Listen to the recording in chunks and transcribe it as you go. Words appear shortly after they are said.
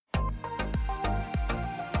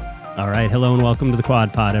All right. Hello and welcome to the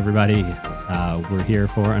Quad Pod, everybody. We're here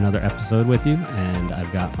for another episode with you, and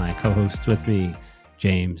I've got my co-hosts with me,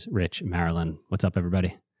 James, Rich, Marilyn. What's up,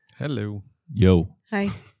 everybody? Hello. Yo. Hi.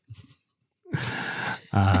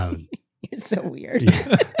 You're so weird.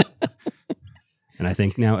 Yeah. And I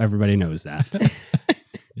think now everybody knows that.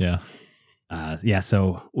 Yeah.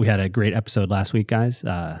 So we had a great episode last week, guys.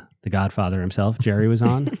 The Godfather himself, Jerry, was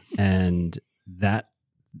on, and that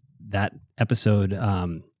episode,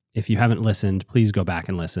 if you haven't listened, please go back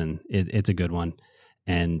and listen. It's a good one.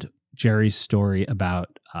 And Jerry's story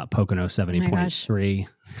about Pocono 70.3.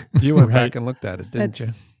 You went Right. back and looked at it, didn't That's-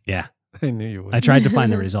 you? Yeah. I knew you would. I tried to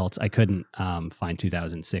find the results. I couldn't find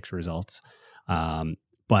 2006 results.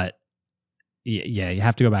 But yeah, you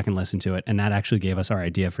have to go back and listen to it. And that actually gave us our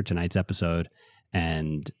idea for tonight's episode.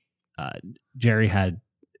 And Jerry had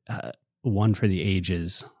one for the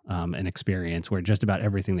ages, an experience where just about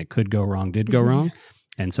everything that could go wrong did go wrong.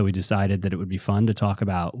 And so we decided that it would be fun to talk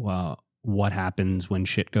about, what happens when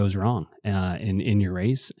shit goes wrong in your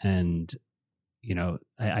race. And you know,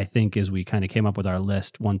 I think as we kind of came up with our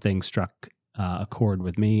list, one thing struck a chord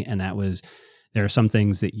with me, and that was there are some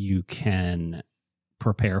things that you can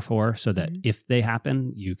prepare for so that if they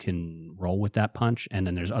happen, you can roll with that punch. And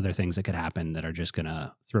then there's other things that could happen that are just going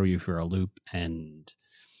to throw you for a loop. And,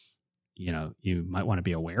 you know, you might want to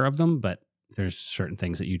be aware of them, but there's certain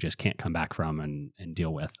things that you just can't come back from and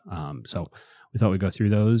deal with. So we thought we'd go through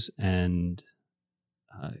those and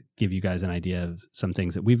give you guys an idea of some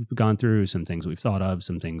things that we've gone through, some things we've thought of,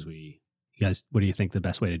 some things you guys, what do you think the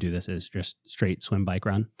best way to do this is? Just straight swim, bike,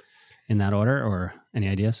 run in that order, or any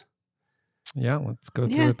ideas? Yeah, let's go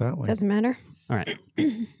through it that way. Doesn't matter. All right.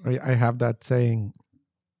 I have that saying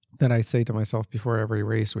that I say to myself before every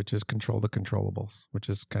race, which is control the controllables, which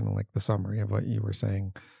is kind of like the summary of what you were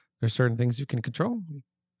saying. There's certain things you can control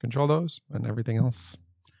those, and everything else,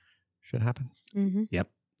 shit happens. Mm-hmm. Yep.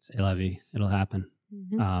 C'est la vie. It'll happen.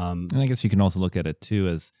 And I guess you can also look at it too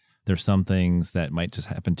as there's some things that might just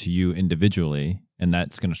happen to you individually, and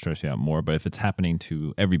that's going to stress you out more. But if it's happening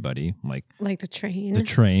to everybody, like the train. the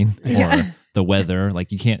train Yeah. or the weather,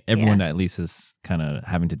 like you can't, everyone Yeah. at least is kind of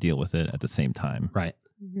having to deal with it at the same time. Right.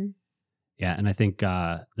 Mm-hmm. Yeah. And I think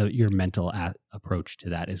your mental approach to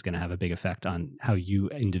that is going to have a big effect on how you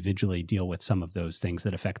individually deal with some of those things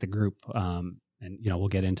that affect the group. And, you know, we'll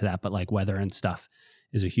get into that, but like weather and stuff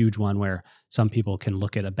is a huge one where some people can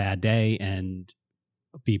look at a bad day and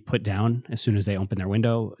be put down as soon as they open their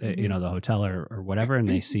window, you know, the hotel or whatever, and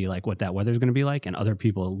they see like what that weather is going to be like. And other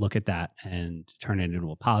people look at that and turn it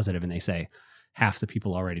into a positive, and they say half the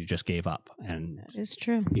people already just gave up. And, That is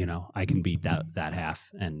true. you know, I can beat that half,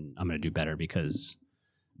 and I'm going to do better because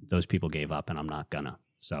those people gave up and I'm not gonna.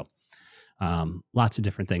 So lots of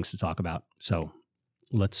different things to talk about. So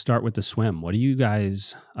let's start with the swim. What do you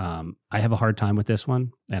guys, I have a hard time with this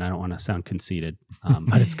one, and I don't want to sound conceited,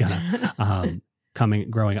 but it's gonna,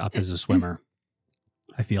 growing up as a swimmer,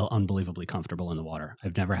 I feel unbelievably comfortable in the water.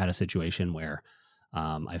 I've never had a situation where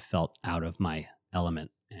I felt out of my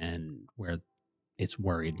element and where it's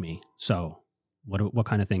worried me. So what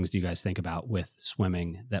kind of things do you guys think about with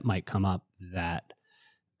swimming that might come up that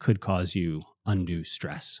could cause you undue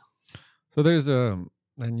stress? So there's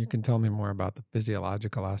and you can tell me more about the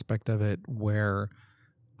physiological aspect of it, where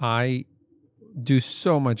I do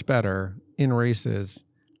so much better in races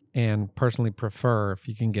and personally prefer if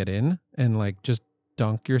you can get in and like just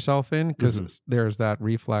dunk yourself in, because there's that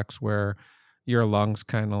reflex where your lungs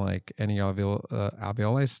kind of like any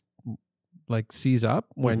alveoli like seize up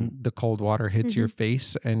when the cold water hits your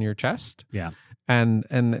face and your chest. Yeah. And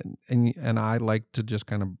I like to just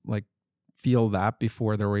kind of like feel that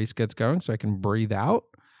before the race gets going so I can breathe out.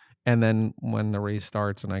 And then when the race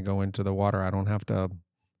starts and I go into the water, I don't have to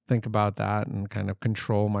think about that and kind of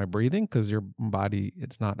control my breathing, because your body,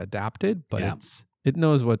 it's not adapted, but it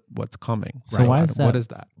knows what's coming. So why is that? What is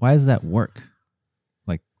that? Why does that work?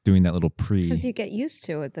 Like doing that little Because you get used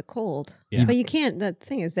to it, the cold. Yeah. But you can't, the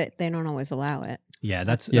thing is that they don't always allow it. Yeah,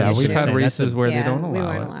 that's We've had say, races where they don't we allow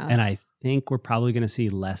weren't it. allowed. and I think we're probably going to see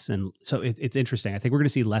less. And so it's interesting. I think we're going to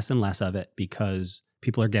see less and less of it because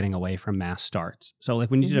people are getting away from mass starts. So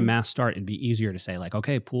like when you did a mass start, it'd be easier to say like,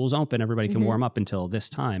 okay, pool's open, everybody can warm up until this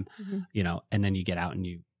time, you know, and then you get out and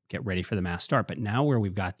you get ready for the mass start. But now where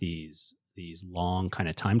we've got these long kind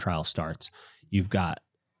of time trial starts, you've got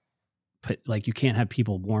like you can't have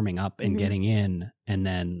people warming up and getting in and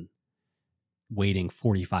then waiting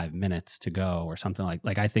 45 minutes to go or something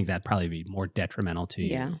like I think that'd probably be more detrimental to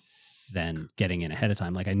you than getting in ahead of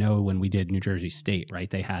time. Like I know when we did New Jersey State, right,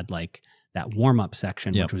 they had like that warm-up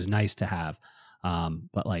section, which was nice to have.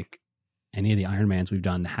 But like any of the Ironmans we've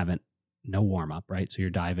done haven't no warm up, right? So you're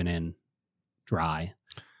diving in dry.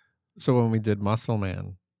 So when we did Muscle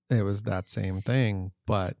Man, it was that same thing.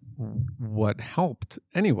 But what helped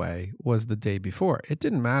anyway was the day before. It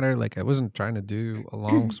didn't matter. Like I wasn't trying to do a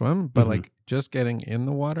long swim, but Mhm. like just getting in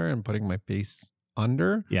the water and putting my face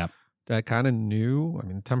under. Yeah. I kind of knew. I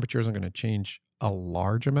mean, the temperature isn't going to change a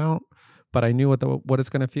large amount, but I knew what it's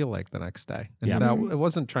going to feel like the next day. And Yeah. that, it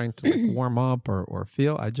wasn't trying to like warm up or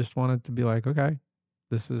feel. I just wanted to be like, okay,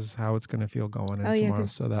 this is how it's going to feel going in Oh, yeah, tomorrow.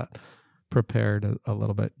 'cause- So that prepared a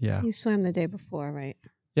little bit. Yeah. You swam the day before, right?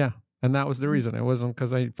 Yeah. And that was the reason. It wasn't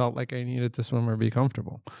because I felt like I needed to swim or be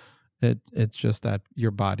comfortable. It's just that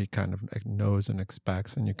your body kind of like knows and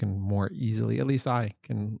expects, and you can more easily, at least I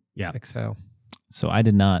can Yeah. exhale. So I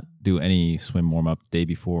did not do any swim warm up day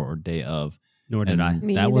before or day of. Nor did And I.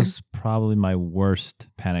 Me that neither. was probably my worst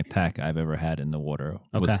panic attack I've ever had in the water.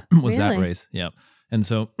 Was, Okay. was that Really? race? Yeah. And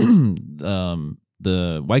so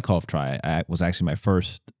the Wyckoff try was actually my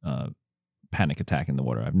first panic attack in the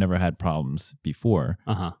water. I've never had problems before.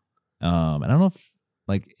 Uh-huh. I don't know if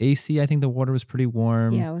like AC, I think the water was pretty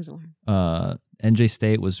warm. Yeah, it was warm. NJ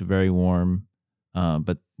State was very warm.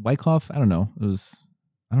 But Wyckoff, I don't know.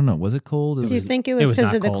 I don't know. Was it cold? Do you was- think it it was was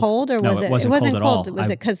because not of the cold. cold, or No, was it it? wasn't cold at all. Was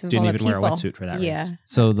it because of didn't all even the wear people? a wetsuit for that race. Yeah.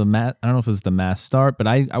 So the I don't know if it was the mass start, but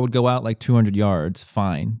I would go out like 200 yards,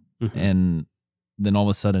 fine. Mhm. And then all of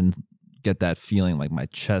a sudden get that feeling like my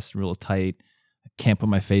chest real tight. I can't put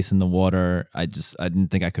my face in the water. I didn't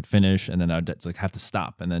think I could finish. And then I'd just like have to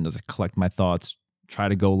stop and then just collect my thoughts, try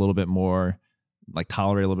to go a little bit more, like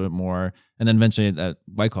tolerate a little bit more. And then eventually at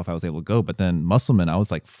Wyckoff, I was able to go. But then Musselman, I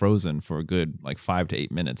was like frozen for a good like 5 to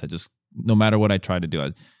 8 minutes. No matter what I tried to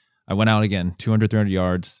do, I went out again, 200, 300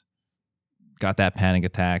 yards, got that panic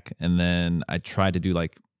attack. And then I tried to do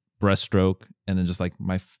like breaststroke, and then just like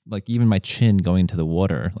even my chin going into the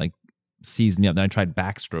water, like seized me up. Then I tried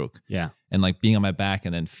backstroke, Yeah. and like being on my back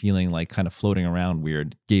and then feeling like kind of floating around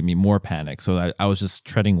weird gave me more panic. So I was just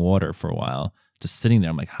treading water for a while, just sitting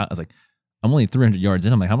there. I was like, I'm only 300 yards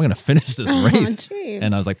in. I'm like, how am I going to finish this race? Oh,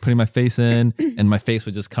 And I was like putting my face in, and my face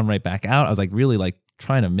would just come right back out. I was like really like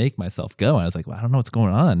trying to make myself go. And I was like, well, I don't know what's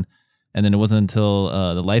going on. And then it wasn't until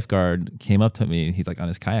the lifeguard came up to me. He's like on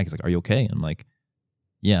his kayak. He's like, "Are you okay?" I'm like,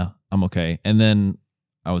 "Yeah, I'm okay." And then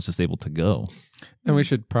I was just able to go. And we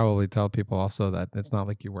should probably tell people also that it's not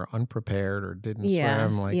like you were unprepared or didn't Yeah,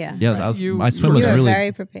 swim. Like, yeah. Yeah, my swim was You were really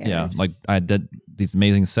very prepared. yeah. Like I did these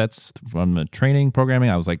amazing sets from the training programming.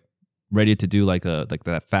 I was like ready to do like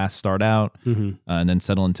that fast start out Mm-hmm. and then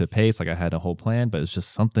settle into pace. Like I had a whole plan, but it's just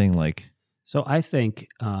something like So I think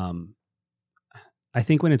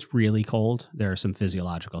when it's really cold, there are some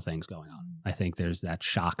physiological things going on. I think there's that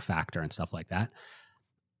shock factor and stuff like that.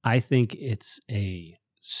 I think it's a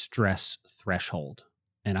stress threshold.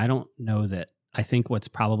 And I don't know that. I think what's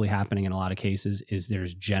probably happening in a lot of cases is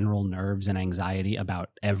there's general nerves and anxiety about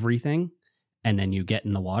everything. And then you get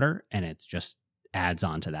in the water and it just adds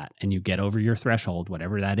on to that. And you get over your threshold,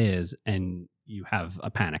 whatever that is, and you have a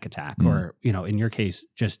panic attack. Mm. Or, in your case,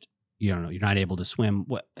 just you're not able to swim.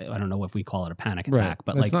 I don't know if we call it a panic attack, right.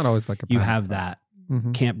 but it's like not always like a you panic have attack. that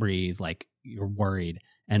Mhm. can't breathe, like you're worried.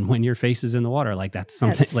 And when your face is in the water, like that's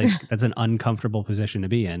something That's- that's an uncomfortable position to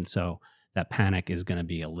be in. So that panic is going to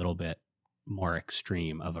be a little bit more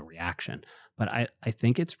extreme of a reaction. But I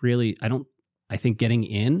think it's really, I think getting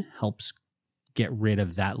in helps get rid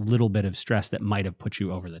of that little bit of stress that might have put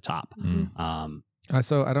you over the top.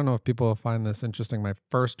 So I don't know if people will find this interesting. My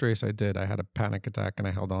first race I did, I had a panic attack and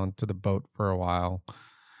I held on to the boat for a while.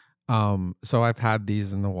 So I've had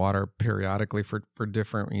these in the water periodically for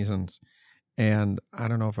different reasons. And I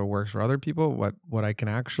don't know if it works for other people. What I can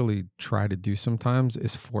actually try to do sometimes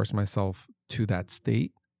is force myself to that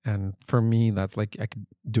state. And for me, that's like I could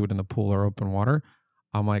do it in the pool or open water.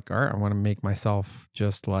 I'm like, all right, I want to make myself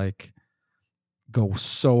just like go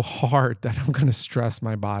so hard that I'm going to stress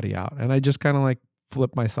my body out. And I just kind of like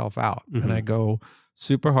flip myself out and I go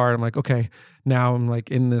super hard. I'm like, okay, now I'm like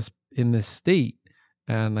in this state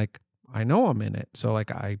and like, I know I'm in it. So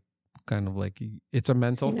like, I kind of like, it's a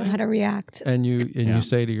mental You know thing. how to react. And you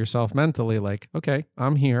say to yourself mentally, like, okay,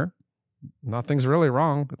 I'm here. Nothing's really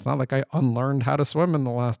wrong. It's not like I unlearned how to swim in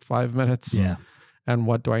the last 5 minutes. Yeah. And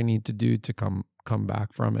what do I need to do to come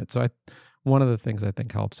back from it? So one of the things I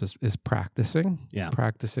think helps is practicing. Yeah.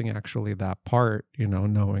 Practicing actually that part,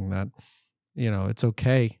 knowing that, it's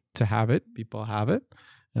okay to have it. People have it.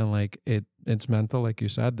 And like it's mental, like you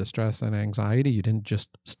said, the stress and anxiety. You didn't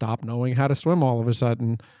just stop knowing how to swim all of a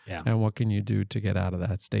sudden. Yeah. And what can you do to get out of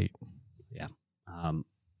that state? Yeah.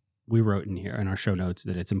 We wrote in here in our show notes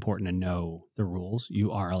that it's important to know the rules.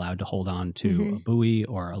 You are allowed to hold on to a buoy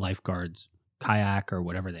or a lifeguard's kayak or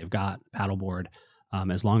whatever they've got, paddleboard.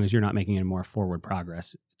 As long as you're not making any more forward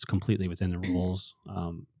progress, it's completely within the rules.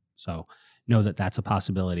 So know that that's a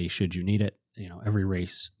possibility should you need it. Every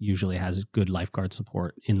race usually has good lifeguard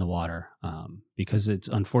support in the water because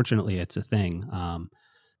unfortunately it's a thing.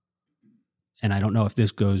 And I don't know if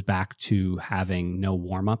this goes back to having no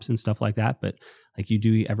warm-ups and stuff like that, but like you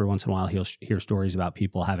do every once in a while, hear stories about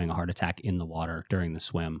people having a heart attack in the water during the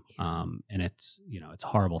swim. And it's a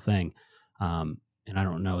horrible thing. And I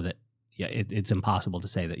don't know that, it's impossible to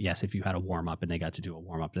say that, yes, if you had a warm-up and they got to do a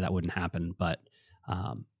warm-up, that wouldn't happen. But,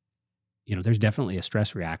 there's definitely a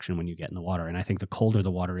stress reaction when you get in the water. And I think the colder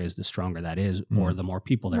the water is, the stronger that is, or the more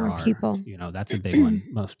people there are. That's a big one.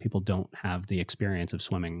 Most people don't have the experience of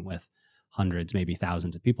swimming with hundreds, maybe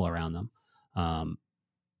thousands of people around them.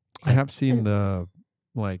 I have seen the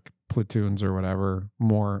platoons or whatever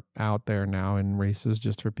more out there now in races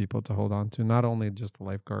just for people to hold on to. Not only just the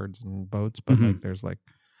lifeguards and boats, but there's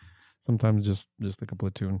sometimes just like a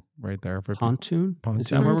platoon right there for pontoon. Pontoon. Is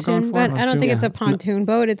that what we're going for? But I don't think it's a pontoon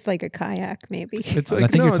boat. It's like a kayak, maybe. It's I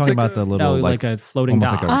think you're talking about the little like a floating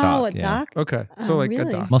dock. A yeah. dock. Okay, so like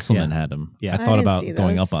really? a dock. Muscleman had them. Yeah. I thought didn't about see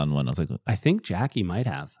going those. up on one. I was like, I think Jackie might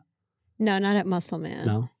have. No, not at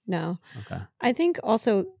Muscleman. No. Okay. I think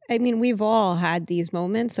also, we've all had these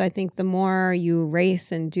moments. So I think the more you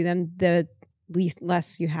race and do them, the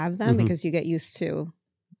less you have them because you get used to.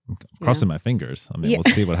 crossing my fingers. We'll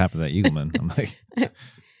see what happens at Eagleman. I'm like,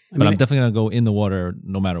 But I'm definitely gonna go in the water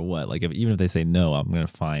no matter what. Like even if they say no, I'm gonna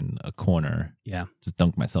find a corner. Yeah. Just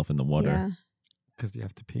dunk myself in the water. Yeah. Because you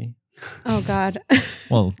have to pee. Oh God.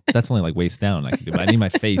 Well, that's only like waist down. I can do, but I need my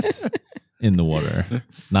face in the water,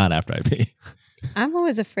 not after I pee. I'm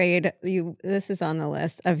always afraid. This is on the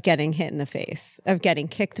list of getting hit in the face, of getting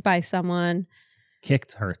kicked by someone.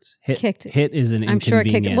 Kicked hurts. Kicked. Hit is an I'm sure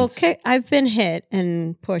inconvenience. I've been hit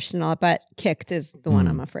and pushed and all, but kicked is the one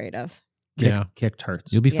I'm afraid of. Kicked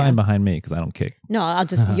hurts. You'll be Yeah. fine behind me because I don't kick. No,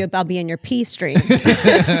 I'll be in your pee stream.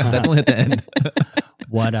 That's only at the end.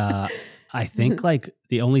 What I think like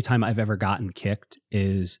the only time I've ever gotten kicked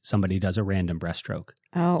is somebody does a random breaststroke.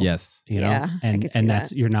 Oh, Yes. You know? Yeah, I and could see that's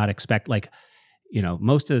that. you're not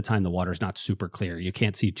most of the time the water's not super clear. You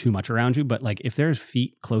can't see too much around you, but like if there's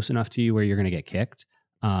feet close enough to you where you're going to get kicked,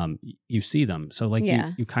 you see them. So like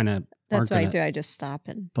Yeah. you kind of That's what I do. I just stop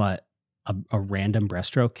and. But a random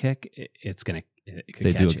breaststroke kick, it could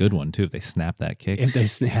They do a catch you. good one too if they snap that kick. If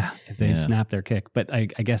they Yeah. snap their kick. But I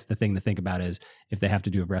guess the thing to think about is if they have to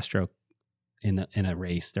do a breaststroke in a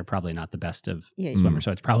race, they're probably not the best of Yeah, swimmers.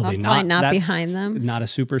 So it's I'll probably probably not that- behind them. not a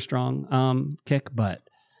super strong kick, but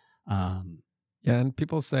Yeah, and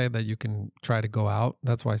people say that you can try to go out.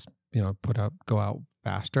 That's why go out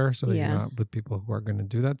faster so that Yeah. you're not with people who are going to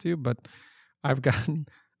do that to you. But I've gotten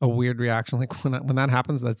a weird reaction. Like when that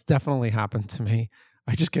happens, that's definitely happened to me.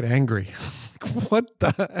 I just get angry. What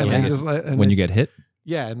the? And Yeah. I just and when then- you get hit,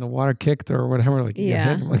 yeah, and the water kicked or whatever. Like you get Yeah.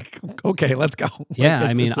 hit, I'm like, okay, let's go. yeah,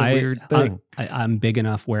 Like, it's a weird thing. I'm big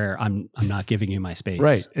enough where I'm not giving you my space.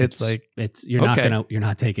 Right. It's like, you're okay. you're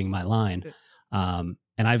not taking my line. And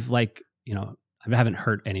I've I haven't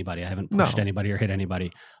hurt anybody. I haven't pushed No. anybody or hit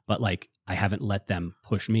anybody, but like I haven't let them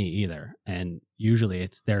push me either. And usually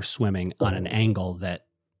they're swimming on an angle that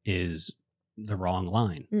is the wrong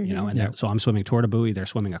line, and Yeah. so I'm swimming toward a buoy. They're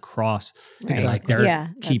swimming across. Right. And like they're Yeah,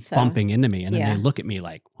 keep that's, bumping into me, and then yeah. they look at me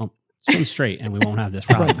like, well, swim straight, and we won't have this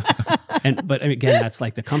problem. But again, that's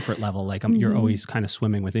like the comfort level. Like you're Mhm. always kind of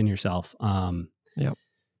swimming within yourself.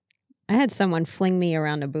 I had someone fling me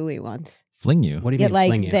around a buoy once. fling you. What do you Yeah, mean? like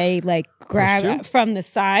fling you? they you? grabbed from the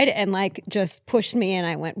side and like just pushed me, and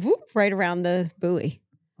I went whoop right around the buoy.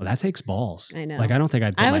 Well, that takes balls. I know. Like I don't think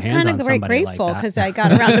I'd. Put I my was hands kind on of very somebody grateful like that. because I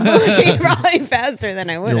got around the buoy probably faster than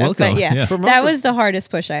I would You're have. welcome. But yeah, Yeah. For most that of- was the hardest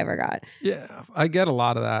push I ever got. Yeah, I get a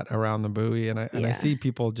lot of that around the buoy, and I Yeah. see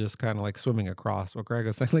people just kind of like swimming across. What Greg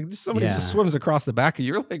was saying, like somebody Yeah. just swims across the back of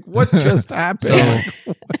you. You're like, what just happened?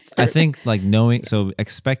 So I think like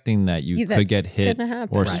expecting that you That's could get hit gonna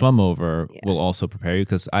happen. or Right. swum over Yeah. will also prepare you,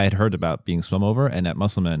 because I had heard about being swum over, and at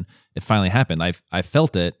Musselman it finally happened. I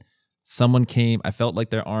felt it. Someone came. I felt like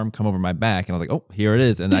their arm come over my back, and I was like, "Oh, here it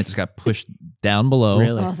is!" And I just got pushed down below.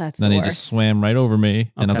 Really? Oh, that's And then the he worst. just swam right over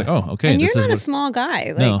me, and I was Okay. like, "Oh, okay." and this you're is not a what, small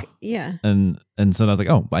guy. No. Like, yeah. and so I was like,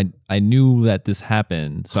 "Oh, I knew that this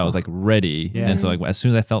happened, so I was like ready." Yeah. And so like as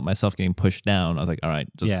soon as I felt myself getting pushed down, I was like, "All right,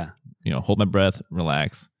 just yeah. hold my breath,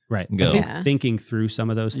 relax." Right. Go. I think Yeah. thinking through some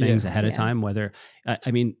of those things Yeah. ahead of Yeah. time, whether,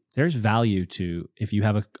 there's value to if you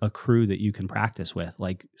have a crew that you can practice with,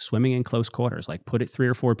 like swimming in close quarters, like put it 3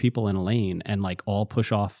 or 4 people in a lane and like all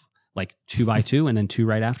push off like 2 by 2 and then 2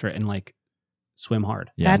 right after it and like swim hard.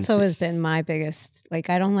 Yeah. That's always been my biggest, like,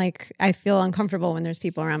 I feel uncomfortable when there's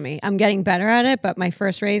people around me. I'm getting better at it, but my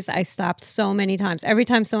first race, I stopped so many times. Every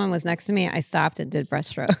time someone was next to me, I stopped and did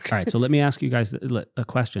breaststroke. All right, so let me ask you guys a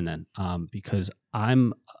question then, because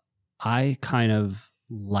I kind of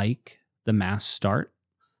like the mass start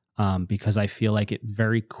because I feel like it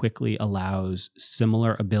very quickly allows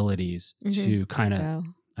similar abilities to kind of,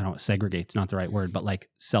 I don't know, segregate's not the right word, but like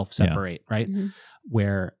self-separate, right?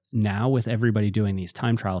 Where now with everybody doing these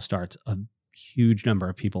time trial starts, a huge number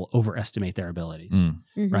of people overestimate their abilities,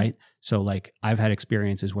 right? So like I've had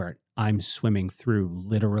experiences where I'm swimming through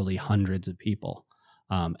literally hundreds of people.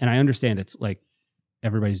 And I understand it's like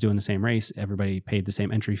everybody's doing the same race. Everybody paid the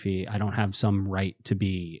same entry fee. I don't have some right to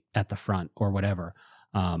be at the front or whatever.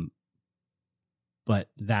 But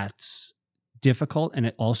that's difficult. And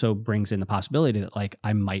it also brings in the possibility that like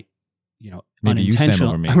I might, Maybe you swam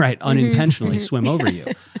over me. Right, unintentionally swim over you.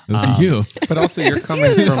 It was you. But also you're It's coming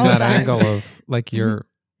you this from whole that time. angle of like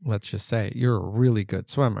let's just say you're a really good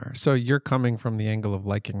swimmer. So you're coming from the angle of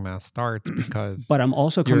liking mass starts because But I'm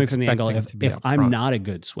also You're coming from the angle expecting to be if up I'm front. not a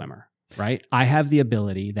good swimmer, right? I have the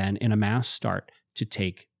ability then in a mass start to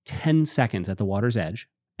take 10 seconds at the water's edge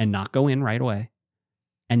and not go in right away.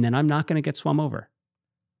 And then I'm not going to get swum over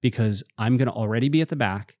because I'm going to already be at the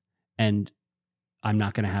back and I'm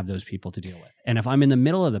not going to have those people to deal with. And if I'm in the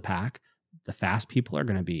middle of the pack, the fast people are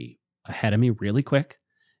going to be ahead of me really quick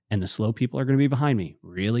and the slow people are going to be behind me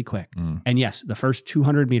really quick. And yes, the first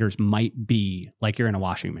 200 meters might be like you're in a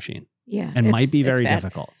washing machine Yeah. and might be it's very bad.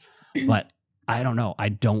 difficult. But I don't know. I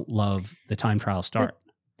don't love the time trial start.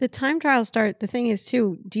 The time trial start, the thing is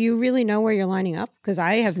too, do you really know where you're lining up? Because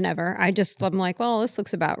I have never. I'm like, well, this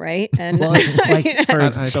looks about right. And Well, like,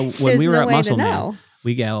 so when there's we were no at way to Muscle Man, know.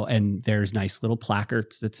 we go and there's nice little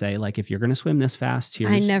placards that say like, if you're going to swim this fast, here's.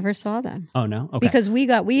 I never saw them. Oh no. Okay. Because we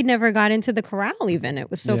never got into the corral even. It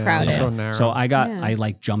was so Yeah, crowded. so narrow. So I Yeah.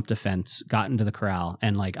 like jumped a fence, got into the corral,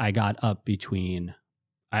 and like I got up between.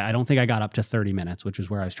 I don't think I got up to 30 minutes, which is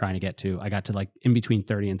where I was trying to get to. I got to like in between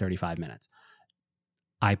 30 and 35 minutes.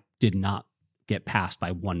 I did not get passed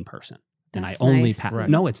by one person. And That's I only nice. passed. Right.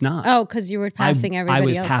 No, it's not. Oh, because you were passing everybody I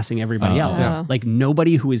was else. passing everybody Oh. else. Yeah. Like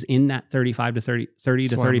nobody who was in that 30 to Swam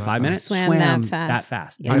 35 that minutes Swam that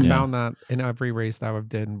fast. Yeah. I Yeah. found that in every race that I've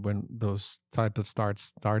did when those type of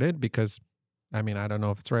starts started because I mean, I don't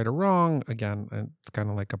know if it's right or wrong. Again, it's kind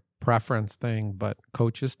of like a preference thing, but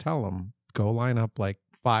coaches tell them go line up like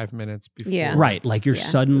 5 minutes before. Yeah. Right. Like you're Yeah.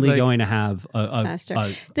 suddenly Like- going to have a Faster.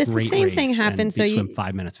 great The same race thing and happens, so you you- swim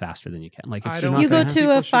 5 minutes faster than you can. Like I it's don't not You gonna go happen. to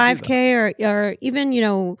People a should do 5K or even,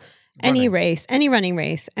 any Running. race, any running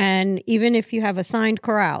race. And even if you have assigned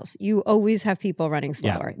corrals, you always have people running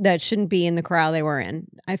Yeah. slower that shouldn't be in the corral they were in.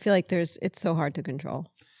 I feel like it's so hard to control.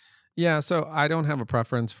 Yeah, so I don't have a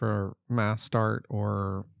preference for mass start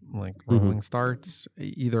or like Mm-hmm. rolling starts,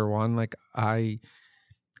 either one. Like I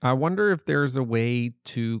wonder if there's a way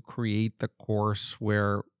to create the course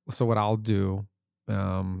where. So what I'll do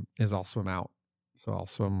is I'll swim out. So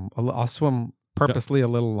I'll swim purposely a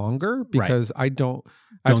little longer because I don't.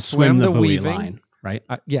 I've Don't swim the buoy weaving. line, right?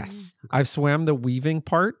 Yes, I've swam the weaving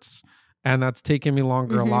parts, and that's taken me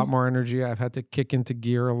longer, a lot more energy. I've had to kick into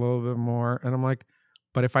gear a little bit more, and I'm like,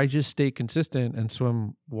 but if I just stay consistent and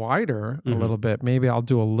swim wider a little bit, maybe I'll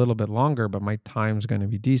do a little bit longer, but my time's going to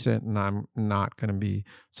be decent, and I'm not going to be.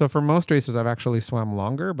 So for most races, I've actually swam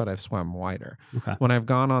longer, but I've swam wider. Okay. When I've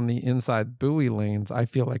gone on the inside buoy lanes, I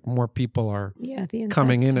feel like more people are Yeah, the inside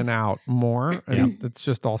coming in stuff. and out more, and it's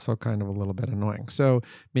just also kind of a little bit annoying. So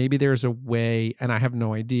maybe there's a way, and I have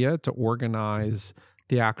no idea, to organize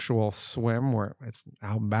the actual swim where it's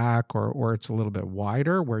out back or it's a little bit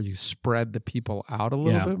wider, where you spread the people out a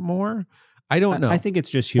little Yeah. bit more. I don't know. I think it's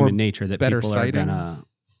just human Or nature that better people sighting. are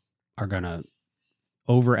gonna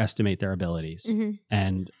overestimate their abilities. Mhm.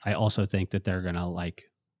 And I also think that they're gonna like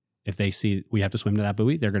if they see we have to swim to that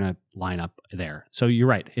buoy, they're gonna line up there. So you're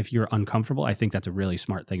right. If you're uncomfortable, I think that's a really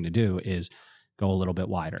smart thing to do is go a little bit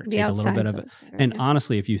wider. The take a outside little bit of it. better. And yeah.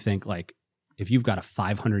 honestly, if you think like if you've got a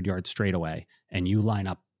 500-yard straightaway and you line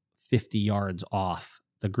up 50 yards off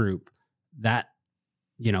the group, that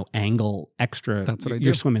angle extra. That's what I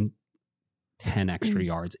You're do. swimming 10 extra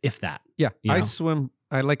yards, if that. yeah, you I know? swim.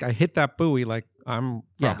 I hit that buoy like I'm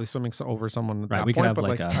Yeah. probably swimming over someone at Right, that we could point, have but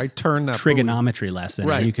like like a I turn that buoy. Trigonometry lesson.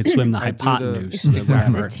 Right. And you could swim the I do the- hypotenuse. or exactly.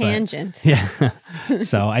 whatever, The but- tangents. Yeah.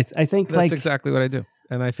 So I think That's like exactly what I do.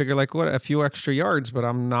 And I figure like a few extra yards, but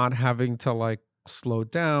I'm not having to like slow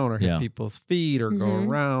down or hit Yeah. people's feet or go Mhm.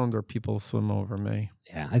 around or people swim over me.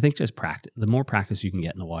 yeah, I think just practice. The more practice you can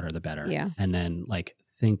get in the water, the better. Yeah. And then like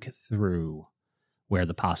think through where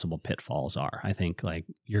the possible pitfalls are. I think like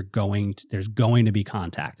there's going to be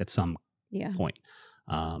contact at some Yeah. point.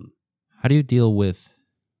 How do you deal with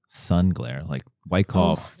sun glare? Like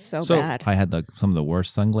Wyckoff, So So- bad. I had some of the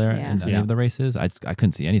worst sun glare Yeah. in any Yeah. of the races. I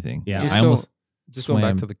couldn't see anything. Yeah. Just I almost Just going back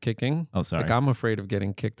swam- to the kicking. Oh, sorry. Like I'm afraid of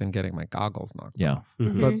getting kicked and getting my goggles knocked Yeah. off.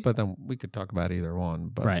 Mhm. But then we could talk about either one.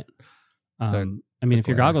 But Right. the- I mean, if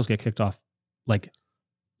your glare. goggles get kicked off, like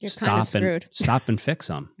You're kind of screwed. stop and fix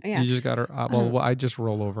them. Yeah. you just got to. Well, I just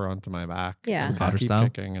roll over onto my back. Yeah. and Potter keep style?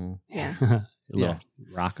 kicking and Yeah. A little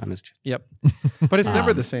rock on his chest. Yep. But it's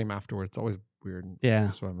never Um, the same afterwards. It's always weird.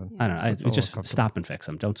 Yeah. Swimming. I don't know. It's It's all just uncomfortable. stop and fix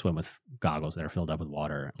them. Don't swim with goggles that are filled up with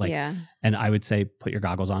water. Like, yeah. and I would say put your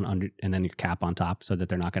goggles on under and then your cap on top so that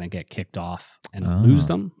they're not going to get kicked off and Ah. lose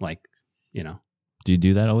them. Like, you know, Do you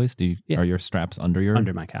do that always? Yeah. Are your straps under your?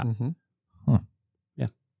 under my cap. Mm-hmm. Huh. Yeah.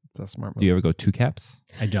 It's a smart move. Do you ever go 2 caps?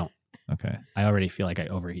 I don't. Okay. I already feel like I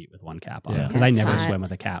overheat with one cap on Yeah. because I That's never hot. swim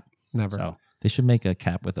with a cap. Never. So They should make a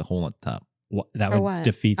cap with a hole on top. that For would what?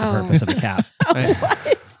 defeat the Oh. purpose of a cap.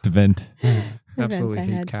 What? To vent. Absolutely Event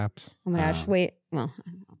hate ahead. caps. Oh my gosh. Um, Wait. Well,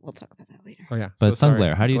 we'll talk about that later. Oh yeah. But So sun sorry.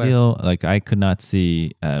 glare, how do you Glare. deal? Like I could not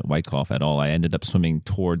see at Wyckoff at all. I ended up swimming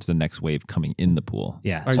towards the next wave coming in the pool.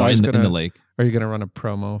 Yeah. Are So you I- just in the gonna- lake. Are you gonna run a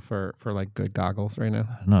promo for like good goggles right now?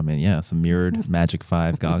 I don't know, man. Yeah, some mirrored Magic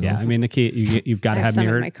 5 goggles. yeah. I mean, the key you've got I to have have some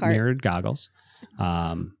in my cart. mirrored goggles.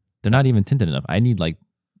 they're not even tinted enough. I need like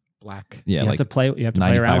Black. yeah, you like have to play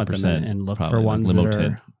around with them 95% and look probably, for like ones limo that are,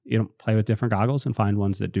 tint. you know, play with different goggles and find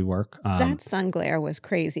ones that do work. That sun glare was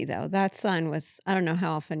crazy though. That sun was, I don't know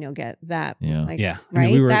how often you'll get that. Yeah. Like, yeah. I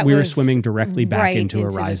Right? mean, That we were was swimming directly back right into a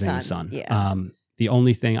into the rising sun. sun. Yeah. The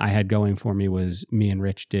only thing I had going for me was me and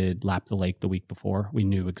Rich did lap the lake the week before. We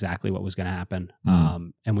knew exactly what was going to happen.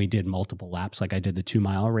 And we did multiple laps. Like I did the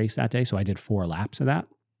 2-mile race that day. So I did 4 laps of that.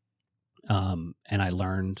 And I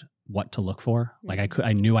learned what to look for. Like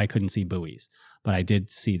I knew I couldn't see buoys, but I did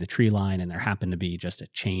see the tree line, and there happened to be just a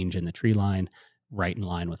change in the tree line right in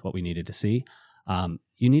line with what we needed to see.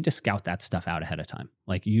 You need to scout that stuff out ahead of time.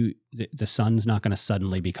 Like the sun's not going to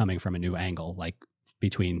suddenly be coming from a new angle, like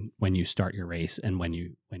between when you start your race and when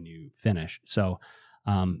you finish. So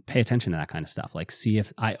pay attention to that kind of stuff. Like see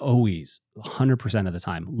if I always 100% of the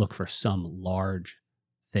time look for some large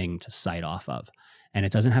thing to sight off of. And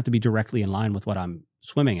it doesn't have to be directly in line with what I'm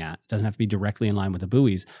swimming at. It doesn't have to be directly in line with the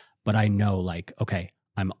buoys, but I know like, okay,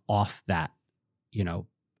 I'm off that, you know,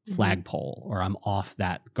 flagpole, or I'm off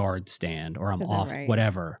that guard stand, or I'm To the off right.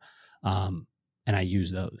 whatever. And I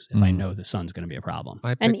use those if I know the sun's going to be a problem.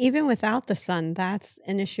 I And picked- even without the sun, that's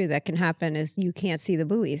an issue that can happen is you can't see the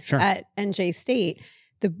buoys. Sure. At NJ State,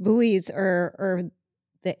 the buoys are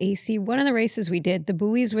the AC. One of the races we did, the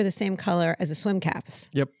buoys were the same color as the swim caps.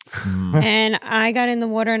 Yep. Mm. And I got in the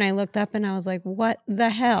water and I looked up and I was like, what the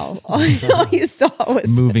hell? All you saw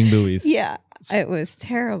was moving buoys. Yeah, it was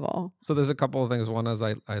terrible. So there's a couple of things. One is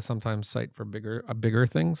I sometimes cite for bigger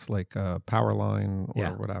things like a power line or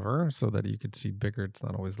Yeah. whatever, so that you could see bigger. It's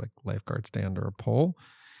not always like lifeguard stand or a pole.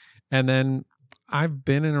 And then I've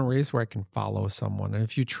been in a race where I can follow someone, and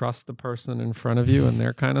if you trust the person in front of you and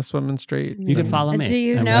they're kind of swimming straight, You can then- follow me. Do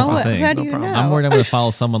you And know? that's the thing. How No do you problem. know? I'm worried I'm going to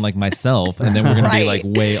follow someone like myself, and then we're going to be like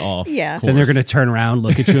Right. way off. Yeah. Then they're course. going to turn around,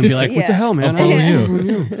 look at you, and be like, "What the Yeah. hell, man? I'll follow I you." don't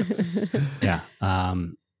know you." Yeah.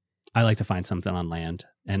 I like to find something on land,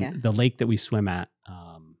 and Yeah. the lake that we swim at,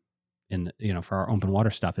 for our open water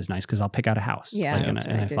stuff is nice because I'll pick out a house. Yeah, Like, that's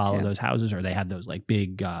and what I I do follow too. those houses, or they have those like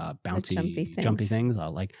big bouncy jumpy jumpy things. things.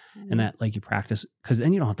 I'll like, and that like you practice because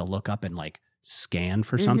then you don't have to look up and like scan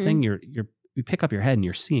for Mhm. something. You pick up your head and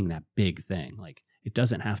you're seeing that big thing. Like it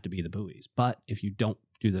doesn't have to be the buoys, but if you don't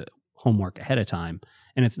do the homework ahead of time,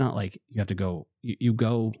 and it's not like you have to go, you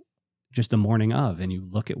go just the morning of, and you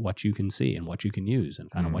look at what you can see and what you can use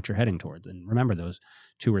and kind of Mhm. what you're heading towards, and remember those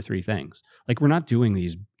 2 or 3 things. Like we're not doing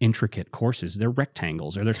these intricate courses; they're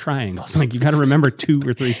rectangles or they're triangles. Like you got to remember 2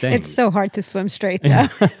 or 3 things. It's so hard to swim straight though.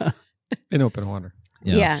 in open water.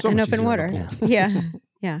 Yeah, So in much open easier water. than a pool. Yeah.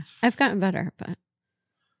 Yeah. I've gotten better, but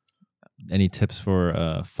Any tips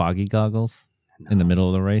for foggy goggles in the middle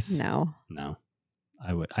of the race? no. No,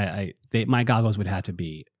 I would. My goggles would have to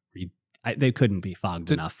be. They couldn't be fogged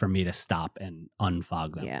Did- enough for me to stop and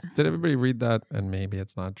unfog them. Yeah. Did everybody read that? And maybe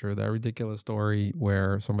it's not true. That ridiculous story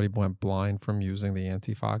where somebody went blind from using the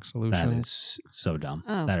anti-fog That solution. is so dumb.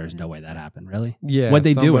 Oh, There's no goodness. way that happened. Really? Yeah. What'd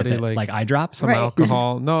they do with somebody, it? Like eye drops? some Right.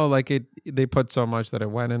 alcohol. No, like they put so much that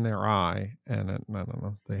it went in their eye, and I don't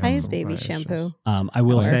know. They I had use some baby eye issues. shampoo. I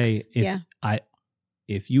will Works. say Yeah.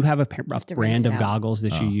 if you have a have to rinse brand it of out. goggles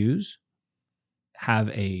that you Oh. use, have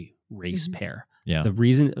a race Mhm. pair. Yeah. The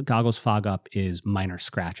reason goggles fog up is minor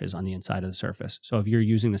scratches on the inside of the surface. So if you're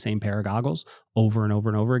using the same pair of goggles over and over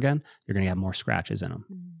and over again, you're going to have more scratches in them,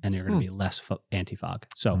 and you're going to be less anti-fog.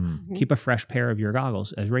 So Mm. keep a fresh pair of your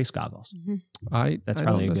goggles as race goggles. I That's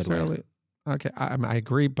probably don't a good way. necessarily. Okay, I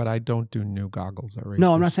agree, but I don't do new goggles at races.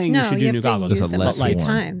 No, I'm not saying you No, should you do have new to goggles, use Just a them a less few worn.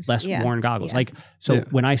 times. less Yeah. worn goggles. Yeah. Like, so Yeah.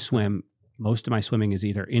 when I swim, most of my swimming is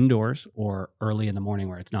either indoors or early in the morning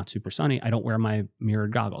where it's not super sunny. I don't wear my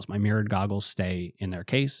mirrored goggles. My mirrored goggles stay in their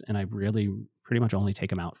case, and I really pretty much only take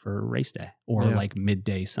them out for race day or Yeah. like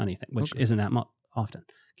midday sunny thing, which Okay. isn't that often.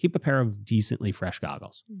 Keep a pair of decently fresh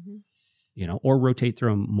goggles, Mhm. or rotate through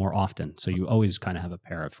them more often. So you always kind of have a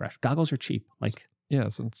pair of fresh goggles. Are cheap. Like, Yeah,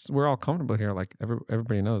 since we're all comfortable here, like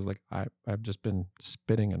everybody knows, like I've just been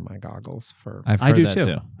spitting in my goggles for I've I heard do that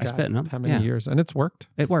too. I spit in them. how many years, and it's worked.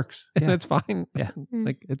 It works. And Yeah. it's fine. Yeah.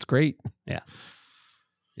 Like it's great. Yeah.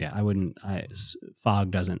 I wouldn't.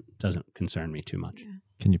 Fog doesn't concern me too much.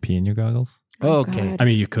 Can you pee in your goggles? Okay. God. I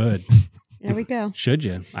mean, you could. There we go. Should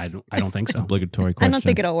you? I don't think so. Obligatory I question. don't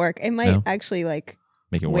think it'll work. It might No? actually like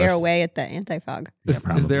Make it wear worse. away at the anti-fog. Yeah, Is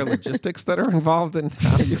there probably. logistics that are involved in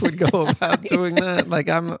how you would go about doing that? Like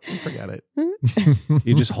forget it.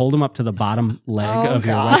 You just hold them up to the bottom leg Oh, of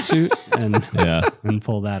your God. wetsuit Yeah. and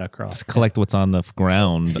pull that across. Just collect what's on the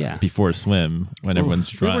ground Yeah. before a swim when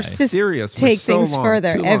everyone's We dry. were Just serious. for take so things long,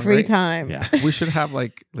 further too long, every right? time. Yeah. We should have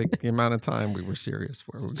like the amount of time we were serious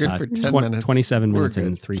for. We're good It's, for 10 tw- minutes. 27 We're minutes good.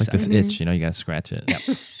 and 3 It's like this seconds. itch, you got to scratch it.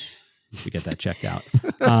 You should get that checked out.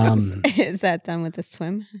 Is that done with the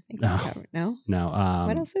swim? I think No. we covered- no. No.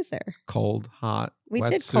 What else is there? Cold, hot. We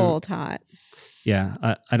did wetsuit. cold, hot. Yeah.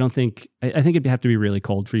 I don't think. I think it'd have to be really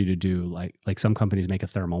cold for you to do like some companies make a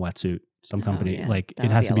thermal wetsuit. Some Oh, company yeah. like That it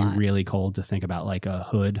would has be to a be lot. really cold to think about like a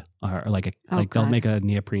hood or like Oh, they'll God. make a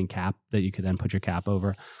neoprene cap that you could then put your cap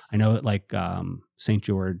over. I know at like St.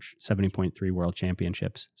 George 70.3 World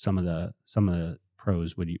Championships, some of the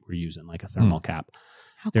pros were using like a thermal cap.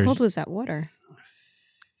 How There's- cold was that water?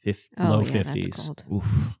 Low yeah, 50s. that's cold.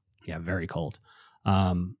 Oof. Yeah, very cold.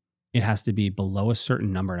 It has to be below a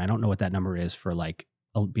certain number, and I don't know what that number is for like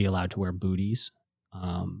be allowed to wear booties.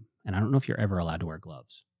 And I don't know if you're ever allowed to wear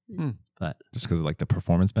gloves. But Just because of like the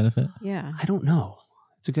performance benefit? Yeah. I don't know.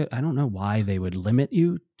 I don't know why they would limit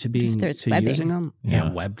you to being there's to webbing. using them. Yeah,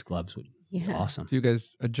 Yeah. webbed gloves would be Yeah. awesome. Do you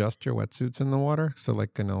guys adjust your wetsuits in the water? So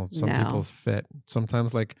like, some No. people's fit.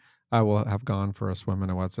 Sometimes like I will have gone for a swim in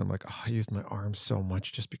a wetsuit. I'm like, oh, I used my arms so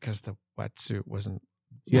much just because the wetsuit wasn't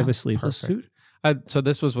You have No. a sleeveless perfect. suit? So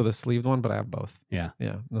this was with a sleeved one, but I have both. Yeah.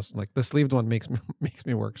 Yeah. Like the sleeved one makes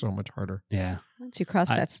me work so much harder. Yeah. Once you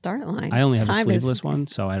cross I- that start line, I only have a time is- sleeveless one,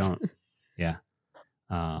 so I don't. Yeah.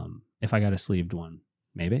 If I got a sleeved one,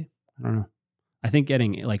 maybe. I don't know. I think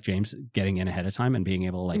getting like James getting in ahead of time and being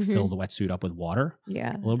able to like Mhm. fill the wetsuit up with water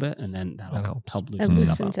Yeah. a little bit, and then That that'll helps. help It loosen stuff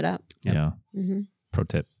loosens up. it up. Yep. Yeah. hmm Pro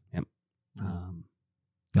tip. Um,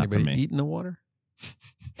 Not for Anybody me. eat in the water?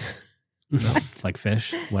 it's like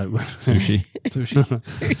fish. What Sushi.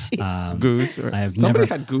 Sushi. Goose. Or, I have somebody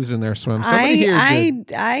never- had goose in their swim. Somebody here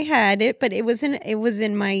did. I had it, but it was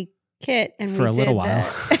in my kit, and For we a did little while.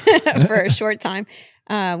 for a short time.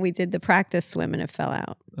 We did the practice swim, and it fell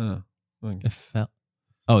out. Oh, okay. It felt.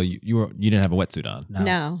 Oh, you didn't have a wetsuit on,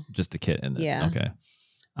 No, just the kit and Yeah. Okay.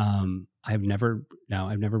 I've never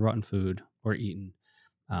brought in food or eaten.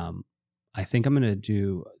 I think I'm gonna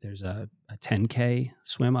do. There's a 10K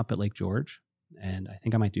swim up at Lake George, and I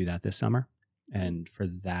think I might do that this summer. And for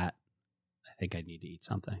that, I think I need to eat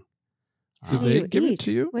something. Did do they you give eat? it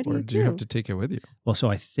to you, What do or you do you have do? to take it with you? Well, so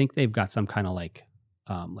I think they've got some kind of like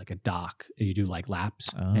a dock. You do like laps,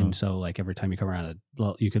 Oh. and so like every time you come around,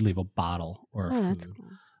 you could leave a bottle or oh, that's food.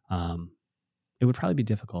 cool. It would probably be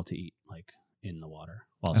difficult to eat like in the water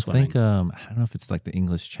while I swimming. think I don't know if it's like the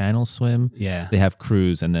English Channel swim. Yeah, They have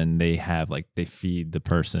crews and then they have like they feed the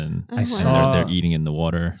person Oh, I wow. and saw- they're eating in the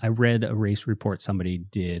water. I read a race report somebody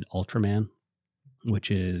did Ultraman, which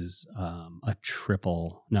is a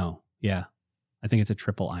triple. No, yeah, I think it's a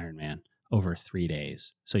triple Ironman over 3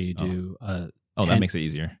 days. So you do Oh, 10 that makes it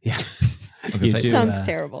easier. yeah. gonna You say- do, Sounds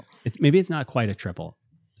terrible. maybe it's not quite a triple.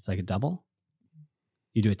 It's like a double.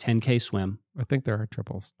 You do a 10K swim. I think there are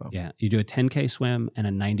triples though. Yeah, you do a 10K swim and a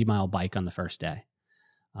 90-mile bike on the first day.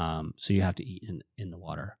 So you have to eat in the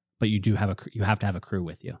water, but you have to have a crew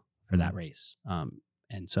with you for that race.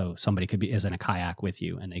 And so somebody is in a kayak with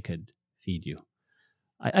you, and they could feed you.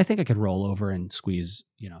 I think I could roll over and squeeze,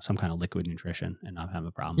 some kind of liquid nutrition and not have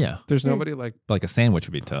a problem. Yeah. There's Hmm. nobody like Like a sandwich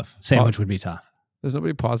would be tough. Sandwich would be tough. there's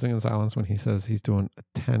nobody pausing in silence when he says he's doing a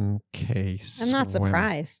 10K. I'm not swim.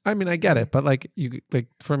 surprised. I mean, I get it, but like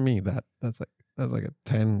for me, that's like a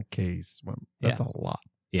 10K swim. That's Yeah. a lot.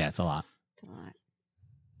 Yeah, it's a lot. It's a lot.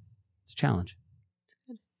 It's a challenge. It's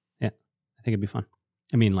good. Yeah, I think it'd be fun.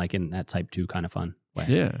 I mean, like in that type 2 kind of fun way.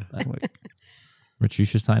 Yeah. But- Like, Rich, you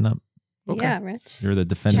should sign up. Okay. Yeah, Rich. You're the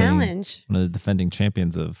defending Challenge. one of the defending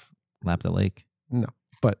champions of Lap the Lake.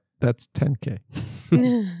 but that's 10K.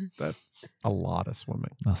 That's a lot of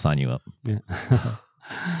swimming. I'll sign you up. Yeah.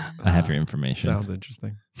 I have your information. Sounds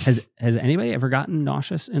interesting. Has anybody ever gotten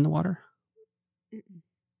nauseous in the water?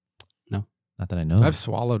 Not that I know. I've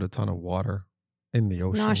swallowed a ton of water in the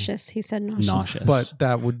ocean. Nauseous. He said nauseous. Nauseous. But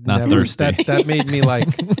that would Not never, thirsty. that made me like,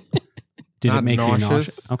 Did Not it make you nauseous,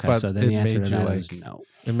 nauseous? Okay, but so then it the answer made to you that is like- no.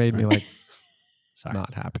 it made me like Sorry.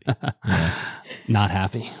 not happy. Not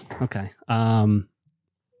happy. Okay.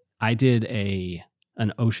 I did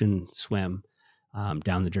an ocean swim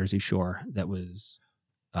down the Jersey Shore that was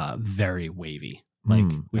very wavy. Like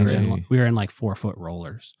really? we were in like 4-foot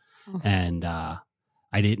rollers, Oh. and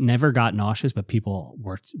I never got nauseous, but people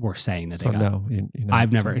were saying that they So got. no, you know,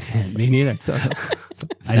 I've never. Me neither. So,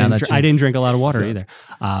 I Now didn't, that I didn't drink a lot of water So- either.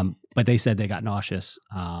 But they said they got nauseous.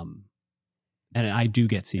 And I do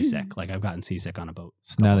get seasick. Like I've gotten seasick on a boat.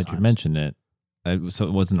 So now couple that you times. mention it, so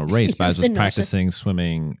it wasn't a race, but I was You've just been nauseous. practicing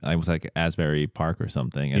swimming. I was like at Asbury Park or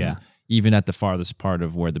something. And Yeah. even at the farthest part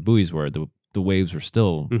of where the buoys were, the waves were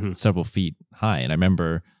still Mhm. several feet high. And I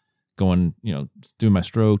remember going, doing my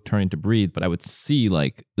stroke, turning to breathe, but I would see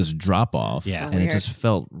like this drop off. Yeah. So And it weird. just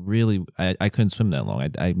felt really, I couldn't swim that long.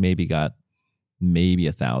 I maybe got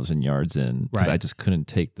 1,000 yards in because Right. I just couldn't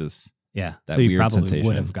take this, Yeah. that so you weird probably sensation.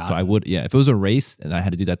 would have gotten. So I would, if it was a race and I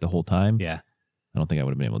had to do that the whole time, Yeah. I don't think I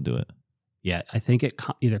would have been able to do it. Yeah. I think it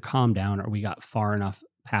either calmed down or we got far enough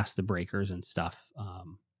past the breakers and stuff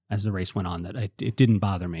as the race went on that it didn't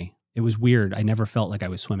bother me. It was weird. I never felt like I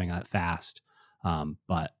was swimming that fast,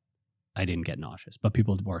 but I didn't get nauseous. But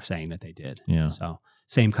people were saying that they did. Yeah. So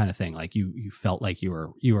same kind of thing. Like you felt like you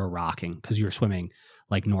were rocking because you were swimming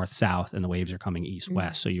like north south and the waves are coming east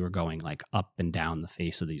west. So you were going like up and down the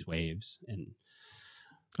face of these waves and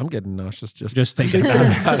I'm getting nauseous just thinking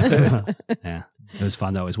about it. it. Yeah, it was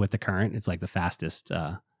fun though. It was with the current. It's like the fastest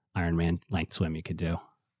Ironman length swim you could do.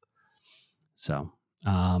 So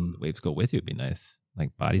The waves go with you. It'd be nice.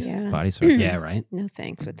 Like body Yeah. surfing. yeah, right. No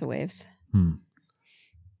thanks with the waves.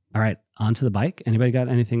 All right, onto the bike. Anybody got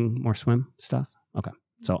anything more swim stuff? Okay,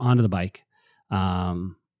 so onto the bike.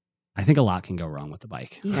 I think a lot can go wrong with the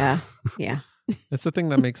bike. Yeah. Yeah. It's the thing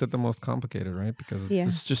that makes it the most complicated, right? Because Yeah.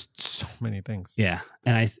 it's just so many things. Yeah,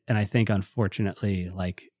 and I think unfortunately,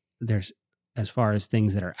 like there's as far as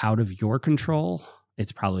things that are out of your control,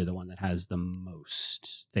 it's probably the one that has the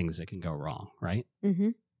most things that can go wrong, right? Mm-hmm.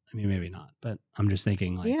 I mean, maybe not, but I'm just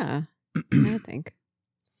thinking like, Yeah. I think.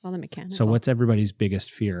 It's all the mechanical. So what's everybody's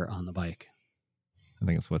biggest fear on the bike? I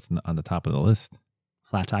think it's what's on the top of the list.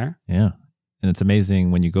 Flat tire? Yeah. And it's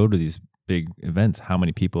amazing when you go to these big events, how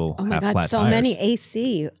many people Oh my have God, flat so tires. many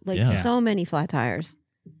AC, like Yeah. so many flat tires.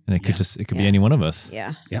 And it could Yeah. be Yeah. any one of us.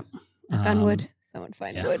 Yeah. Yep. Knock on wood. Someone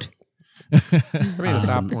find yeah. wood. I mean, at that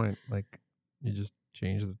Um, point, like you just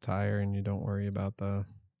change the tire and you don't worry about the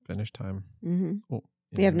finish time. Mm-hmm. Well,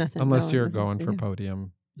 You have nothing unless going you're with this, going for yeah.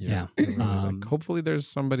 podium. Yeah. you're really, Um, like, hopefully, there's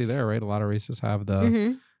somebody there, right? A lot of races have the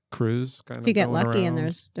Mm-hmm. cruise kind of. If you get going lucky and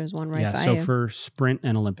around. there's one right yeah. by So you. for sprint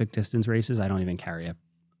and Olympic distance races, I don't even carry a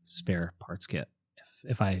spare parts kit.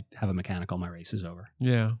 If I have a mechanical, my race is over,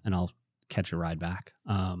 Yeah. and I'll catch a ride back.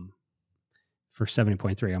 For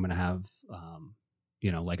 70.3, I'm going to have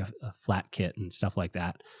like a flat kit and stuff like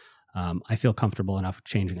that. I feel comfortable enough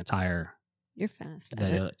changing a tire You're fast at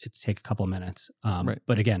that it. it take a couple of minutes. Right.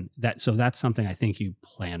 But again, that's something I think you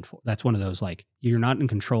plan for. That's one of those like you're not in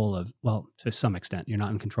control of. Well, to some extent, you're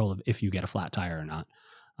not in control of if you get a flat tire or not.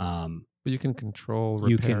 But you can control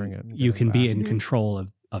You repairing can it. and you getting can be back. in Mhm. control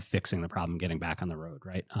of fixing the problem, getting back on the road.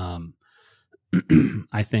 Right.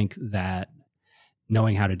 I think that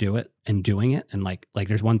knowing how to do it and doing it, and like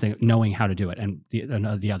there's one thing knowing how to do it, and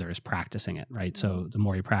the other is practicing it. Right. So the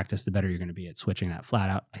more you practice, the better you're going to be at switching that flat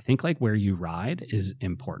out. I think like where you ride is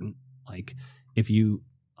important. Like if you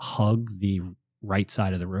hug the right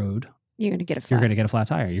side of the road, You're gonna get a you're flat. going to get a flat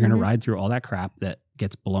tire. You're going Mhm. to ride through all that crap that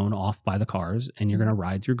gets blown off by the cars, and you're going to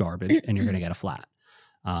ride through garbage, and you're going to get a flat.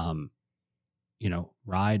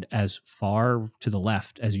 Ride as far to the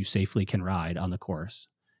left as you safely can ride on the course,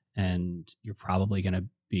 and you're probably going to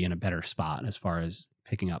be in a better spot as far as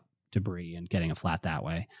picking up debris and getting a flat that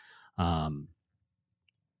way. I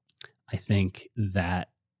think that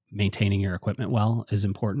maintaining your equipment well is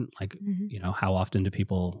important. Like, Mhm. how often do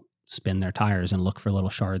people spin their tires and look for little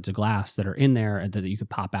shards of glass that are in there and that you could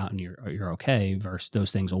pop out and you're okay, versus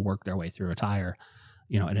those things will work their way through a tire,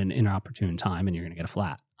 at an inopportune time, and you're going to get a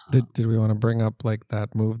flat. Did we want to bring up like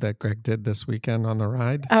that move that Greg did this weekend on the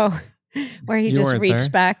ride? Oh, where he You just weren't reached there.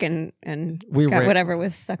 back and We got ra- whatever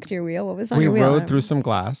was stuck to your wheel. What was on We your wheel? rode through some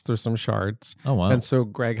glass, through some shards. Oh wow. And so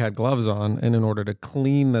Greg had gloves on, and in order to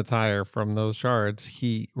clean the tire from those shards,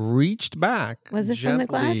 he reached back. Was it from the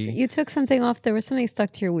glass? gently- You took something off. There was something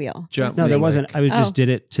stuck to your wheel. Gently, No, there like- wasn't. I was just Oh. did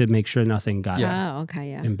it to make sure nothing got Yeah. Oh, okay,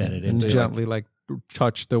 yeah. embedded and into it. gently like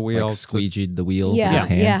touch the Like wheels. squeegeed the wheel Yeah, with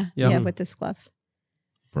his hand. yeah, Yeah. with this glove.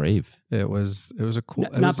 Brave. It was a cool.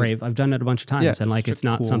 it Not was a- brave. I've done it a bunch of times, Yeah, and like such a it's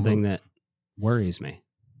not cool something move. that worries me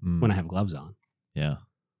Mm. when I have gloves on. Yeah.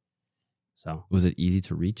 So Was it easy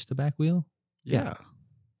to reach the back wheel? Yeah.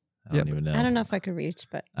 I don't Yeah, even know. I don't know if I could reach,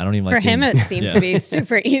 but I don't even for like him, being- it seemed Yeah. to be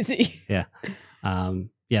super easy. yeah,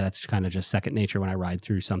 that's kind of just second nature when I ride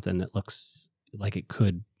through something that looks like it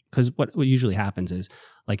could. Because what usually happens is,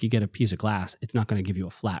 like, you get a piece of glass, it's not going to give you a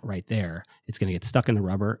flat right there. It's going to get stuck in the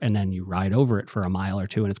rubber, and then you ride over it for a mile or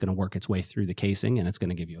two, and it's going to work its way through the casing, and it's going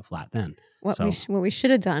to give you a flat then. What So- what we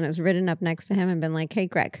should have done is ridden up next to him and been like, "Hey,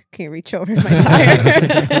 Greg, can you reach over my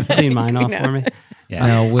tire? Clean mine off You know? for me. Yeah.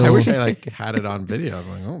 Now, will, I wish I like had it on video. I'm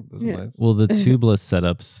like, oh, this is Yeah. nice. will the tubeless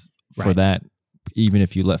setups for Right. that, even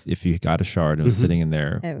if you got a shard and was Mhm. sitting in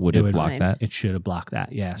there, It would would it be block fine. that? It should have blocked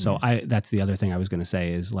that. Yeah. So Yeah. that's the other thing I was going to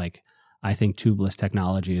say is, like, I think tubeless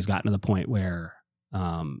technology has gotten to the point where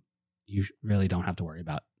you really don't have to worry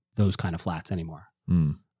about those kind of flats anymore.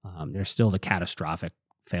 Mm. There's still the catastrophic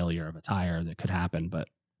failure of a tire that could happen, but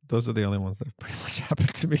Those are the only ones that have pretty much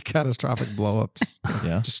happened to me. Catastrophic blowups.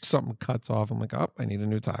 Yeah. Just something cuts off. I'm like, oh, I need a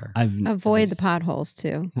new tire. I've Avoid the potholes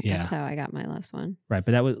too. Yeah. That's how I got my last one. right.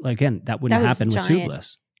 But that was, again, that wouldn't That was happen with giant.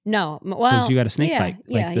 tubeless No, because well, you got a snake yeah, bike.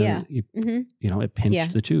 yeah, Like the, yeah. You, hmm you know, it pinched Yeah.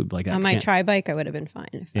 the tube. Like I On my can't- tri bike, I would have been fine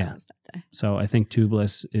if Yeah. that was that day. So I think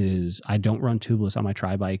tubeless is, I don't run tubeless on my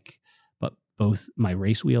tri bike, but both my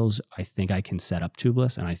race wheels, I think I can set up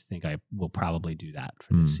tubeless, and I think I will probably do that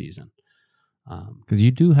for this Hmm. season. Because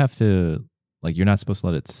you do have to, like, you're not supposed to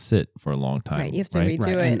let it sit for a long time. Right, you have to right? redo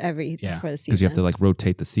Right. it And- every yeah. before the season. Because you have to, like,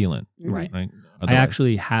 rotate the sealant, Mhm. Right. right? I Otherwise-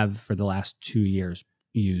 actually have for the last 2 years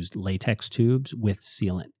used latex tubes with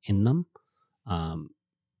sealant in them.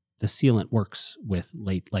 The sealant works with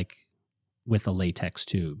with a latex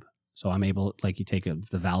tube. So I'm able, like, you take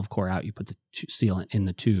the valve core out, you put the sealant in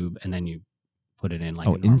the tube, and then you put it in like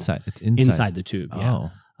a normal- inside. It's inside. inside the tube. Yeah.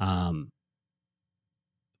 Oh.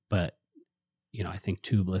 But I think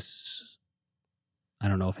tubeless, I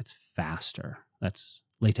don't know if it's faster.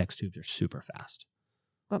 Latex tubes are super fast.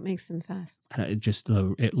 What makes them fast? It just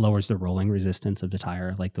it lowers the rolling resistance of the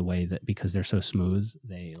tire, like the way that, because they're so smooth,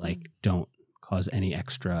 they don't cause any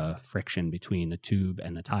extra friction between the tube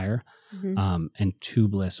and the tire. Mhm. And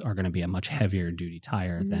tubeless are going to be a much heavier duty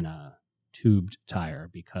tire Mhm. than a tubed tire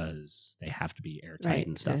because they have to be airtight Right.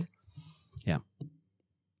 and stuff. so-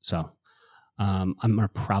 So I'm gonna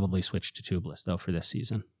probably switch to tubeless though for this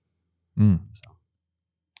season. Mm. So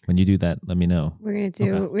When you do that, let me know. We're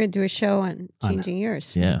gonna do a show on On- changing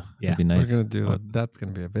yours. Yeah. Yeah. That'd be nice. We're gonna do Oh, that's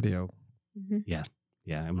gonna be a video. Mhm. yeah,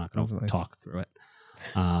 I'm not gonna That's nice. talk through it.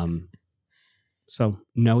 So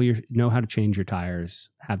know how to change your tires.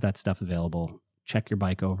 Have that stuff available. Check your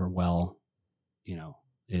bike over well.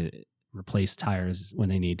 Replace tires when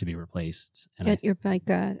they need to be replaced. And Get your bike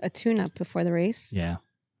a tune-up before the race. yeah.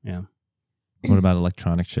 What about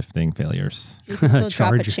electronic shifting failures? You can still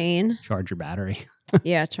drop a Charge- chain. Charge your battery.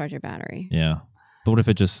 Yeah, charge your battery. Yeah. But what if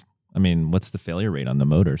it just, what's the failure rate on the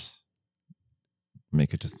motors?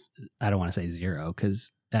 Make it just, I don't want to say zero because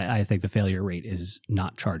I think the failure rate is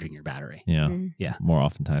not charging your battery. yeah. Mhm. More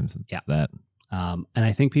oftentimes it's Yeah. that. And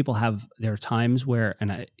I think people there are times where,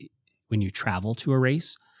 when you travel to a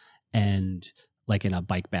race and like in a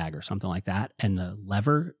bike bag or something like that, and the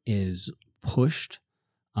lever is pushed,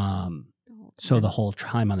 so the whole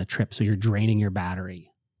time on the trip, so you're draining your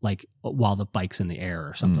battery, like while the bike's in the air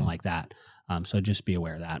or something Mm. like that. So just be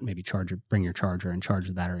aware of that. Maybe bring your charger and charge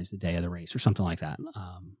the batteries the day of the race or something like that.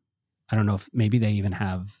 I don't know if maybe they even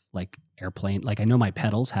have like airplane, like I know my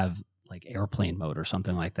pedals have like airplane mode or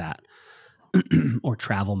something like that. Or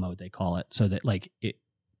travel mode they call it, so that like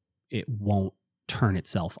it won't turn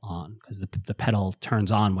itself on because the pedal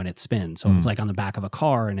turns on when it spins. So if it's like on the back of a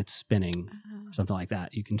car and it's spinning or something like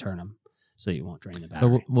that, you can turn them so you won't drain the But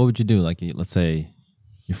battery. what would you do? Like, let's say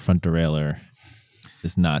your front derailleur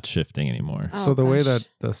is not shifting anymore. Oh, So the way gosh.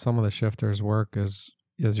 that some of the shifters work is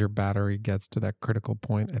your battery gets to that critical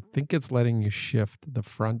point. I think it's letting you shift the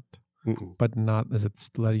front Mm-mm. but not is it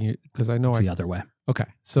letting you? Because I know It's the other way. Okay,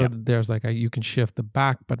 so Yep. there's like you can shift the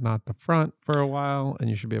back but not the front for a while, and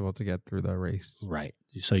you should be able to get through the race. Right.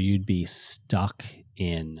 So you'd be stuck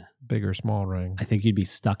in, Big or small ring. I think you'd be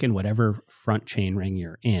stuck in whatever front chain ring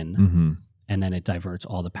you're in, Mm-hmm. and then it diverts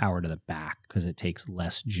all the power to the back because it takes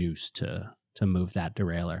less juice to move that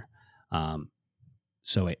derailleur.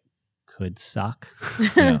 So it could suck.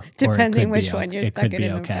 Yeah. Or it Depending could which be one you're it stuck could in be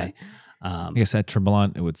the okay. I guess at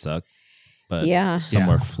Tremblant it would suck, but Yeah.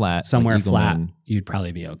 somewhere Yeah. flat, Somewhere like Eagle flat, Lane, you'd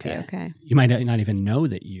probably be okay. Okay. You might not even know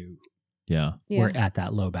that you yeah, Yeah. were at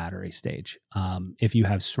that low battery stage. If you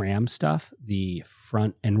have SRAM stuff, the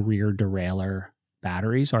front and rear derailleur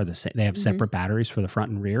batteries are the same. They have Mhm. separate batteries for the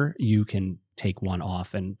front and rear. You can take one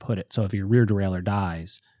off and put it. So if your rear derailleur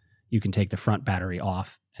dies, you can take the front battery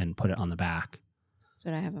off and put it on the back. That's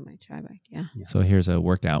what I have on my tri-bike. Yeah. Yeah. So here's a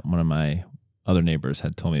workout one of my other neighbors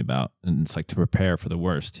had told me about, and it's like to prepare for the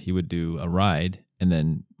worst. He would do a ride and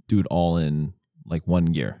then do it all in like one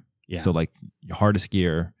gear. Yeah. So like your hardest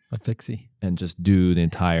gear A fixie. and just do the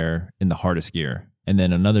entire in the hardest gear, and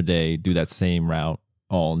then another day do that same route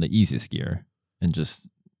all in the easiest gear, and just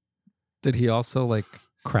Did he also like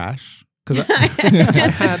crash? Because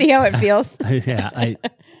Just to see how it feels. Yeah. I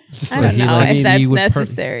like don't he- know like, if he that's would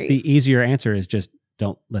necessary. The easier answer is just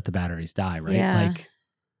don't let the batteries die, right? Yeah. Like,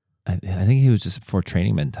 I think he was just for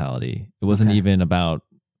training mentality. It wasn't Okay. even about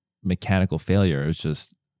mechanical failure. It was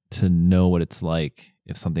just to know what it's like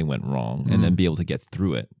if something went wrong and then be able to get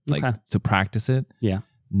through it. Like Okay. to practice it. Yeah.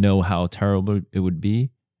 Know how terrible it would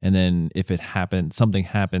be. And then if it happened, something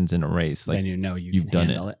happens in a race, like then you know you've can done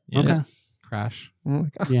handle it. Yeah. Okay. crash. I'm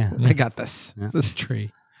like, oh, Yeah. I got this. Yeah. This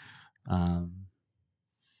tree.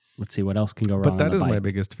 Let's see what else can go wrong. But that on the is my bike.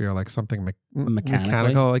 biggest fear, like something Mechanically?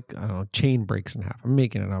 mechanical, like I don't know, chain breaks in half. I'm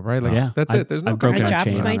making it up, right? Like Yeah. that's I've- it. There's no I've broken I a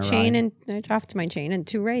dropped chain my on a chain ride. in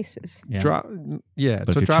 2 races. Yeah. drop. Yeah,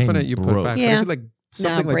 But so if your dropping chain it, you put it broke- back. Yeah. But if like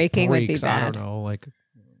something breaking like would be breaks, I bad. don't know, like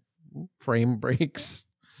frame breaks,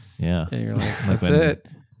 yeah. and you're like, Like that's when it.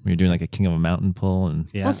 you're doing like a King of a Mountain pull and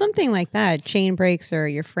Yeah. Well, something like that, chain breaks or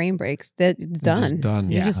your frame breaks, that's done. Just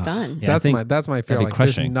done. You're Yeah. just done. Yeah, I think that's my fear. that'd be Like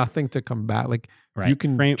crushing. there's nothing to combat. Like right. you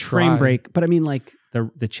can frame try. break, but I mean, like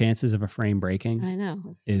the chances of a frame breaking I know.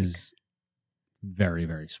 It's is very,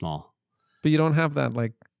 very small. but you don't have that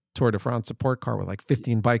like Tour de France support car with like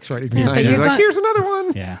 15 bikes ready Yeah, behind but you. you're Like going- here's another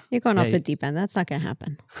one. Yeah. You're going Yeah, off you- the deep end. That's not going to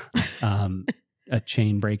happen. A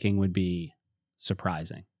chain breaking would be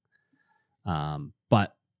surprising,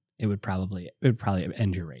 but it would probably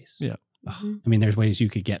end your race. Yeah. Mhm. I mean, there's ways you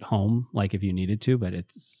could get home, like if you needed to, but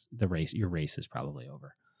it's the race. Your race is probably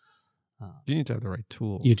over. You need to have the right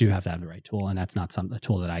tools. You do have to have the right tool, and that's not a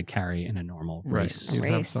tool that I'd carry in a normal right. race. You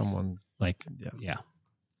have Race. someone. Like, Yeah. yeah,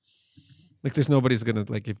 Like there's nobody's gonna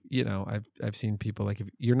like if you know I've seen people like if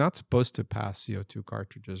you're not supposed to pass CO2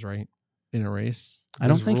 cartridges right in a race. I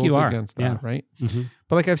don't There's think you rules are. against that, Yeah. right? Mhm.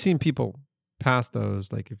 But like I've seen people pass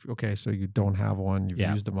those. Like if okay, so you don't have one, you've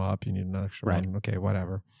Yeah. used them up, you need an extra Right. one. Okay,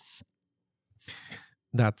 whatever.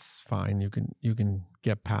 That's fine. You can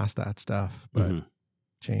get past that stuff, but Mhm.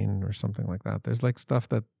 chain or something like that. There's like stuff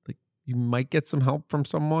that like you might get some help from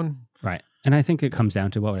someone. Right. And I think it comes down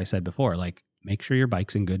to what I said before. Like, make sure your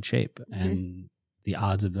bike's in good shape, Mm-hmm. and the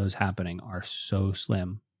odds of those happening are so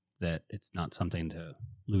slim that it's not something to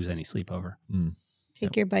lose any sleep over.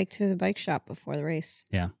 Take your bike to the bike shop before the race.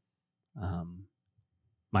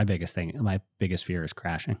 My biggest fear is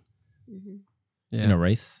crashing. Mhm. Yeah. in a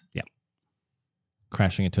race. Yeah.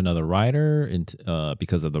 Crashing into another rider into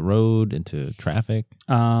because of the road, into traffic.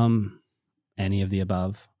 Any of the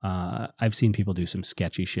above. I've seen people do some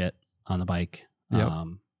sketchy shit on the bike. Yep.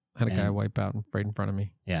 Had a guy and- wipe out right in front of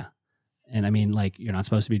me. Yeah. And I mean, like, you're not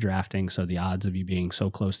supposed to be drafting, so the odds of you being so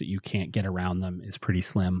close that you can't get around them is pretty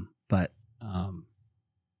slim. But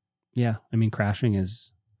yeah, I mean, crashing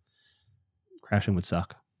would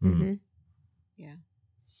suck. Mhm.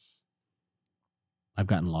 I've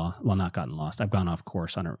gotten lost. Well, not gotten lost. I've gone off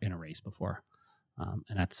course in a race before, and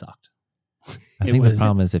that sucked. I think the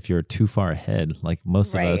problem is if you're too far ahead, like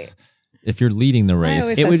most Right. of us, if you're leading the race,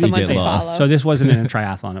 always it have would someone get to lost. follow. So this wasn't in a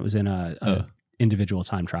triathlon. It was in a Oh. individual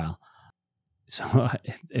time trial. So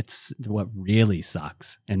it's what really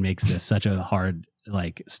sucks and makes this such a hard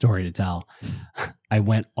like story to tell. I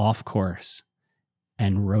went off course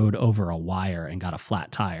and rode over a wire and got a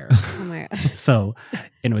flat tire. Oh my gosh. So,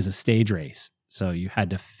 and it was a stage race. So you had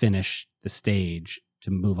to finish the stage to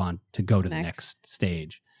move on to go to the next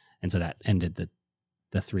stage. And so that ended the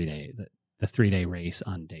 3-day race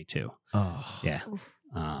on day 2. Oh, Yeah. Oof.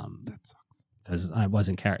 That sucks. Because I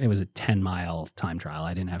wasn't it was a 10-mile time trial.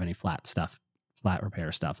 I didn't have any flat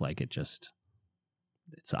repair stuff. Like it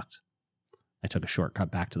sucked. I took a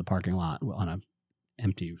shortcut back to the parking lot on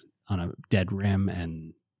a dead rim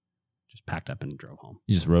and just packed up and drove home.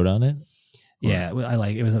 You just rode on it? Yeah,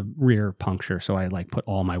 it was a rear puncture, so I like put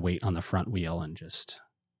all my weight on the front wheel and just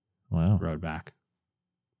Wow. rode back.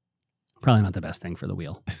 Probably not the best thing for the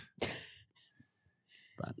wheel.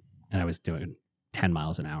 And I was doing 10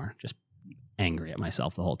 miles an hour, just angry at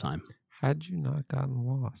myself the whole time. Had you not gotten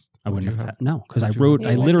lost, I wouldn't have, no, because would I you rode,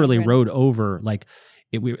 have- I You literally wouldn't have rode over, like,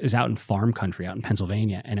 it was out in farm country out in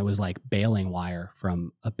Pennsylvania, and it was like baling wire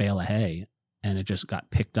from a bale of hay, and it just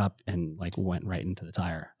got picked up and like went right into the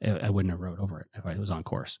tire. I wouldn't have rode over it if I was on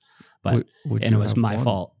course, but, would and you it was have my won?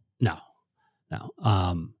 fault. No.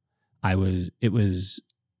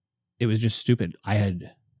 It was just stupid.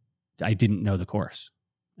 I didn't know the course,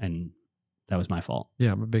 and that was my fault.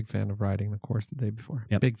 Yeah, I'm a big fan of riding the course the day before.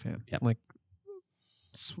 Yep. Big fan. Yep. Like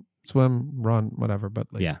swim, run, whatever. But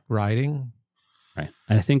like Yeah. riding, Right.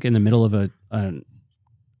 And I think in the middle of a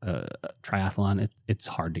triathlon, it's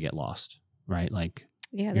hard to get lost, right? Like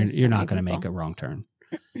Yeah, you're not going to make a wrong turn.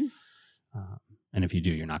 And if you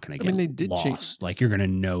do, you're not going to I get mean, they did lost. change- Like you're going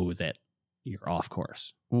to know that you're off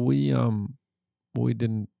course. we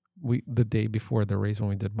the day before the race when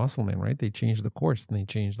we did Muscleman, right? They changed the course and they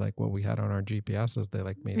changed like what we had on our GPSs. They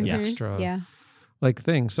like made an Yeah. extra Yeah. like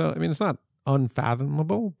thing. So I mean, it's not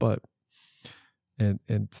unfathomable, but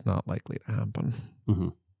it's not likely to happen. Mm-hmm.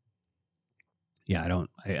 Yeah,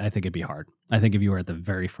 I think it'd be hard. I think if you were at the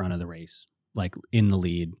very front of the race, like in the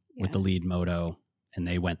lead with Yeah. the lead moto, and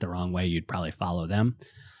they went the wrong way, you'd probably follow them.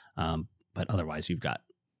 But otherwise, you've got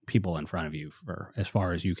people in front of you for as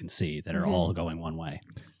far as you can see that are Mhm. all going one way.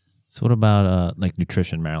 So what about like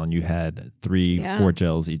nutrition, Marilyn? You had 4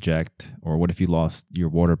 gels eject, or what if you lost your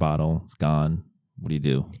water bottle? It's gone. What do you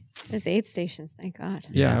do? There's 8 stations, thank God.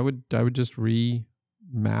 Yeah, I would just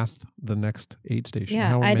math the next 8 stations. Yeah,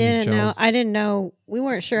 How I many didn't know. gels- I didn't know. We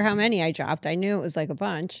weren't sure how many I dropped. I knew it was like a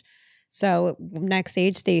bunch. So next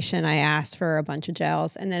aid station, I asked for a bunch of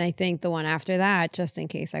gels, and then I think the one after that, just in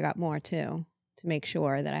case I got more too, to make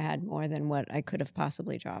sure that I had more than what I could have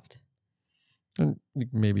possibly dropped. And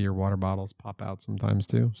maybe your water bottles pop out sometimes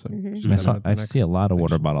too. So Mhm. just I, put saw, them at the I next see a lot of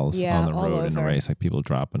water station. bottles Yeah, on the all road in the over. race, like people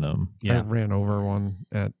dropping them. I ran over one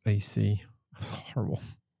at AC. It was horrible.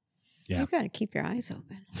 Yeah. You got to keep your eyes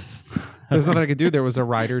open. There's nothing I could do. There was a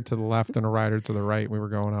rider to the left and a rider to the right. We were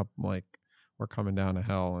going up like we're coming down a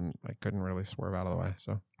hill, and I couldn't really swerve out of the way.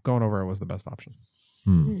 So going over it was the best option.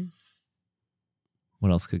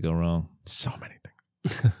 What else could go wrong? So many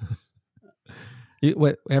things.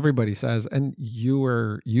 What everybody says, and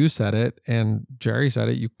you said it, and Jerry said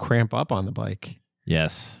it. You cramp up on the bike.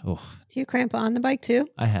 Yes. Oh, Do you cramp on the bike too?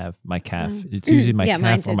 I have my calf. Mm. It's usually my Yeah,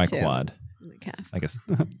 mine calf or did my too. quad. On the calf. I guess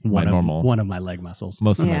one normal. one of my leg muscles.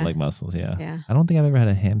 most of my Yeah. leg muscles. Yeah. Yeah. I don't think I've ever had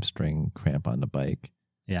a hamstring cramp on the bike.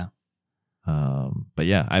 Yeah. But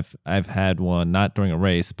yeah, I've had one not during a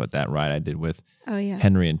race, but that ride I did with Oh yeah.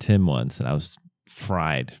 Henry and Tim once, and I was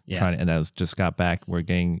fried Yeah. and I was just got back. We're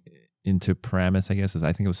getting into Paramus, I guess.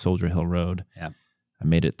 I think it was Soldier Hill Road. Yeah. I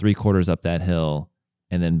made it 3/4 up that hill,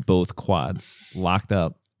 and then both quads locked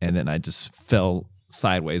up, and then I just fell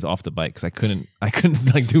sideways off the bike because I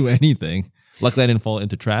couldn't like do anything. Luckily, I didn't fall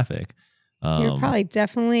into traffic. You're probably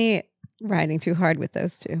definitely riding too hard with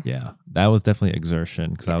those two. Yeah, that was definitely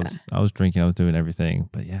exertion because Yeah. I was drinking, I was doing everything.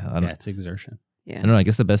 But yeah, I don't Yeah, it's exertion. Yeah. know. I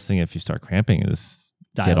guess the best thing if you start cramping is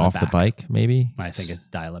Dial get it off the back. bike. Maybe I think it's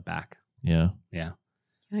dial it back. yeah. You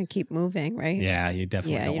gotta keep moving, right? Yeah, you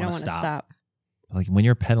definitely Yeah, don't you don't want want to to stop. Like when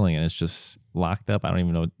you're pedaling and it's just locked up. I don't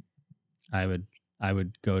even know. I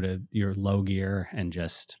would go to your low gear and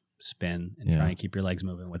just spin and Yeah. try and keep your legs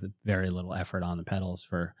moving with very little effort on the pedals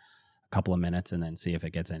for a couple of minutes, and then see if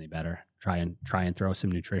it gets any better. Try and throw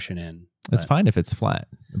some nutrition in. It's But fine if it's flat.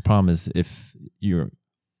 The problem is if you're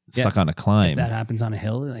stuck on a climb. If that happens on a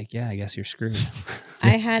hill, like, yeah, I guess you're screwed.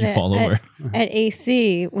 I had you it fall over. at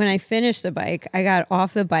AC when I finished the bike. I got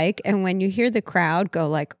off the bike, and when you hear the crowd go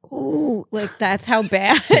like, "Ooh," like that's how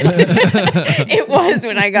bad it was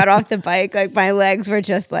when I got off the bike. Like my legs were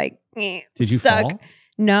just like Did you stuck. fall?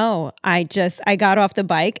 No, I got off the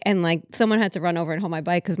bike, and like someone had to run over and hold my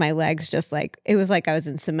bike because my legs just like it was like I was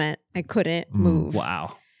in cement. I couldn't move.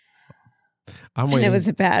 Wow. I'm And waiting. it was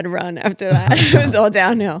a bad run after that. It was all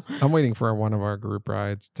downhill. I'm waiting for one of our group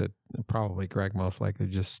rides to probably Greg most likely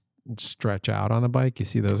just stretch out on the bike. You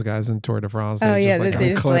see those guys in Tour de France? Oh, they yeah, just, they're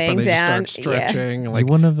just unclip and laying they down. Just start stretching. Like Like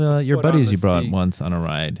one of your foot on buddies the you brought seat. once on a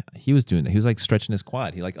ride, he was doing that. He was like stretching his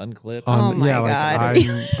quad. He like unclipped. Oh my yeah, like God. I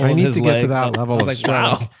Pulling need his to get to leg that up. level I was of like,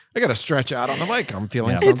 stretch. wow. I got to stretch out on the bike. I'm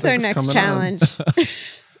feeling Yeah. something's It's our next coming on.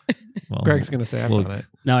 challenge. Well, Greg's gonna say I've well, done it.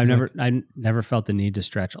 No, I never felt the need to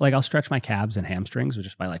stretch. Like I'll stretch my calves and hamstrings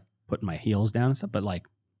just by like putting my heels down and stuff. But like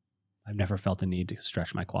I've never felt the need to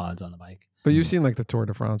stretch my quads on the bike. But you've seen like the Tour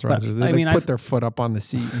de France But, riders. They I mean, put I've- their foot up on the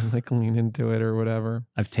seat and like lean into it or whatever.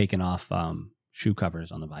 I've taken off shoe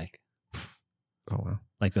covers on the bike, Oh wow!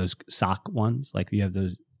 like those sock ones. Like you have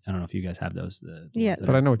those. I don't know if you guys have those. The Yeah. ones that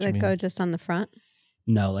But are- I know what you That mean. go just on the front.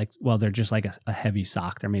 No, like, well, they're just like a heavy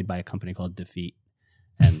sock. They're made by a company called Defeat.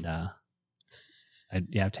 And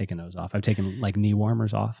I've taken those off. I've taken like knee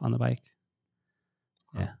warmers off on the bike.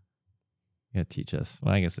 You gotta teach us.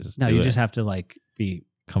 Well, I guess it's just No, do you it. just have to like be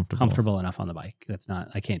comfortable. comfortable enough on the bike.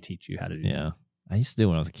 I can't teach you how to do that. Yeah. I used to do it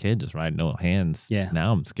when I was a kid, just ride no hands. Yeah.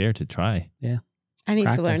 Now I'm scared to try. I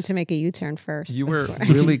need to learn Practice. to make a U-turn first. You were before I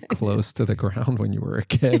really do it. close to the ground when you were a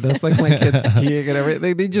kid. That's like my kids skiing and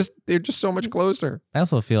everything. They're just so much closer. I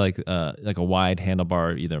also feel like a wide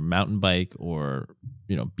handlebar, either mountain bike or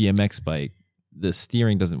BMX bike, the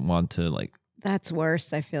steering doesn't want to like That's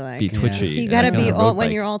worse, I feel like. be Yeah. twitchy. So you And got to like on be a all road when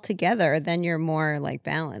bike- you're all together, then you're more like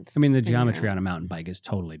balanced. I mean, the when you're geometry out. on a mountain bike is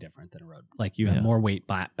totally different than a road. Like you have Yeah. more weight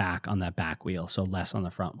back on that back wheel, so less on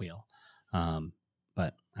the front wheel.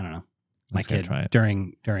 But I don't know. My Let's go kid try it.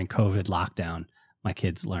 during COVID lockdown, my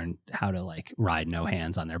kids learned how to like ride no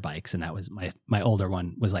hands on their bikes, and that was my older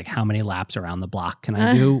one was like, how many laps around the block can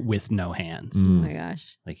I do with no hands? Oh Mm. my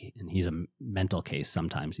gosh. Like, and he's a mental case.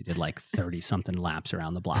 Sometimes he did like 30 something laps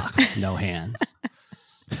around the block, no hands.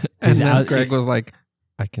 And He's then out- Greg was like,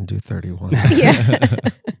 I can do 31. Yeah.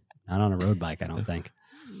 Not on a road bike, I don't think.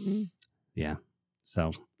 Mhm. Yeah.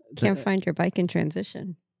 So Can't find your bike in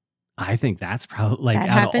transition. I think that's probably like That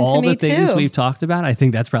out of happened to all the me things too. we've talked about, I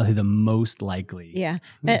think that's probably the most likely. Yeah.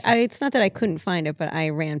 But it's not that I couldn't find it, but I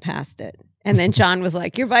ran past it. And then John was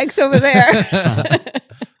like, your bike's over there.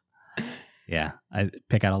 Yeah. I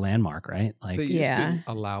pick out a landmark, right? Like, They used Yeah.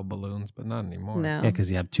 to allow balloons, but not anymore. No. yeah, because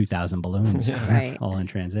you have 2,000 balloons Yeah. Right. all in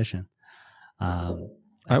transition. I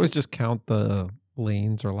always just count the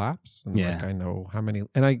lanes or laps, and Yeah. like I know how many,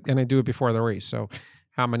 and I do it before the race. So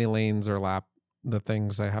how many lanes or lap the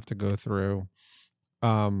things I have to go through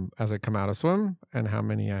as I come out of swim, and how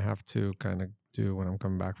many I have to kind of do when I'm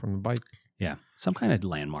coming back from the bike. Yeah. Some kind of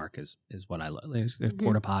landmark is what I love. There's Mhm.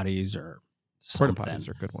 porta potties or Porta something. potties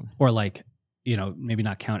are a good one. Or like, maybe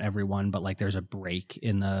not count everyone, but like there's a break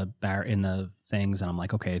in the things, and I'm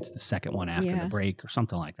like, okay, it's the second one after Yeah. the break or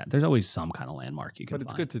something like that. There's always some kind of landmark you can But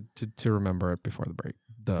it's find. good to remember it before the break,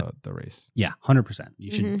 the race. Yeah, 100%.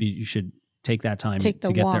 You should Mhm. you should take that time Take the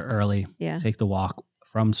to get there walk. early. Yeah. Take the walk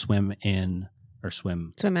from swim in or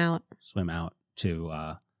swim Swim out. out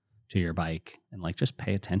to your bike, and like just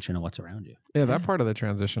pay attention to what's around you. Yeah, that part of the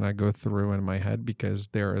transition I go through in my head because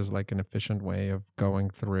there is like an efficient way of going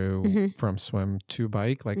through Mhm. from swim to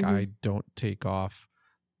bike. Like Mhm. I don't take off.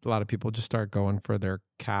 A lot of people just start going for their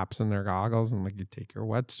caps and their goggles, and like you take your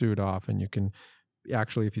wetsuit off, and you can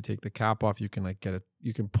actually, if you take the cap off, you can like get it.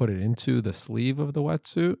 You can put it into the sleeve of the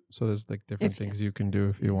wetsuit. So there's like different If things yes. you can do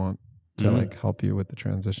if you want to Mhm. like help you with the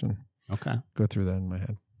transition. Okay. Go through that in my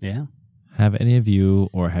head. Yeah. Have any of you,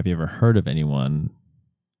 or have you ever heard of anyone,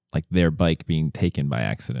 like their bike being taken by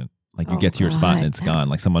accident? Like you Oh, get to your spot and God. it's gone.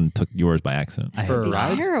 Like someone took yours by accident I For have a not.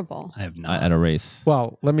 ride? Terrible. I have not. at a race.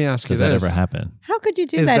 Well, let me ask you Does that this: ever happen? How could you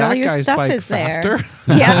do Is that? All your guy's stuff bike is there. faster?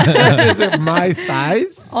 Yeah. Is it my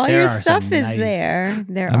size? All There your are stuff some is nice- there.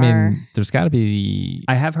 There I are. mean, there's got to be.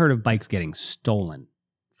 I have heard of bikes getting stolen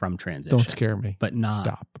from transition. Don't scare me. But not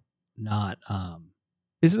Stop. not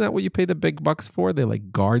Isn't that what you pay the big bucks for? They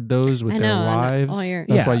like guard those with I their know, and lives. all your-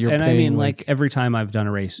 That's why you're and paying. I mean, like every time I've done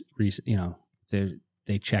a race,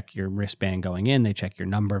 they check your wristband going in, they check your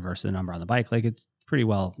number versus the number on the bike. Like it's pretty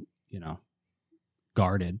well,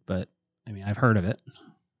 guarded. But I mean, I've heard of it.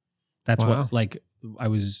 That's Wow. what like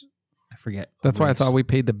I forget. a that's why I race. thought we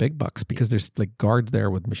paid the big bucks because there's like guards there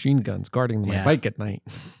with machine guns guarding my Yeah. bike at night.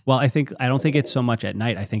 Well, I don't think it's so much at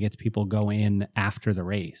night. I think it's people go in after the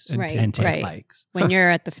race Right, and take right. bikes. when you're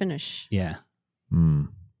at the finish. Yeah. Hmm.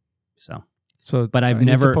 So So, But I've I need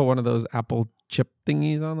to never- put one of those Apple chip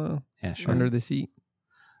thingies on the yeah, sure. under the seat.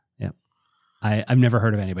 I've never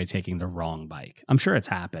heard of anybody taking the wrong bike. I'm sure it's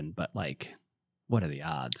happened, but like, what are the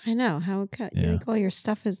odds? I know. How could Yeah. like all your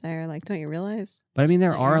stuff is there? Like, don't you realize? But I mean,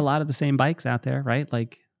 there It's are there. a lot of the same bikes out there, right?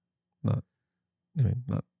 Like, I mean,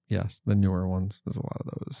 not yes, the newer ones. There's a lot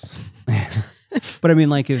of those. but I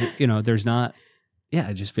mean, like, if there's not. Yeah,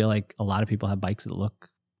 I just feel like a lot of people have bikes that look.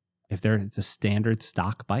 If it's a standard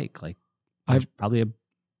stock bike, like there's probably a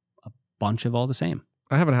bunch of all the same.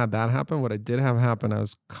 I haven't had that happen. What I did have happen, I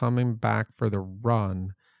was coming back for the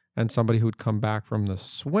run, and somebody who'd come back from the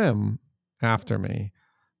swim after me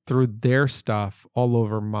threw their stuff all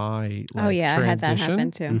over my Oh yeah, I had that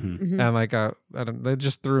transition. happen too. Mhm. Mhm. And like they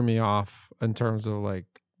just threw me off in terms of like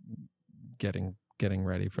getting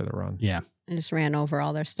ready for the run. Yeah. I just ran over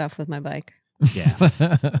all their stuff with my bike. Yeah.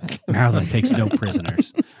 Maryland takes no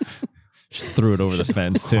prisoners. Just threw it over the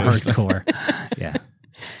fence too. Hardcore. Yeah.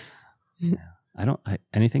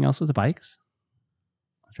 Anything else with the bikes?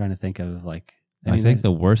 I'm trying to think of like. I think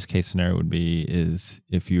the worst case scenario would be is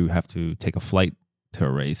if you have to take a flight to a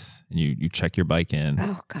race and you check your bike in,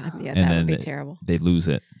 Oh God, yeah, And that then would be it- terrible. they lose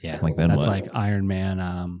it. yeah, like then that's what? like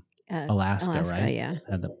Ironman Alaska, right? Yeah.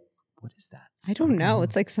 What is that? I don't know.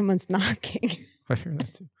 It's like someone's knocking. I hear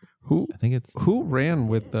that too. Who I think it's. who ran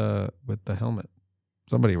with the helmet?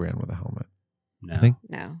 Somebody ran with a helmet. No. I think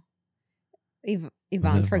No.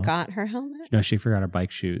 Yvonne it forgot her helmet. No, she forgot her bike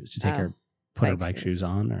shoes to take her, put her bike bike shoes shoes.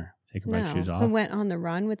 on or take her No. bike shoes off. Who went on the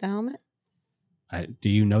run with the helmet? Do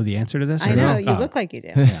you know the answer to this? I or know. no? You Oh. look like you do.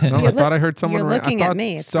 No, You I thought I heard someone. you're ran- looking I at thought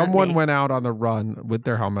me. It's not someone me. went out on the run with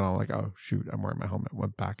their helmet on. Like, oh shoot, I'm wearing my helmet.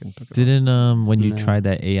 Went back and took it. off. Didn't when you No. tried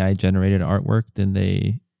that AI generated artwork, didn't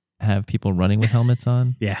they have people running with helmets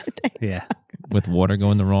on Yeah, yeah. with water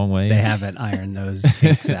going the wrong way? They haven't ironed those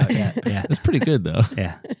kinks out yet. Yeah, It's pretty good though.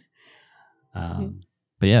 yeah.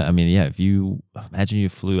 But yeah, I mean, yeah, if you imagine you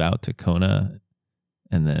flew out to Kona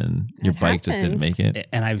and then your That bike just didn't happens. make it.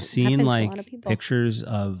 And I've seen Happens to a like lot of people. pictures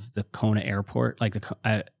of the Kona airport. Like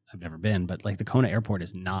I've never been, but like the Kona airport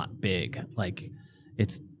is not big. Like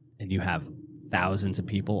and you have thousands of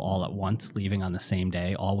people all at once leaving on the same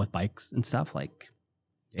day, all with bikes and stuff. Like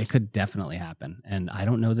it could definitely happen. And I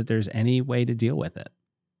don't know that there's any way to deal with it.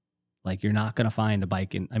 Like you're not going to find a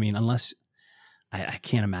bike unless I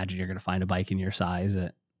can't imagine you're going to find a bike in your size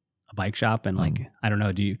at a bike shop. And like, I don't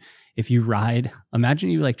know, if you ride, imagine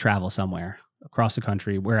you like travel somewhere across the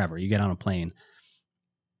country, wherever you get on a plane,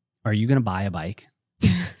 are you going to buy a bike?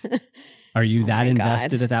 Are you Oh that my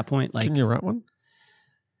invested God. at that point? Like Can you rent one?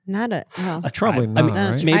 Not a. Well, a Probably tri- I mean, not,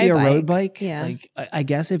 right? maybe a tri-bike, road bike. yeah. Like I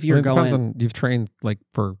guess if you're It depends going, on you've trained like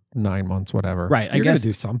for 9 months, whatever. Right, I You're guess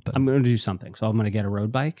gonna do something. I'm going to do something. So I'm going to get a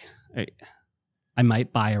road bike. I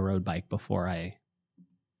might buy a road bike before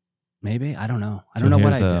maybe. I don't know. I So don't know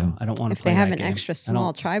what I here's, do. I don't want to if they play have that an game. extra I small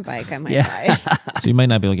don't- tri bike, I might Yeah. buy it. So you might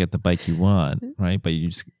not be able to get the bike you want, right? But you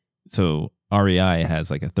just so REI has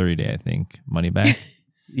like a 30-day, I think, money back.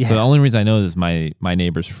 yeah. So the only reason I know is my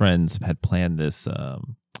neighbor's friends had planned this.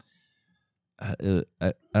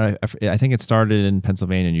 I think it started in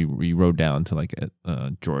Pennsylvania, and you rode down to like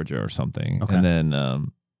Georgia or something, Okay. and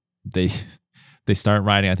then they start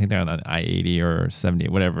riding. I think they're on I-80 or 70,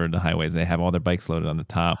 whatever the highways. They have all their bikes loaded on the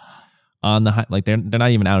top. On the like they're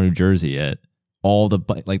not even out of New Jersey yet. All the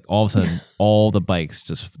all of a sudden, all the bikes,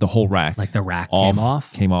 just the whole rack, like the rack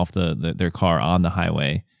off, came off. their car on the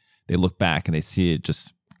highway. They look back and they see it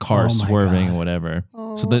just cars Oh my swerving God. or whatever.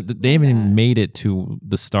 Oh, So they haven't even made it to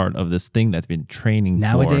the start of this thing that's been training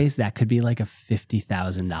Nowadays, that could be like a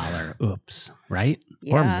 $50,000 oops, right?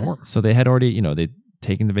 yeah. Or more. for. So they had already, they'd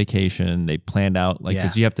taken the vacation. They planned out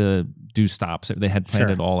because Yeah. you have to do stops. They had planned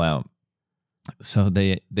Sure. it all out. So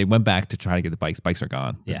they went back to try to get the bikes. Bikes are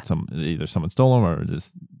gone. Yeah. Either someone stole them or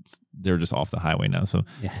they're just off the highway now. So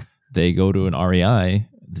Yeah. they go to an REI.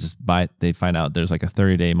 They find out there's like a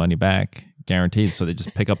 30-day money back guaranteed. So they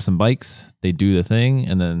just pick up some bikes. They do the thing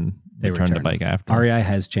and then they return the return. bike after. REI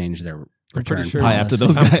has changed their I'm return pretty sure Probably after policy.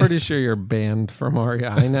 those I'm guys. pretty sure you're banned from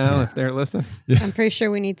REI now Yeah. if they're listening. I'm pretty sure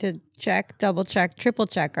we need to double check, triple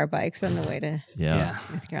check our bikes on the way to Yeah. Yeah.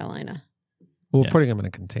 North Carolina. We're Yeah. putting them in a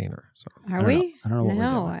container. So Are don't we? know. I don't know what we're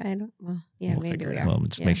No, doing. I don't. Well, yeah, We'll maybe figure we it are. out. Well,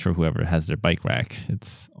 just Yeah. make sure whoever has their bike rack,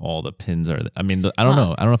 it's all the pins are. I mean, I don't Well-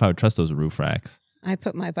 know. I don't know if I would trust those roof racks. I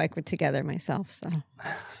put my bike together myself, so.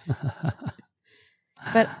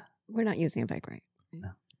 But we're not using a bike right.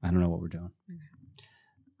 I don't know what we're doing.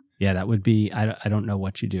 Yeah, that would be. I don't know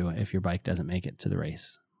what you do if your bike doesn't make it to the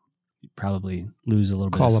race. You probably lose a little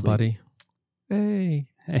bit. call of a sleep. buddy. Hey,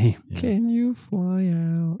 Hey, Yeah. can you fly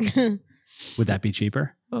out would that be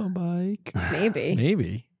cheaper? a bike? Maybe.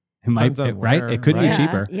 Maybe. It might, Depends on right? where, It could right? be Yeah,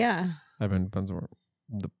 cheaper. Yeah. I mean, depends on where.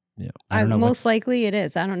 I don't know. what- Most likely it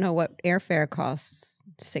is. I don't know what airfare costs.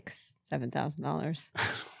 $7,000.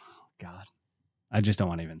 God, I just don't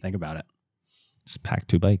want to even think about it. Just pack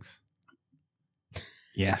 2 bikes.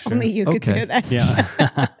 Yeah, sure. Only you could Okay. do that.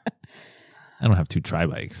 Yeah. I don't have 2 tri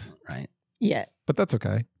bikes. Right. Yeah. But that's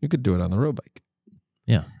okay. You could do it on the road bike.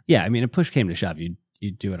 Yeah. I mean, if push came to shove, you'd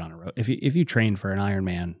do it on a road. If you train for an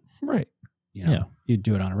Ironman, Right. Yeah. you'd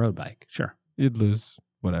do it on a road bike. Sure. You'd lose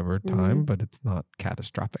whatever time, Mhm. but it's not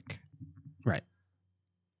catastrophic. Right.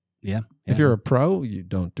 Yeah. If you're a pro, you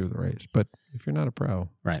don't do the race. But if you're not a pro,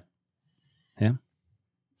 right. Yeah.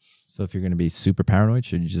 So if you're going to be super paranoid,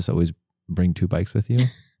 should you just always bring 2 bikes with you?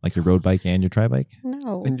 Like your road bike and your tri bike?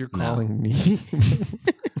 No. And you're No. calling me.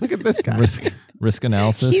 Look at this guy. Risk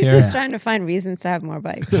analysis He's here. just trying to find reasons to have more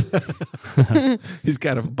bikes. He's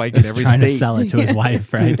got a bike in He's every trying state. to sell it to his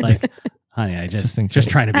wife, right? Like, honey, I Just in just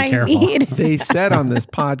case. trying to be I careful. need. They said on this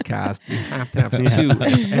podcast you have to have 2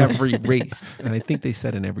 at every race, and I think they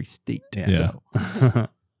said in every state. Yeah. So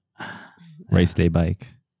Race day bike.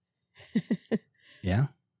 Yeah.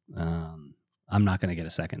 I'm not going to get a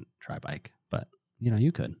second tri bike, but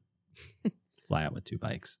you could fly out with 2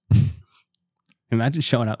 bikes. Imagine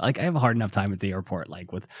showing up. Like, I have a hard enough time at the airport,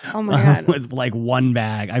 like with Oh my God. with like 1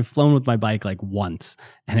 bag. I've flown with my bike like once,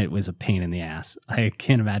 and it was a pain in the ass. I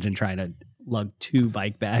can't imagine trying to lug 2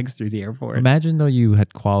 bike bags through the airport. Imagine though you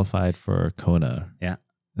had qualified for Kona. Yeah.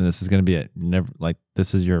 And this is going to be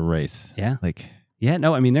this is your race. Yeah. Like, Yeah,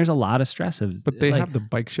 no, I mean, there's a lot of stress of, But they like, have the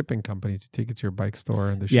bike shipping company to take it to your bike store,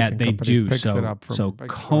 and the yeah, shipping they company do. picks So, it up from so your bike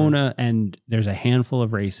Kona, and there's a handful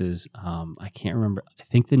of races. I can't remember. I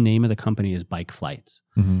think the name of the company is Bike Flights,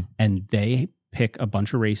 and they pick a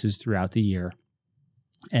bunch of races throughout the year,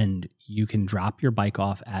 and you can drop your bike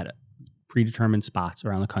off at predetermined spots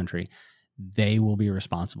around the country. They will be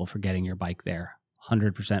responsible for getting your bike there.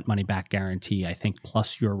 100% money back guarantee, I think,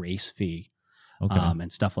 plus your race fee. Okay.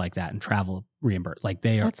 And stuff like that, and travel reimbursed. Like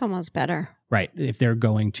they are That's almost better. right. If they're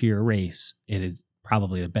going to your race, it is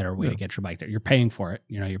probably a better way Yeah. to get your bike there. You're paying for it.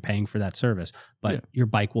 You're paying for that service, but Yeah. your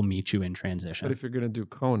bike will meet you in transition. But if you're going to do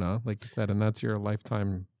Kona, like you said, and that's your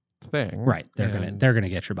lifetime thing, right, they're and gonna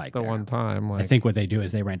get your bike it's the there. one time. Like, I think what they do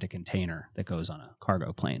is they rent a container that goes on a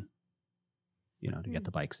cargo plane, to get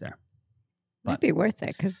the bikes there. Might be worth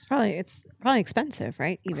it because it's probably expensive,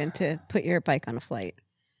 right? Even to put your bike on a flight.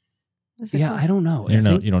 What's it Yeah, cost? I don't know. you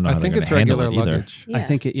don't know I how think they're it's going to handle regular it either. luggage.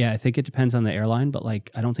 Yeah. I think it depends on the airline, but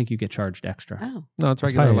like I don't think you get charged extra. Oh. No, it's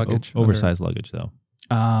It's regular probably luggage. oversized luggage though.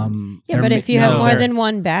 Yeah, they're but ma- if you have no, more they're- than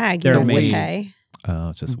one bag, you they're have to weight. pay. Oh,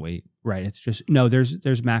 it's just weight. right, it's just no.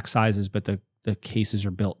 There's max sizes, but the cases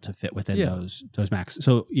are built to fit within Yeah. those max.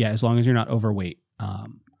 So yeah, as long as you're not overweight,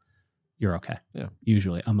 you're okay. Yeah.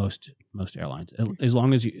 Usually on most airlines, as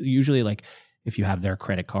long as you usually like if you have their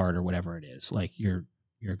credit card or whatever it is, like you're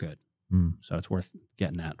good. Mm. So it's worth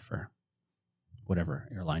getting that for whatever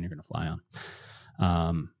airline you're going to fly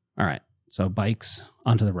on. All right. So bikes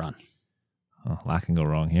onto the run. Oh, a lot can go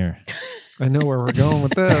wrong here. I know where we're going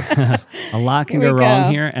with this. A lot can Here go we wrong go.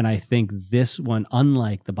 here. And I think this one,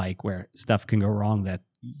 unlike the bike where stuff can go wrong that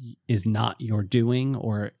is not your doing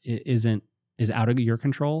or is out of your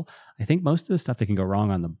control, I think most of the stuff that can go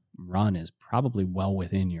wrong on the run is probably well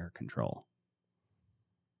within your control.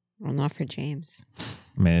 Well, not for James.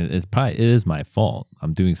 I mean, it is my fault.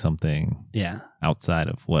 I'm doing something Yeah. outside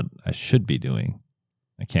of what I should be doing.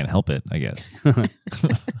 I can't help it, I guess.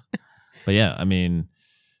 But yeah, I mean,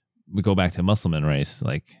 we go back to Musselman race.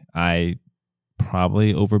 Like I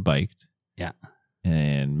probably overbiked. Yeah.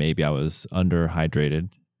 And maybe I was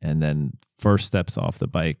underhydrated. And then first steps off the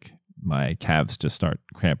bike, my calves just start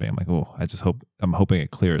cramping. I'm like, oh, I'm hoping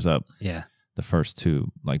it clears up. Yeah. The first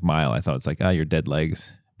 2 mile, I thought it's like, your dead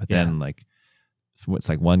legs. But Yeah. then it's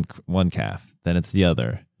like one calf, then it's the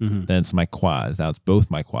other, Mhm. then it's my quads. Now it's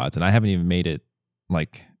both my quads, and I haven't even made it.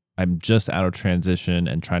 Like I'm just out of transition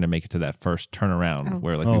and trying to make it to that first turnaround Oh.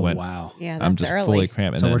 where we Oh, went. wow. Yeah, that's I'm just early. fully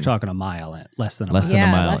cramped. And So we're then talking a mile in, less than a less mile. than Yeah,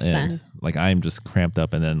 a mile less in. than. Like I'm just cramped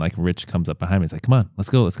up, and then like Rich comes up behind me. He's like, "Come on, let's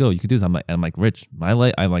go. You can do this." I'm like, Rich, my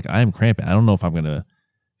leg. I'm cramping. I don't know if I'm gonna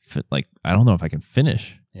fit. Like I don't know if I can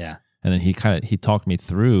finish. Yeah. And then he talked me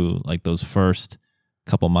through like those first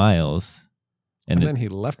couple miles. And then he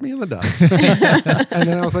left me in the dust. And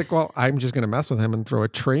then I was like, well, I'm just going to mess with him and throw a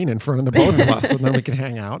train in front of the both of us, and then we can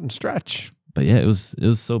hang out and stretch. But yeah, it was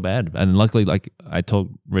so bad. And luckily, like I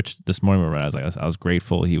told Rich this morning when I was like, I was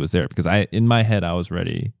grateful he was there because in my head, I was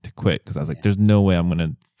ready to quit because I was like, there's no way I'm going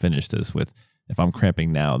to finish this if I'm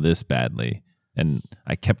cramping now this badly. And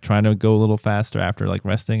I kept trying to go a little faster after like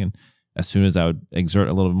resting. And as soon as I would exert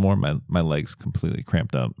a little bit more, my legs completely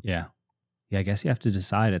cramped up. Yeah. Yeah. I guess you have to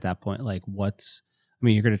decide at that point, like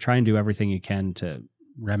you're going to try and do everything you can to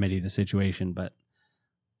remedy the situation, but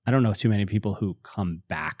I don't know too many people who come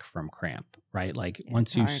back from cramp, right? Like Yeah, once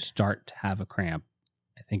it's you hard. start to have a cramp,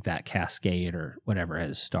 I think that cascade or whatever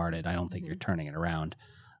has started. I don't think you're turning it around.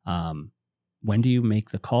 When do you make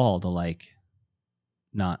the call to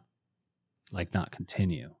not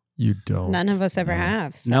continue? You don't. None of us ever No.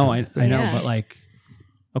 have. So. No, I know, Yeah. but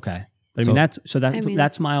okay. But So-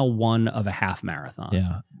 that's mile 1 of a half marathon.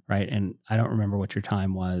 Yeah. Right. And I don't remember what your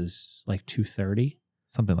time was, like 2:30,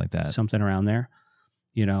 Something like that. something around there.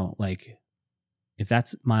 If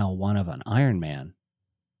that's mile 1 of an Ironman,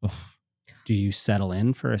 Do you settle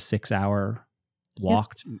in for a 6-hour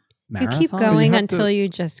walked marathon? You keep going have until to- you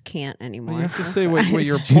just can't anymore. You have to That's say what I what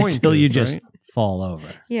your say. point Until you is, just right? fall over.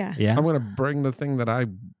 Yeah. Yeah. I'm going to bring the thing that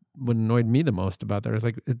what annoyed me the most about that. It's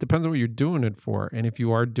like, it depends on what you're doing it for. And if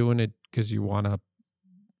you are doing it because you want to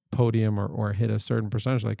podium or hit a certain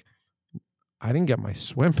percentage, like, I didn't get my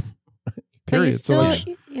swim. But Period. you So still, like,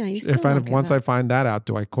 you still if I, don't give once up. I find that out,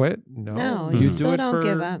 do I quit? No. No, you do still it don't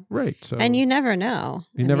give up. Right. So And you never know.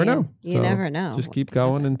 You I never mean, know. You So never know. just what keep can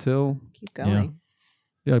going happen. until Keep going.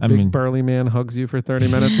 a I big mean- burly man hugs you for 30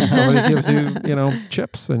 minutes and somebody gives you,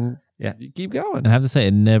 chips and Yeah. you keep going. And I have to say,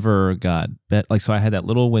 it never got bet. Like, so I had that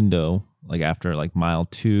little window, like after like mile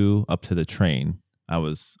 2 up to the train, I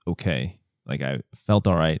was okay. Like I felt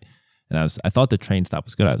all right. And I thought the train stop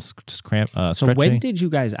was good. I was just So stretching. when did you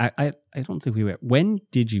guys? I don't think we went. When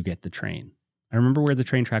did you get the train? I remember where the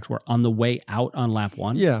train tracks were on the way out on lap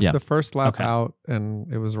 1. Yeah, Yeah. the first lap Okay. out,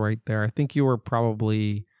 and it was right there. I think you were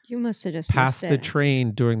probably You must have just past missed the it.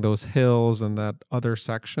 train doing those hills and that other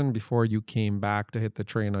section before you came back to hit the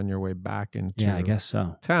train on your way back into Yeah, I guess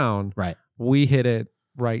so. town. Right. We hit it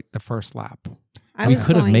right the first lap. I we was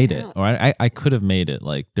could have going made it, out. or I could have made it.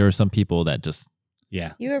 Like there were some people that just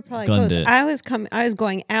Yeah. You were probably Gunned close. it. I was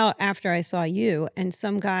going out after I saw you, and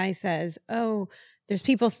some guy says, "Oh, there's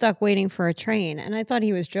people stuck waiting for a train," and I thought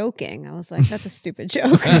he was joking. I was like, "That's a stupid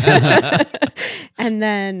joke." And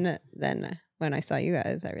then when I saw you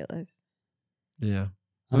guys, I realized. Yeah,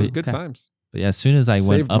 it was Okay. good times. But yeah, as soon as I went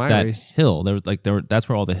Saved up my that race. hill, that's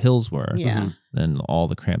where all the hills were. Yeah. Then all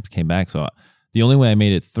the cramps came back. So the only way I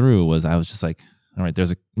made it through was I was just like, all right,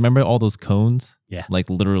 remember all those cones? Yeah. Like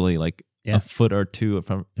literally like Yeah. a foot or two in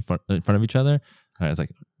front of each other. I was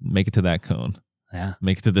like, make it to that cone, Yeah.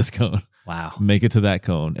 make it to this cone, Wow. make it to that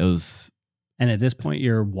cone. It was, And at this point,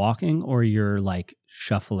 you're walking or you're like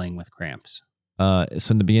shuffling with cramps.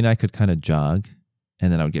 so in the beginning I could kind of jog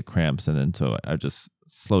and then I would get cramps. And then so I would just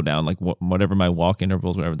slow down, like whatever my walk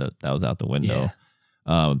intervals, whatever that was out the window.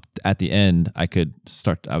 At the end, I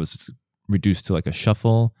was reduced to like a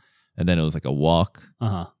shuffle, and then it was like a walk.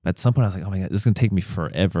 At some point, I was like, oh my God, this is going to take me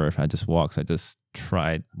forever if I just walk. So I just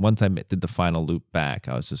tried. Once I did the final loop back,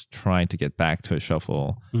 I was just trying to get back to a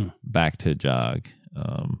shuffle, back to a jog.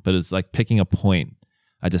 But it's like picking a point.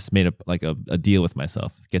 I just made a deal with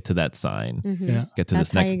myself. Get to that sign. Mhm. Yeah. Get to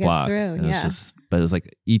That's this how next you get block. through, And yeah. but it was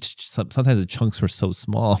like sometimes the chunks were so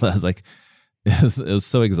small that I was like, it was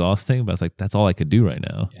so exhausting. But I was like, that's all I could do right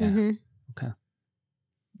now. Yeah. Mhm.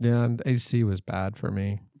 Yeah, and AC was bad for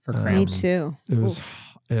me. For Me Me cramps. too. It was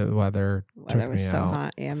Oof. weather. Weather took was me so out.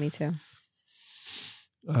 hot. Yeah, me too.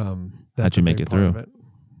 How'd That's you a make big it part of through? it.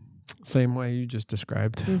 Same way you just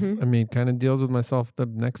described. Mhm. I mean, kind of deals with myself. The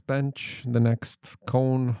next bench, the next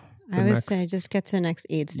cone. I would say next- just get to the next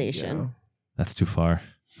aid station. That's too far.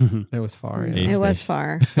 Yeah, it was far. Mm, yeah. Aid it was station.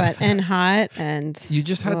 far, but and hot, and You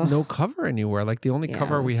just had ugh. no cover anywhere. Like the only Yeah,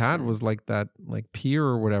 cover it we was had sad. was like that, like pier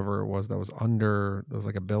or whatever it was that was under. There was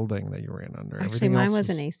like a building that you ran under. Actually, Everything mine else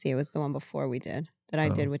wasn't AC. It was the one before we did that I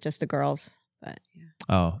Oh. did with just the girls. But yeah,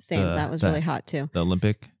 Oh, same. That was really hot too. The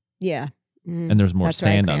Olympic, Yeah. Mhm. and there's more That's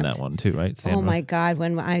where I sand on that cramped. one too, right? Sand Oh run. my God.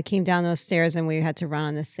 When I came down those stairs and we had to run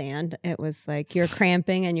on the sand, it was like you're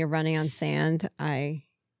cramping and you're running on sand.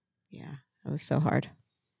 It was so hard.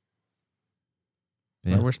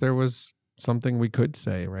 Yeah. I wish there was something we could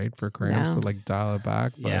say, right, for cramps No. to like dial it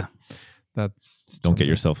back. But Yeah. that's Don't get something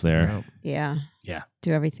yourself to figure there. out. Yeah. Yeah.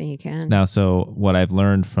 Do everything you can. Now, so what I've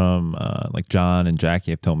learned from like John and Jackie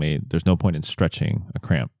have told me, there's no point in stretching a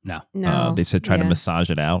cramp. No. No. They said try to Yeah. massage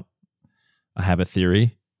it out. I have a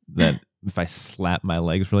theory that if I slap my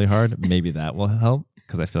legs really hard, maybe that will help,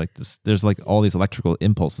 because I feel like there's like all these electrical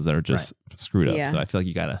impulses that are just screwed up. Yeah. So I feel like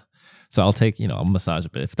you gotta. So I'll take, I'll massage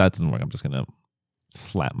it, but if that doesn't work, I'm just gonna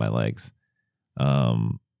slap my legs.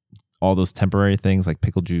 All those temporary things like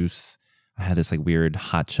pickle juice. I had this like weird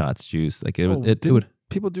hot shots juice. Like it Didn't would.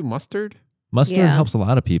 people do mustard? Mustard Yeah. helps a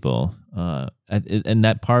lot of people, and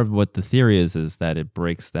that part of what the theory is that it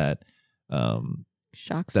breaks that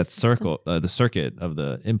Shocks. that the circuit of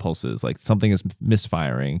the impulses. Like something is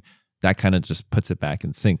misfiring, that kind of just puts it back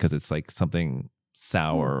in sync, because it's like something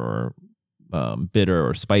sour or bitter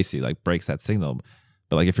or spicy, like breaks that signal.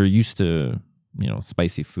 But like if you're used to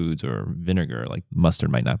spicy foods or vinegar, like mustard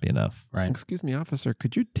might not be enough. Right. Excuse me, officer.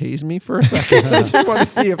 Could you tase me for a second? I just want to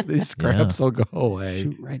see if these cramps will go away.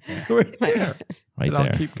 Shoot right there. Right there. Right And I'll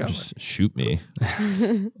there, keep going. just shoot me,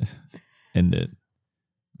 end it.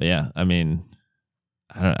 But yeah, I mean,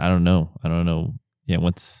 I don't know. Yeah,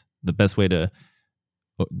 what's the best way to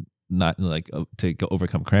not like to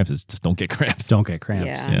overcome cramps is just don't get cramps. Don't get cramps.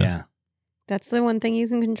 Yeah. Yeah. That's the one thing you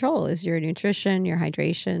can control is your nutrition, your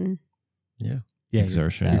hydration, Yeah. Yeah,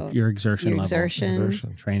 Exertion. So- your exertion your level,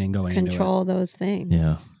 exertion, training going control those things.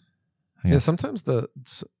 Yeah. I Yeah, guess. sometimes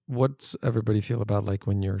what's everybody feel about like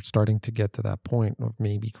when you're starting to get to that point of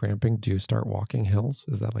maybe cramping? Do you start walking hills?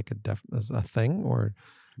 Is that like a thing, or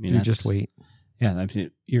I mean, do you just that's- wait? Yeah, I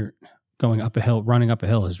mean, you're going up a hill, running up a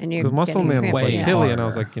hill is And you're The muscle getting man was cramps. like way hilly, and I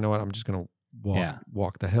was harder. like, you know what? I'm just gonna Yeah.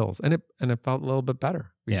 walk the hills, and it felt a little bit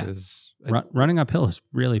better Yeah. because running uphill is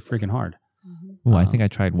really freaking hard. Mhm. Ooh, I think I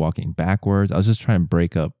tried walking backwards. I was just trying to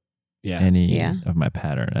break up Yeah, any Yeah. of my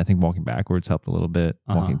pattern. I think walking backwards helped a little bit.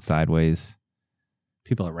 Walking sideways.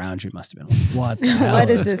 people around you must have been like, "What? The hell What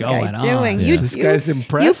is this guy going on?" doing? Yeah. You, this you, guy's you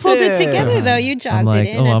impressive. pulled it together though. You I'm jogged like,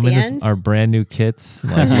 it in at I'm the in end. our brand new kits,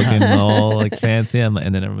 like looking all like fancy. And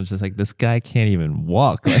then everyone's just like, this guy can't even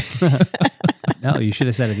walk. Like, No, you should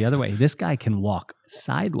have said it the other way. This guy can walk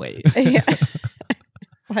sideways. Yeah.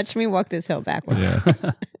 Watch me walk this hill backwards.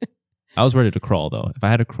 yeah. I was ready to crawl though. If I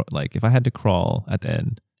had to if I had to crawl at the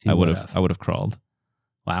end, He I would would've. have. I would have crawled.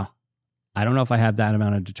 Wow, I don't know if I have that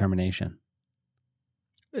amount of determination.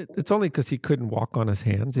 It's only because he couldn't walk on his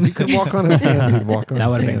hands. If he could walk on his hands, he'd walk on That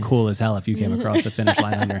his would have been hands. cool as hell if you came across the finish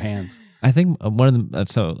line on your hands. I think one of them.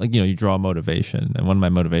 So like you draw motivation, and one of my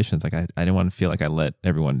motivations, like I didn't want to feel like I let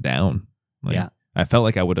everyone down. Like, Yeah. I felt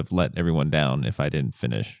like I would have let everyone down if I didn't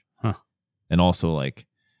finish. Huh. And also like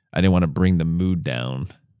I didn't want to bring the mood down.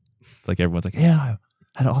 It's like everyone's like, yeah, I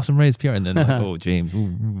had an awesome race, PR, and then like, oh James,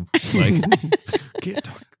 like Can't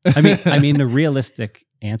talk. I mean, the realistic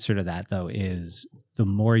answer to that though is the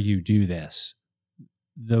more you do this,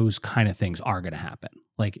 those kind of things are going to happen.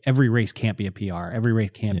 Like every race can't be a PR. Every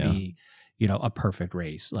race can't Yeah. be, a perfect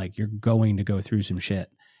race. Like you're going to go through some shit,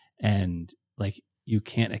 and like you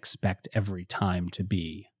can't expect every time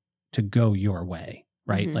to go your way,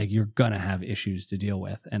 right? Mhm. Like you're gonna have issues to deal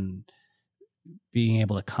with, and being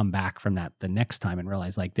able to come back from that the next time and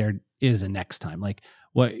realize like there is a next time. Like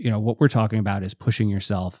what we're talking about is pushing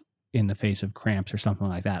yourself in the face of cramps or something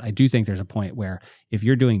like that. I do think there's a point where if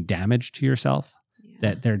you're doing damage to yourself, Yeah.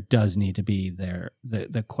 that there does need to be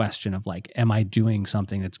the question of like, am I doing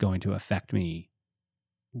something that's going to affect me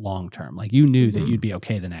long term? Like you knew that Mhm. you'd be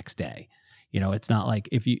okay the next day. It's not like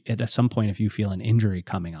if you at some point if you feel an injury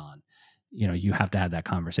coming on, you have to have that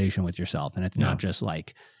conversation with yourself, and it's Yeah. not just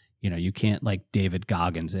like you can't like David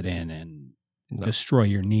Goggins it in and No. destroy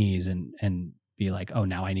your knees and be like, oh,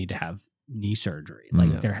 now I need to have knee surgery.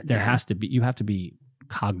 Like Yeah. there Yeah. has to be, you have to be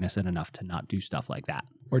cognizant enough to not do stuff like that.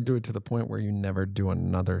 Or do it to the point where you never do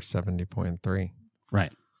another 70.3.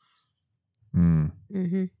 Right. mm,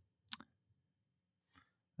 Mm-hmm.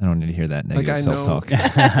 I don't need to hear that Like, negative I know-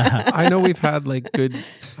 self-talk. I know we've had like good.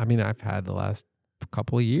 I mean, I've had the last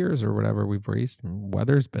couple of years or whatever we've raced, and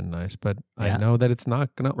weather's been nice, but Yeah. I know that it's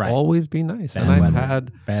not going Right. to always be nice. Bad and I've weather.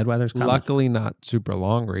 had, Bad weather's coming. luckily, not super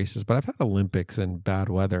long races, but I've had Olympics in bad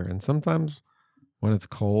weather, and sometimes when it's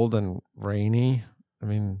cold and rainy, I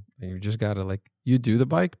mean, you just gotta like you do the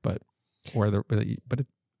bike, but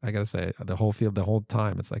I gotta say the whole field the whole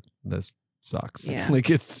time it's like this sucks. Yeah. Like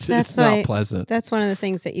it's That's not why pleasant. That's one of the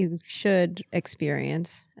things that you should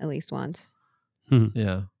experience at least once.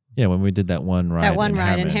 Yeah. Yeah, when we did that one ride. That one in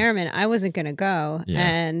ride in Harriman. Harriman, I wasn't going to go. Yeah.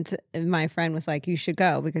 And my friend was like, you should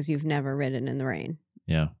go because you've never ridden in the rain.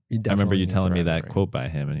 Yeah. You I remember definitely you need to telling me ride that the quote by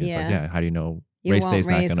him, and he's like, Yeah. "Yeah, how do you know You race won't day's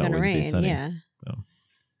not race going to gonna always be rain. sunny?" Yeah.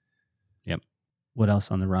 What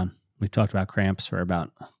else on the run? We've talked about cramps for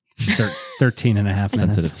about 13 and a half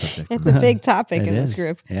minutes. Sensitive subject. It's a big topic It in this is.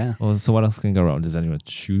 group. Yeah. Well, so what else can go wrong? Does anyone's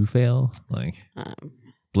shoe fail? Like Um,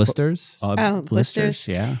 blisters? Oh, blisters.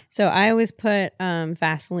 Yeah. so I always put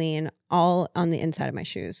Vaseline all on the inside of my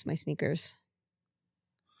shoes, my sneakers.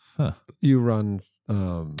 You run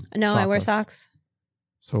No, I wear sockless. socks.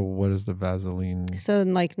 So what is the Vaseline? So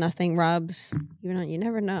like nothing rubs. You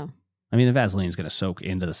never know. I mean, the Vaseline's going to soak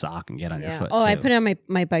into the sock and get on your Yeah. foot. Oh, I too. put it on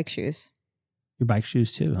my bike shoes. Your bike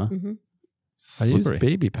shoes too, huh? Hmm I use Slippery.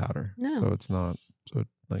 baby powder. No. So it's not so it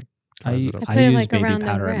like I dries it up. I put it, use like, baby around the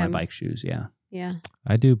powder on my rim. bike shoes. Yeah. Yeah.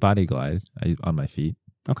 I do body glide on my feet.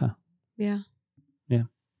 Okay. Yeah.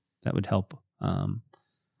 That would help.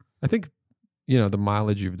 I think the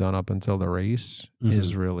mileage you've done up until the race Mhm.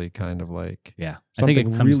 is really kind of like Yeah. I think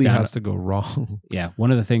something it comes really down has to go wrong. Yeah,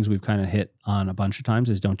 one of the things we've kind of hit on a bunch of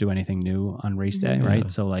times is don't do anything new on race day, Mhm. right? Yeah.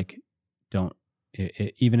 So like, don't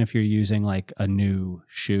even if you're using like a new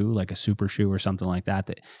shoe, like a super shoe or something like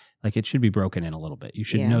that, like it should be broken in a little bit. You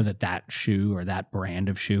should Yeah. know that shoe or that brand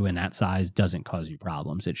of shoe in that size doesn't cause you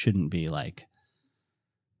problems. It shouldn't be like,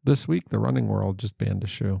 This week, the running world just banned a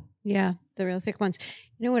shoe. Yeah. The real thick ones.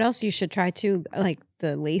 You know what else you should try too? Like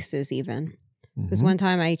the laces even. Because Mhm. one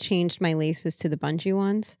time I changed my laces to the bungee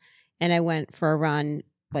ones, and I went for a run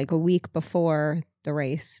like a week before the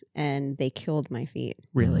race, and they killed my feet.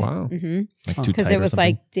 Really? Wow. Mm-hmm. Like Huh. too Because tight it or was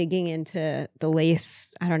something? like digging into the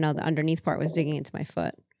lace. I don't know. The underneath part was digging into my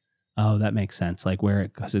foot. Oh, that makes sense. Like where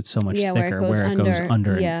it, because it's so much Yeah, thicker, where it goes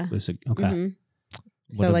under. and Yeah. was okay. Mhm.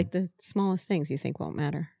 So What like the smallest things you think won't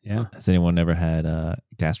matter. Yeah, Has anyone ever had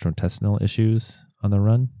gastrointestinal issues on the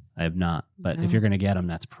run? I have not. But No. if you're going to get them,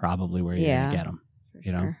 that's probably where you're Yeah. going to get them. For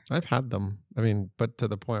You know? sure. I've had them. I mean, but to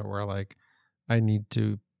the point where like I need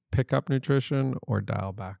to pick up nutrition or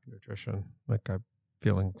dial back nutrition. Like I'm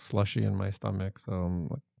feeling slushy in my stomach, so I'm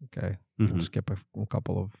like, okay, Mhm. skip a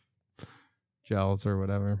couple of gels or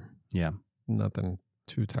whatever. Yeah. Nothing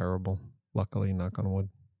too terrible. Luckily, knock on wood.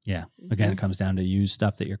 Yeah. Again, it comes down to use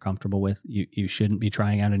stuff that you're comfortable with. You shouldn't be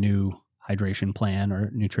trying out a new hydration plan or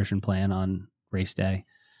nutrition plan on race day.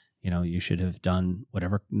 You know, you should have done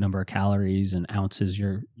whatever number of calories and ounces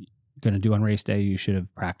you're going to do on race day. You should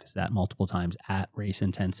have practiced that multiple times at race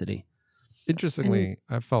intensity. Interestingly,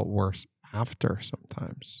 I felt worse after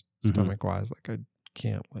sometimes, Mhm. stomach wise. Like I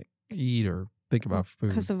can't like eat or think about food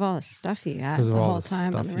Because of all the stuff you had 'cause of the all whole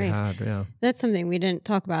time on stuff the you race. had, yeah. That's something we didn't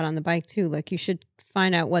talk about on the bike too. Like you should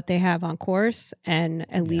find out what they have on course and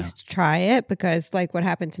at least try it, because like what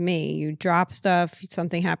happened to me, you drop stuff,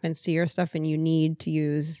 something happens to your stuff and you need to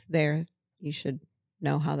use their, you should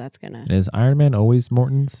know how that's gonna. Is Ironman always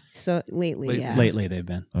Morton's? So lately, yeah, Lately, they've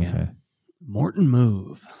been. Okay. Yeah. Morton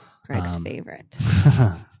Move. Greg's Um, favorite.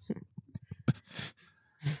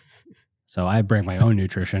 So I bring my own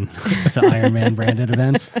nutrition to Ironman branded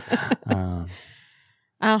events. Um,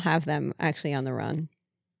 I'll have them actually on the run.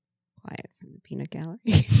 Quiet from the peanut gallery.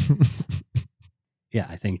 yeah,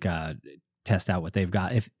 I think test out what they've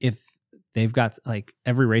got. If they've got, like,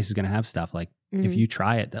 every race is going to have stuff. Like if you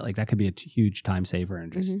try it, that could be a huge time saver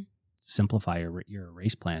and just simplify your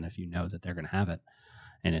race plan if you know that they're going to have it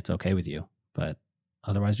and it's okay with you. But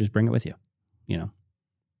otherwise, just bring it with you. You know.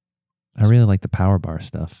 I really like the power bar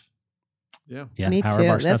stuff. Yeah. Yeah, Me Power too.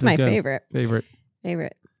 Bar That's stuff my is good. favorite.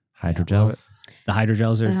 Favorite. Hydrogels. The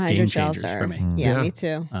hydrogels are The game hydrogels changers are. for me. Yeah, Yeah. me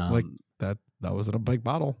too. Like that was in a big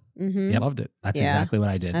bottle. Mm-hmm. Yep. Loved it. That's Yeah. exactly what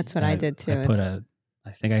I did. That's what I did too.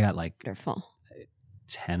 I think I got like Wonderful.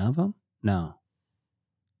 10 of them. No.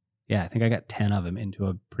 Yeah, I think I got 10 of them into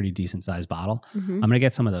a pretty decent sized bottle. Mm-hmm. I'm going to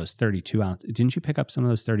get some of those 32 ounce. Didn't you pick up some of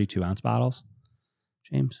those 32 ounce bottles,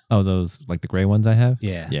 James? Oh, those like the gray ones I have?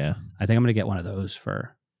 Yeah. Yeah. I think I'm going to get one of those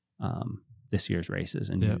for this year's races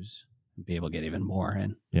and Yeah. be able to get even more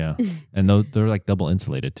in. Yeah. And they're like double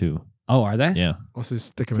insulated too. Oh, are they? Yeah. Also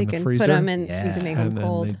stick them So in you the can freezer. put them in. You Yeah. can make and them then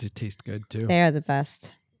cold. they just taste good too. They are the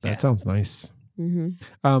best. That Yeah. sounds nice.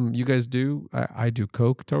 Mm-hmm. You guys do? I do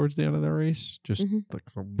Coke towards the end of the race. Just Mhm. like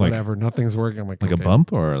so whatever, nothing's working. I'm like Like okay. a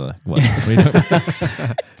bump or like what? What are you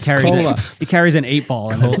talking- Cola. He carries an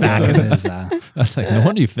 8-ball in the back of his. I was like, no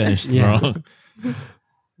wonder you finished Yeah. strong.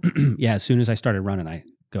 Yeah, as soon as I started running, I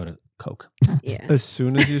go to Coke. Yeah. As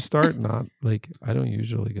soon as you start, not like I don't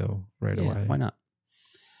usually go right Yeah, away. why not?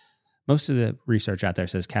 Most of the research out there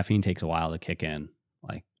says caffeine takes a while to kick in.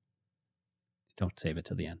 Like, don't save it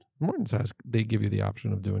till the end. Morton says they give you the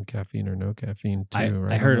option of doing caffeine or no caffeine too.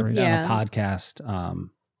 right? I heard on the on race. Yeah. a podcast,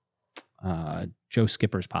 Joe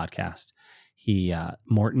Skipper's podcast.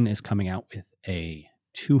 Morton is coming out with a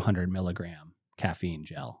 200 milligram caffeine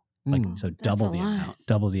gel. Like, Mm. so That's double a the lot. amount.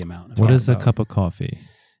 Double the amount. What is a about- cup of coffee?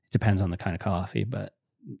 It depends on the kind of coffee, but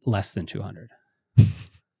less than 200.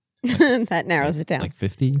 That narrows it down. Like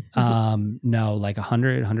 50? No, like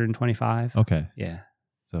 100, 125. Okay. Yeah.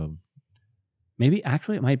 So Maybe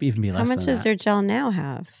actually it might even be less How much than does that. their gel now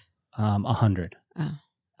have? 100.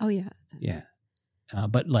 Oh yeah. Yeah.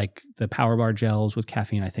 But like the Power Bar gels with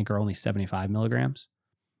caffeine, I think are only 75 milligrams.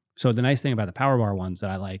 So the nice thing about the Power Bar ones that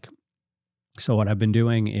I like, so what I've been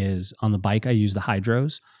doing is on the bike, I use the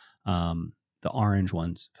Hydros, the orange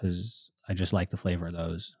ones, because I just like the flavor of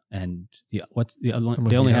those. And they only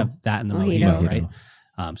Mojito? have that in the Mojito. mojito,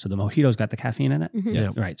 right? So the Mojito's got the caffeine in it. Mhm. Yeah.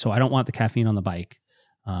 Right. So I don't want the caffeine on the bike.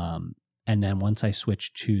 And then once I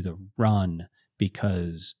switch to the run,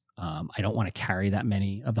 because I don't want to carry that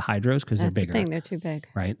many of the Hydros because they're That's the bigger. thing. They're too big.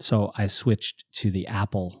 Right. So I switched to the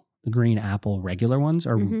green apple regular ones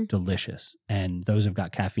are Mhm. delicious. And those have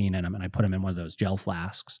got caffeine in them. And I put them in one of those gel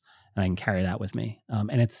flasks and I can carry that with me.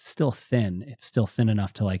 And it's still thin. It's still thin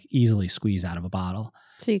enough to like easily squeeze out of a bottle.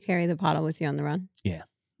 So you carry the bottle with you on the run.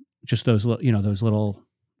 Just those little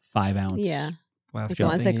 5 ounce. Yeah. Glass Like the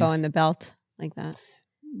ones that go thingies. in the belt, like that.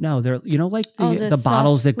 No, they're like the, Oh, the the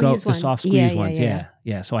bottles soft that go, squeeze the one. soft Yeah, squeeze yeah, ones. yeah.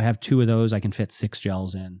 Yeah. So I have 2 of those. I can fit 6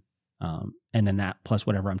 gels in. And then that plus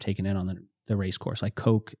whatever I'm taking in on the race course, like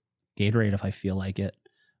Coke Gatorade if I feel like it,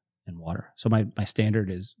 and water. So my standard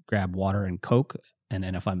is grab water and Coke, and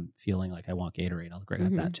then if I'm feeling like I want Gatorade, I'll grab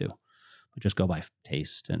Mhm. that too. But just go by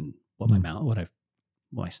taste and what my mouth, what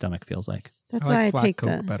my stomach feels like. That's I why I flat take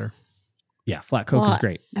Coke the better. Yeah, flat Coke Well, is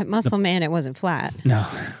great. at Muscle Man. It wasn't flat. No,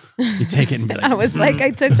 you take it and be like, I was like, I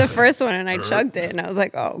took the first one and I chugged it, and I was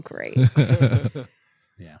like, oh great.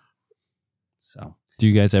 yeah. So Do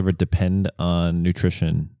you guys ever depend on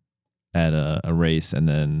nutrition at a race and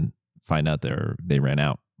then find out they ran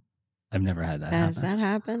out? I've never had that Does happen. that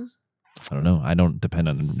happen? I don't know. I don't depend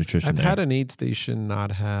on nutrition. I've there. had an aid station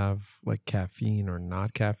not have like caffeine or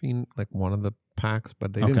not caffeine, like one of the packs,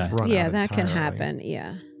 but they Okay. didn't run Yeah, out that can entirely. happen.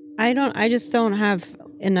 Yeah. I just don't have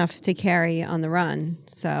enough to carry on the run.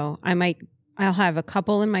 So I'll have a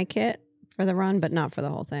couple in my kit for the run, but not for the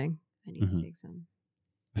whole thing. I need Mhm. to take some.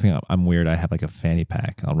 I think I'm weird. I have like a fanny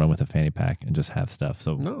pack. I'll run with a fanny pack and just have stuff.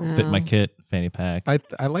 So No. fit my Oh. kit, fanny pack.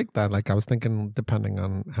 I like that. Like I was thinking, depending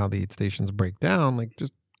on how the aid stations break down, like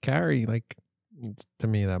just carry. Like to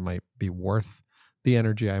me, that might be worth the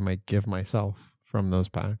energy I might give myself from those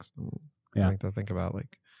packs. And Yeah. I like to think about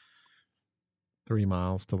like 3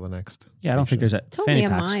 miles to the next. Yeah, I don't think there's a It's only fanny a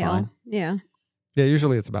pack's mile. fine. Yeah. Yeah,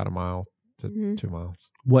 usually it's about a mile to Mhm. 2 miles.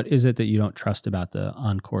 What is it that you don't trust about the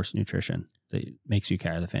on-course nutrition that makes you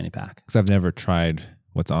carry the fanny pack? Because I've never tried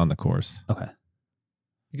what's on the course. Okay.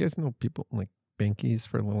 You guys know people like Binkies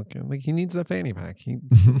for little kids. Like he needs a fanny pack.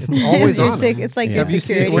 It's always Your on sick- him. it's like Yeah. your Have you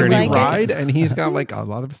seen security when he blanket. ride and he's got like a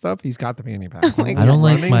lot of stuff? He's got the fanny pack. Oh my When God. I don't we're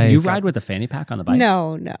like running, my- he's You got- ride with a fanny pack on the bike?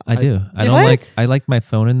 No. I do. I don't What? like. I like my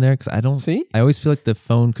phone in there because I don't. See? I always feel like the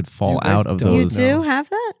phone could fall You guys out of don't You those. know. do have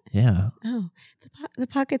that? Yeah. Oh, the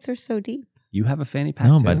pockets are so deep. You have a fanny pack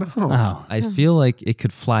No, too? but- No. Oh, I feel like it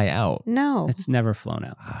could fly out. No. it's never flown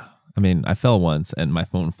out. I mean, I fell once and my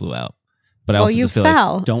phone flew out. But I Well, also you just feel like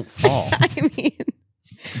fell. Don't fall. I mean,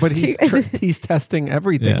 But Do you he's, guys- he's testing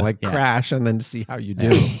everything, Yeah. like Yeah. crash and then see how you do.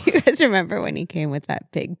 you guys remember when he came with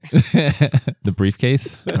that big the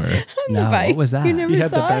briefcase. Or, on the No, bike? what was that? You never He had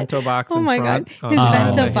the saw it? bento box. Oh in my front God. on His Oh,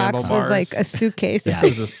 bento the box was handlebars. like a suitcase.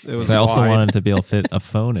 Yeah. It was I also wide. wanted to be able to fit a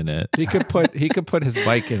phone in it. He could put his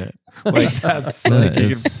bike in it. Like that's Yeah, like, it he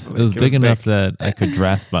was, could- it was like, big enough that I could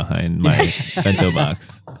draft behind my bento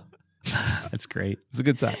box. That's great. It's a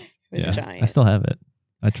good size. It was Yeah, giant. I still have it.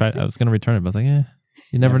 I was going to return it, but I was like,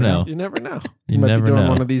 you never know. You never know. You You might never be doing know.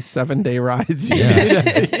 one of these 7-day rides. You Yeah. need,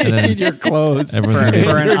 And you then need your clothes everyone's For, gonna be-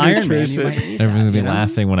 for an your Ironman, you nutrition. might need Everyone's that, going to be you know?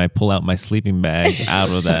 laughing when I pull out my sleeping bag out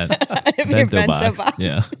of that Out of your bento box.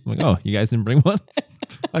 Yeah. I'm like, oh, you guys didn't bring one?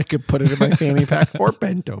 I could put it in my fanny pack or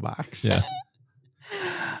bento box. Yeah.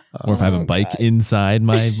 Or if I have a Oh, bike God. inside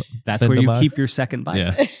my That's where bento you box. keep your second bike.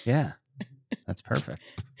 Yeah. Yeah. That's perfect.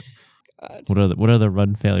 God. What other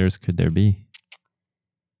run failures could there be?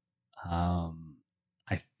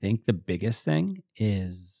 I think the biggest thing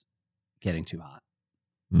is getting too hot.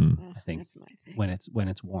 Mm. I think That's my thing. when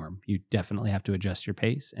it's warm, you definitely have to adjust your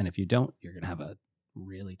pace, and if you don't, you're gonna have a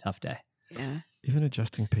really tough day. Yeah. Even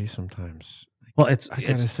adjusting pace sometimes. Well, it's I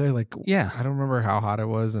gotta say, like, yeah. I don't remember how hot it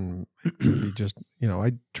was, and it could be just,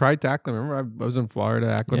 I tried to acclimate. Remember, I was in Florida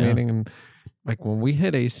acclimating, and like when we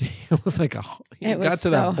hit AC, it was like It was got to so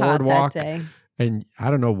that hot boardwalk, that day. and I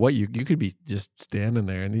don't know what you could be just standing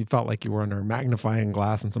there, and you felt like you were under a magnifying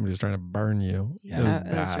glass, and somebody was trying to burn you. Yeah. It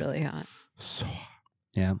was bad. really hot. So hot.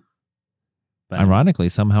 Yeah. But Ironically,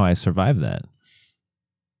 somehow I survived that.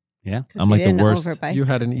 yeah. 'Cause I'm we like the didn't worst. overbike. You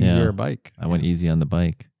had an Yeah. easier bike. I went easy on the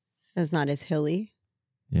bike. It's not as hilly.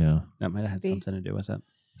 Yeah. That might have had Maybe. something to do with it.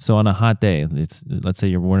 So on a hot day, let's say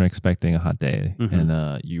you weren't expecting a hot day, Mhm.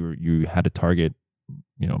 and you had a target,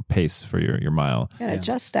 pace for your mile. Gotta Yeah.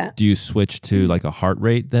 adjust that. Do you switch to like a heart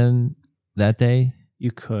rate then that day?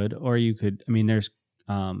 You could, or you could. I mean, there's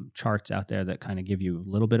charts out there that kind of give you a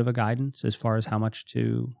little bit of a guidance as far as how much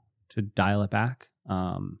to dial it back.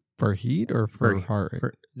 For heat or for heart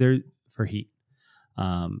rate? For heat.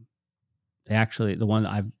 They actually, the one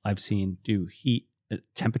I've seen do heat,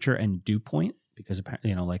 temperature and dew point, because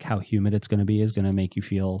apparently, like how humid it's going to be is going to make you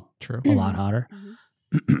feel True. a lot hotter.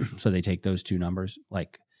 Mhm. So they take those two numbers.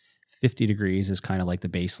 Like 50 degrees is kind of like the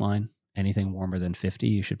baseline. Anything warmer than 50,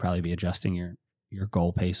 you should probably be adjusting your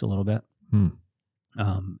goal pace a little bit. Hmm.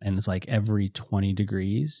 And it's like every 20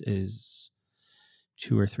 degrees is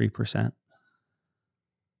 2 or 3%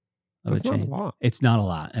 of That's the not a change. lot. It's not a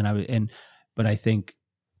lot, but I think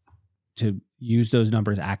to use those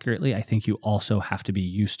numbers accurately, I think you also have to be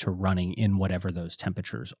used to running in whatever those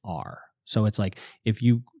temperatures are. So it's like if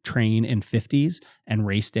you train in 50s and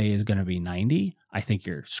race day is going to be 90, I think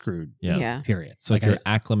you're screwed. Yeah. Yeah. Period. So Like if you're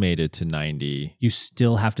acclimated to 90, you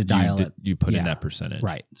still have to dial it you put in Yeah. that percentage.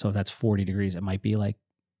 right. So if that's 40 degrees, it might be like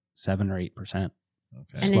 7 or 8%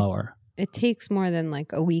 Okay. And slower. It takes more than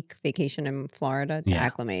like a week vacation in Florida to Yeah.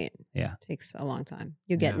 acclimate. Yeah. It takes a long time.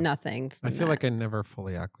 You get Yeah. nothing I from feel like I never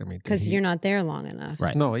fully acclimate to because heat. you're not there long enough.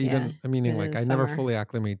 Right. No, even Yeah. I mean, Within like the I never summer. fully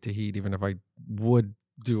acclimate to heat, even if I would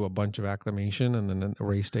do a bunch of acclimation and then the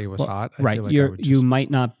race day was Well, hot. I right. feel like I would just, You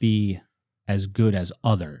might not be as good as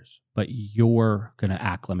others, but you're going to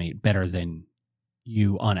acclimate better than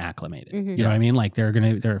you unacclimated. Mhm. You know what I mean? Like there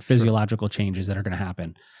are physiological changes that are going to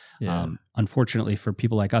happen. yeah. Unfortunately, for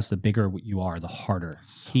people like us, the bigger you are, the harder.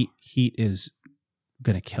 Heat is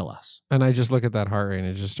going to kill us. And I just look at that heart rate and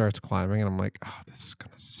it just starts climbing, and I'm like, oh, this is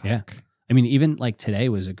gonna suck. Yeah. I mean, even like today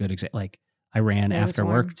was a good example. Like I ran Today was after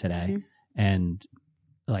warm. work today, Mhm. and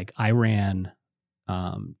like I ran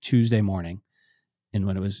Tuesday morning, and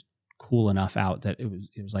when it was cool enough out that it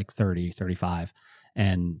was like 30, 35,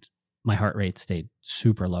 and my heart rate stayed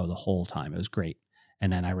super low the whole time. It was great.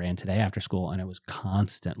 And then I ran today after school, and it was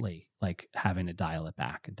constantly like having to dial it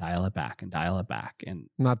back and dial it back and dial it back. And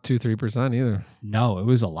Not 2-3% either. no, it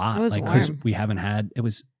was a lot. It was like because warm. we haven't had it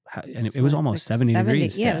was and It's it was like almost 70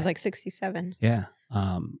 degrees. Yeah, it today. was like 67. Yeah.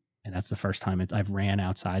 And that's the first time I've ran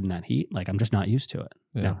outside in that heat. Like I'm just not used to it.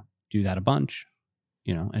 Yeah. Now, do that a bunch,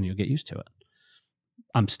 and you'll get used to it.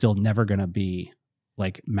 I'm still never going to be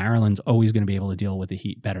like Marilyn's always going to be able to deal with the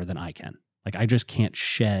heat better than I can. Like I just can't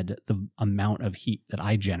shed the amount of heat that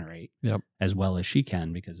I generate Yep. as well as she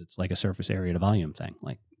can, because it's like a surface area to volume thing.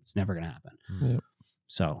 Like it's never going to happen. Yep.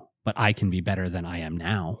 So, but I can be better than I am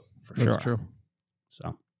now for That's sure. true.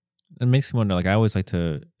 So It makes me wonder. Like I always like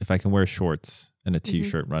to, if I can wear shorts and a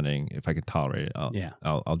t-shirt running, if I can tolerate it,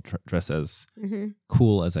 I'll dress as Mm-hmm.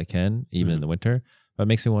 cool as I can, even in the winter. But it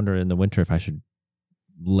makes me wonder in the winter if I should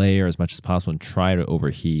layer as much as possible and try to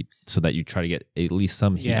overheat so that you try to get at least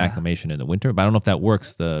some heat Yeah. acclimation in the winter. But I don't know if that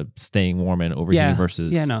works, the staying warm and overheating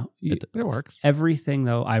versus. yeah, no. it- It works. Everything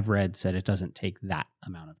though I've read said it doesn't take that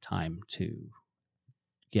amount of time to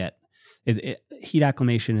get heat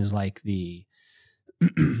acclimation is like the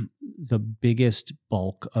the biggest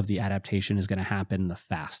bulk of the adaptation is going to happen the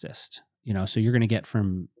fastest. So you're going to get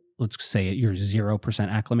from, let's say you're 0%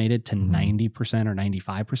 acclimated to 90% or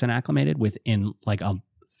 95% acclimated within like a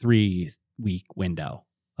 3-week window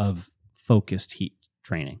of focused heat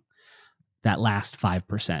training. That last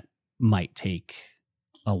 5% might take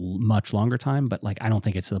a much longer time, but like I don't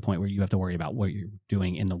think it's to the point where you have to worry about what you're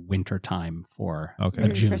doing in the winter time for Okay. a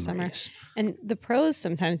Mhm, June for summer. race. And the pros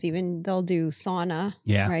sometimes even they'll do sauna,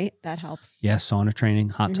 Yeah. right? That helps. Yeah, sauna training,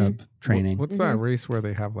 hot tub training. What's that race where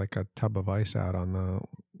they have like a tub of ice out on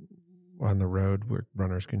the road where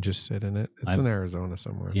runners can just sit in it? It's in I've- Arizona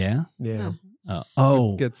somewhere. Yeah. Yeah.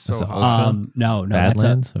 Oh, It gets That's so a hot. ocean? no, that's a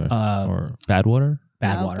Badlands uh, or Badwater?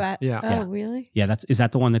 Badwater. Yeah. Oh, Yeah. really? Yeah, is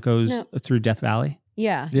that the one that goes No. through Death Valley?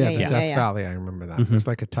 Yeah. Yeah, Yeah. the Yeah. Death yeah. Valley, I remember that. Mhm. There's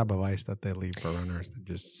like a tub of ice that they leave for runners to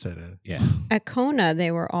just sit in. Yeah. At Kona,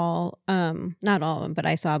 they were all, not all of them, but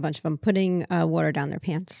I saw a bunch of them putting water down their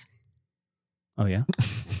pants. Oh yeah.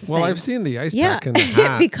 That's the Well, thing. I've seen the ice Yeah, pack in the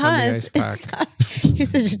hat because on the ice pack. you're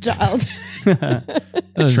such a child.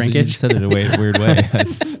 You Shrinkage. said it in a weird way.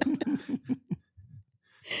 It's-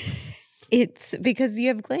 It's because you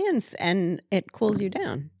have glands and it cools you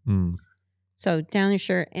down. Hmm. So down your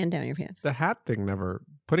shirt and down your pants. The hat thing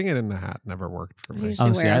putting it in the hat never worked for I me. usually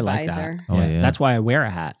Oh, see, wear I a like visor. that. Oh, yeah. That's why I wear a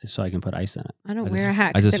hat, so I can put ice in it. I don't I wear a just- hat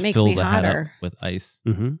I because just it makes fill me the hat up hotter. with ice.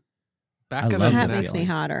 Mm-hmm. Back I of love the The that hat neck makes me feeling.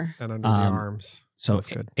 hotter. and under the arms. So That's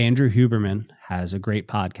good. Andrew Huberman has a great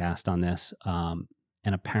podcast on this, and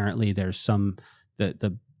apparently there's some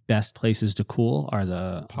the best places to cool are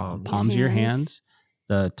the Palms. palms of your Hands. hands,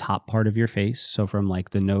 the top part of your face, so from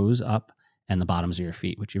like the nose up, and the bottoms of your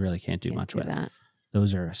feet, which you really can't do Can't much do with. that.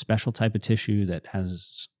 Those are a special type of tissue that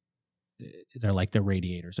has. They're like the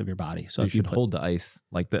radiators of your body. So So you if you should put, hold the ice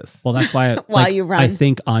like this. well, that's why While like, you run. I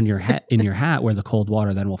think on your hat in your hat where the cold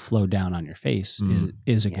water then will flow down on your face Mm.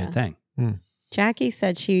 is a Yeah. good thing. Jackie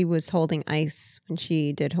said she was holding ice when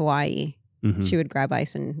she did Hawaii. Mhm. She would grab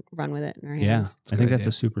ice and run with it in her Yeah, hands. It's a I think good that's idea.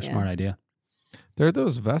 a super Yeah. smart idea. There are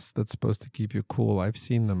those vests that's supposed to keep you cool. I've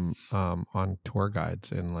seen them on tour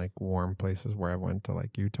guides in like warm places where I went to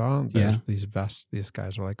like Utah. There's Yeah. these vests. These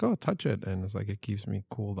guys are like, "Oh, touch it," and it's like it keeps me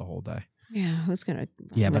cool the whole day. Yeah, who's gonna?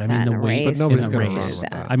 Yeah, run but with I mean that the in a weight. race? But nobody's in a gonna race. run with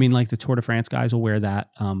that. I mean, like the Tour de France guys will wear that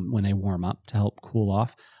when they warm up to help cool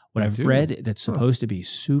off. What They I've do? read that's Huh. supposed to be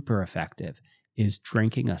super effective is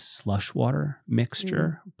drinking a slush water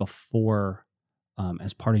mixture before,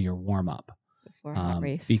 as part of your warm up. Before a hot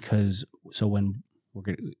race. Because so when we're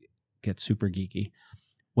gonna get super geeky,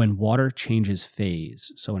 when water changes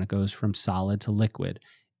phase, so when it goes from solid to liquid,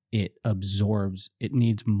 it absorbs. It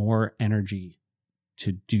needs more energy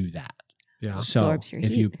to do that. Yeah. So Absorbs your if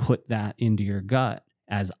heat. you put that into your gut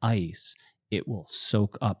as ice, it will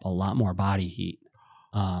soak up a lot more body heat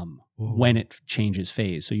when it changes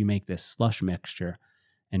phase. So you make this slush mixture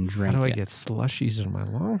and drink How do I it. get slushies in my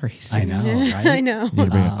long races? I know, right? I know. You need to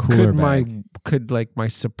bring a cooler bag. Could like my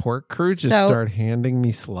support crew just So- start handing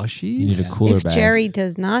me slushies? You need a cooler If bag. Jerry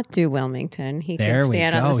does not do Wilmington, he There can we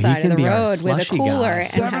stand on go. the He side can of the be our road with a slushy cooler guy.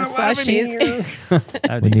 and have 7-Eleven slushies.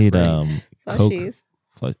 That'd We be need great. Slushies.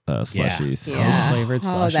 slushies. Yeah. Flavored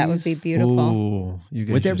Oh, that would be slushies? beautiful. Ooh, you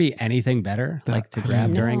guys Would there just- be anything better That- like to I grab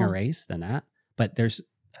don't during a know. race than that? But there's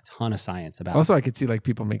a ton of science about Also, it. I could see like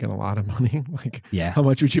people making a lot of money. Like, Yeah. how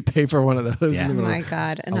much would you pay for one of those? Yeah. in the Oh middle my of-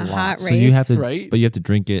 God. In A a lot. hot race. So you have to, Right? but you have to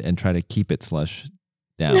drink it and try to keep it slush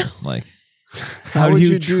down. Like How do would you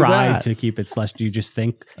you do try that? to keep it slush? Do you just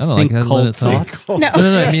think I don't know, think like let cold it thaw. thoughts? No.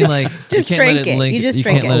 No, I mean like Just you can't drink let it. Linger, You just you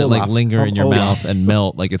drink can't it. let it like Olaf. linger in your Olaf. mouth and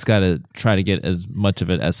melt. Like it's got to try to get as much of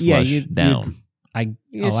it as slush down.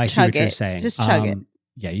 You just I see chug what you're it. saying. Just chug it.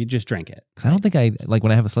 Yeah, you just drink it. 'Cause I don't think I like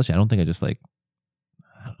when I have a slushie. I don't think I just like.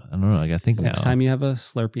 I don't know. I gotta think now. Next time you have a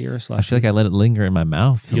Slurpee or a slushie, I feel like I let it linger in my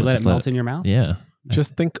mouth. you let Just it melt in your mouth. Yeah,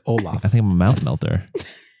 Just think Olaf. I think I'm a mouth melter.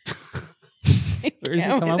 Where does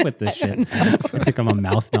he come up with this shit? I think I'm a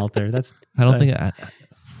mouth melter. That's I don't think I.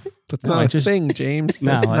 That's No, not I a just- thing, James.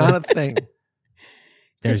 No, That's I- not a thing.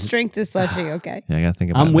 there's. Just drink the slushy, okay? Yeah, I gotta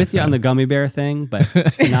think about. I'm it with next you on the time. gummy bear thing, but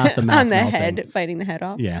not the mouth On the melting. head, biting the head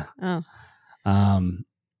off. Yeah. Oh.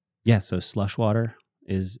 Yeah. So slush water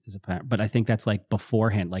is apparent, but I think that's like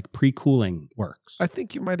beforehand, like pre-cooling works. I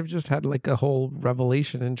think you might have just had like a whole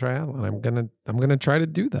revelation in triathlon. I'm gonna try to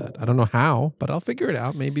do that. I don't know how, but I'll figure it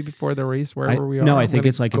out. Maybe before the race, wherever we are. no, I I'm think gonna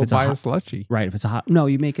it's like if go it's a buy a hot- slushy. Right. If it's a hot, no,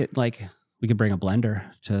 you make it like we could bring a blender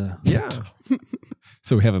to. Yeah,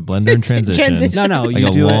 So we have a blender in transition. Transition. No, Like you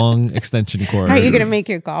a do it. long extension cord. How are you going to make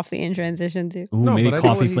your coffee in transition to? Ooh, No, maybe but I know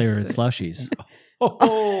what coffee he's flavored saying. slushies.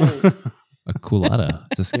 oh, A culotta,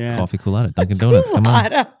 just Yeah. coffee culotta. Dunkin' Donuts, come on,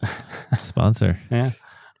 Culotta. sponsor. Yeah.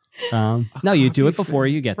 No, you do it coffee before flavor.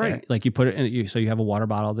 you get there. Right. Like you put it in, so you have a water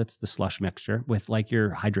bottle that's the slush mixture with like your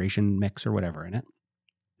hydration mix or whatever in it.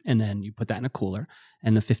 And then you put that in a cooler.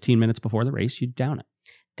 And the 15 minutes before the race, you down it.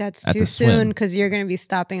 That's At too the swim. soon because you're going to be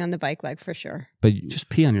stopping on the bike leg for sure. But you- Just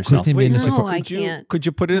pee on yourself. Quickly wait, made No, before- I could you can't. could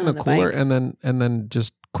you put it in On the the cooler bike. and then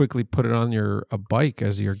just quickly put it on a bike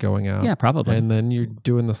as you're going out? Yeah, probably. And then you're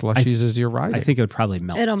doing the slushies as you're riding. I think it would probably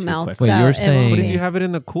melt. It'll too melt. quickly. Wait, you're It won't saying- But be. if you have it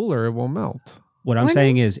in the cooler, it will melt. What I'm Why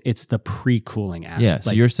saying is it's the pre-cooling aspect. yeah, so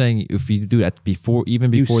Like, you're saying if you do that before,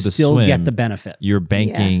 even you before the still swim, get the benefit. you're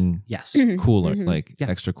banking Yes. cooler, Mhm. like Yeah.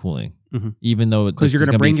 extra cooling, Mhm. even though Because this you're is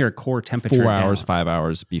going to gonna bring be your core temperature 4 down. hours, 5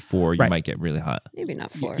 hours before you Right. might get really hot. Maybe not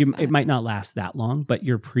 4 or You- 5. it might not last that long, but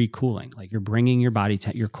you're pre-cooling. Like you're bringing your body,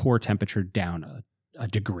 your core temperature down a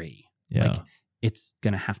degree. Yeah, Like it's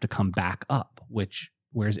going to have to come back up,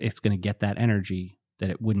 whereas it's going to get that energy that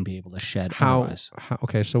it wouldn't be able to shed How, otherwise.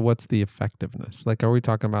 okay, so what's the effectiveness? Like, are we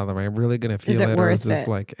talking about, am I really going to feel Is it or is worth this it?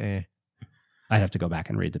 like, eh? I'd have to go back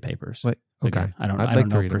and read the papers. Like, okay. Again, I don't I'd I like don't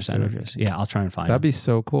to know read them too, if you- percentages. Yeah, I'll try and find That'd them. be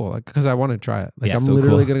so cool. Like, because I want to try it. Like, Yeah, I'm so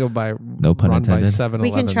literally cool. going to go buy, No pun run by intended. 7-Eleven.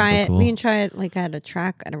 we can try so it. cool. We can try it like at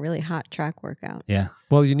a really hot track workout. Yeah.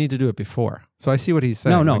 Well, you need to do it before. So I see what he's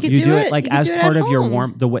saying. No, Like, You you could do do it it- like you could as do it part at of your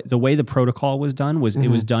home. the way the protocol was done was it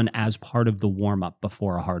Mm-hmm. was done as part of the warm up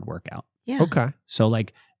before a hard workout. Yeah. Okay. So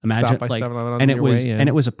like imagine Stop by like 7-Eleven on and it your was way in. and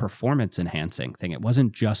it was a performance enhancing thing. It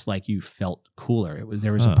wasn't just like you felt cooler.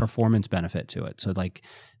 There was Huh. a performance benefit to it. So like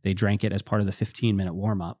they drank it as part of the 15-minute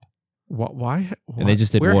warm up. Why? And they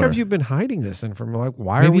just did Where water. have you been hiding this in from? Like,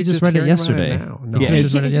 why Maybe are we you just read it hearing about yesterday. now? No. Yeah. Maybe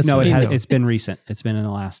just read it No, yesterday. it's been recent. It's been in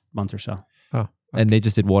the last month or so. Oh, And they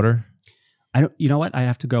just did water. I don't. You know what? I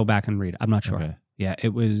have to go back and read. I'm not sure. Okay. Yeah,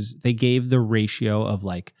 it was. They gave the ratio of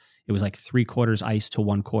like it was like 3/4 ice to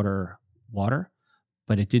 1/4 water,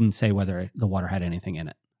 but it didn't say whether the water had anything in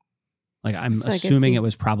it. Like I'm It's like if assuming you- it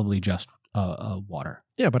was probably just water.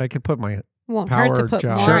 yeah, but I could put my Won't power hurt to put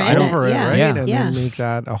gel more in over it, Yeah. right? Yeah. And Yeah. then make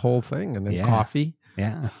that a whole thing, and then Yeah. coffee.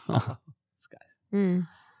 Yeah. This guy. Mm.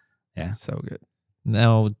 Yeah. So good.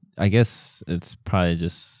 Now, I guess it's probably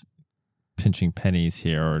just pinching pennies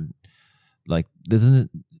here, or like, isn't it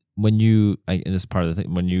when you? And this is part of the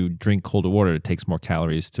thing. When you drink colder water, it takes more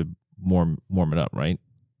calories to warm it up, right?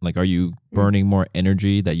 Like, are you burning more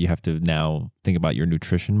energy that you have to now think about your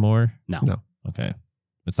nutrition more? No. No. Okay,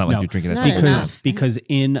 it's not like No. you're drinking Not that enough. Because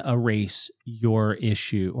in a race, your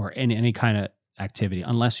issue or in any kind of activity,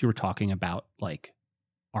 unless you were talking about like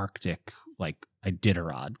Arctic, like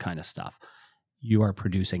Iditarod kind of stuff, you are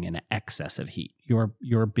producing an excess of heat.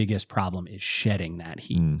 Your biggest problem is shedding that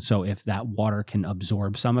heat. Mm. So if that water can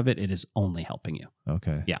absorb some of it, it is only helping you.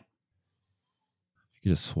 Okay. Yeah. You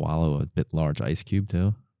could just swallow a bit large ice cube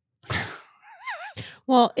too.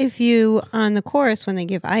 Well, if you, on the course, when they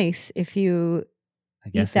give ice, if you I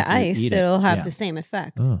eat guess the if you ice, eat it, it'll have yeah. the same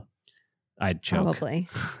effect. Oh, I'd choke. Probably.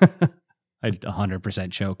 I'd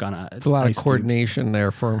 100% choke on It's a lot ice of cubes. coordination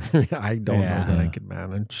there for me. I don't know Yeah. that I could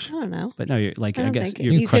manage. I don't know. But no, you're like, I I, don't guess think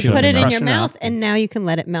you're you could crush it put it in your crushing mouth, up. and now you can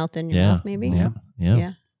let it melt in your yeah. mouth. Maybe. Yeah. Yeah.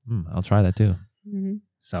 Yeah. I'll try that too. hmm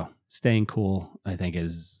So staying cool, I think,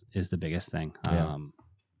 is the biggest thing. Yeah.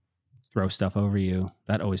 Throw stuff over you.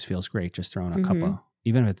 That always feels great. Just throwing a cup Mhm. of,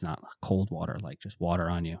 even if it's not cold water, like just water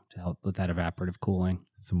on you to help with that evaporative cooling.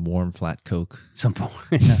 Some warm flat Coke. Some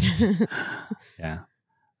point. Yeah.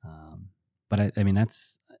 But I mean,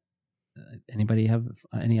 that's, anybody have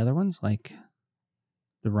any other ones? Like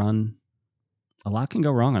the run, a lot can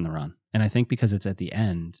go wrong on the run. And I think because it's at the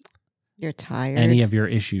end, You're tired. any of your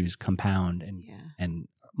issues compound and yeah. and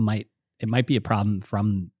it might be a problem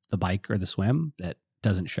from the bike or the swim that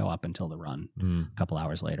doesn't show up until the run a couple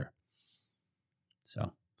hours later. So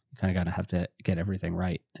you kind of got to have to get everything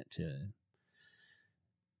right to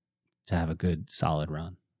have a good solid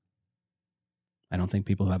run. I don't think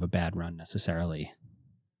people who have a bad run necessarily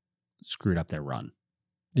screwed up their run.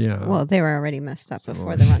 Yeah. Well, they were already messed up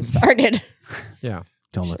before the run started. yeah.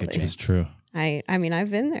 Don't look at Actually. It's James. true. I mean,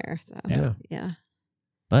 I've been there. So Yeah. yeah.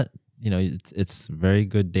 But it's very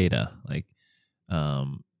good data. Like,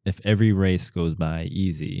 if every race goes by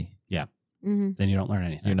easy, hmm Then you don't learn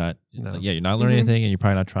anything. you're not. No. You're not learning Mhm. anything, and you're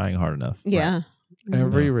probably not trying hard enough. Yeah. Mhm.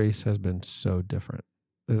 Every So- race has been so different.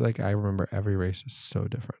 It's like I remember every race is so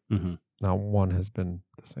different. Mhm. Not one has been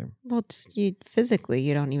the same. Well, just physically,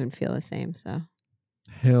 you don't even feel the same. So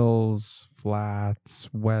Hills,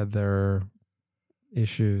 flats, weather,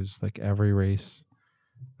 issues, like every race.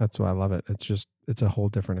 That's why I love it. It's a whole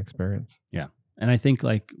different experience. And I think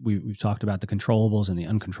like we've talked about the controllables and the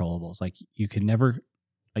uncontrollables. Like you can never,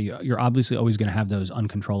 you're obviously always going to have those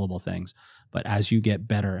uncontrollable things. But as you get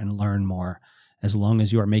better and learn more, as long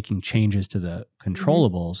as you are making changes to the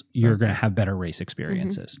controllables, you're going to have better race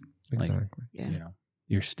experiences. Like, Exactly. yeah. You know,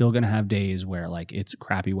 you're still going to have days where like it's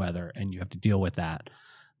crappy weather and you have to deal with that.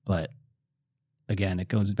 But again, it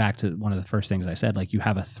goes back to one of the first things I said, like you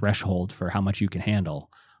have a threshold for how much you can handle.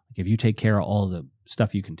 Like if you take care of all the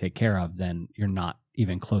stuff you can take care of, then you're not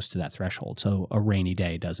even close to that threshold. So a rainy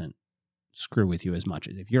day doesn't screw with you as much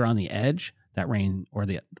as if you're on the edge, that rain or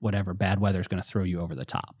the whatever bad weather is going to throw you over the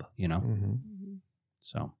top, you know? hmm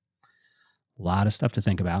So a lot of stuff to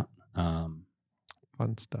think about.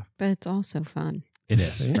 Fun stuff. but it's also fun. It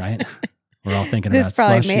is, See? right? We're all thinking This about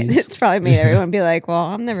probably made slushies. it's probably made everyone be like, "Well,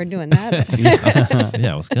 I'm never doing that."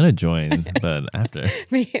 Yeah, I was gonna join, but after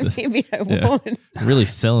Maybe I Yeah. won't. really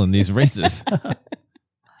selling these races.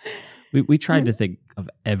 We tried to think of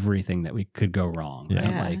everything that we could go wrong. Yeah. Right?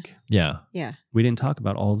 Yeah. Like Yeah, Yeah, we didn't talk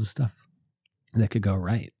about all the stuff that could go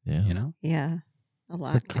right. yeah. You know, yeah. A The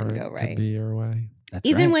lot can current go could right. be your way. that's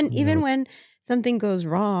Even right. when something goes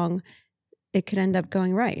wrong, it could end up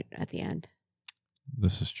going right at the end.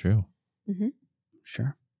 This is true.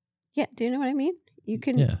 Sure. Yeah. Do you know what I mean? You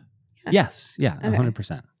can. Yeah, Yes. Yeah. Okay.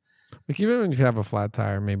 100%. Like even when you have a flat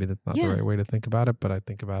tire, maybe that's not Yeah. the right way to think about it. But I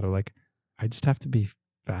think about it like I just have to be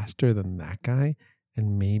faster than that guy,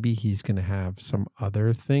 and maybe he's gonna have some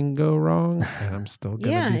other thing go wrong, and I'm still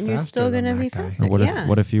gonna Yeah, be and you're faster still than gonna that be guy. faster. So what Yeah.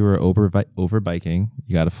 if you were over biking?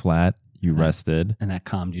 You got a flat. You Uh-huh. rested, And that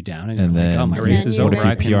calmed you down. And, and you're then like, oh, my And race then is you over. what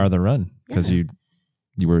if went- you PR the run because Yeah.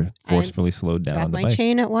 you were forcefully slowed down Dropped on the my bike?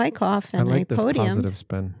 chain at Wyckoff I and I, like this positive podiumed.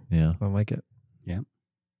 spin. Yeah, I like it.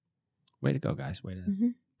 Way to go, guys. Way to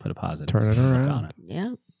Mhm. put a positive Turn it look around. on it.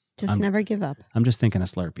 Yeah. Just I'm- never give up. I'm just thinking of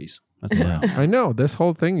Slurpees. That's what Yeah. I'm- I know this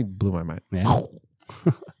whole thing blew my mind. Yeah.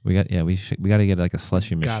 we got to get like a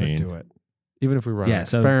slushy Gotta machine. do it. Even if we run Yeah, an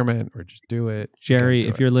so- experiment or just do it. Jerry, gotta do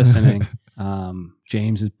if it. you're listening,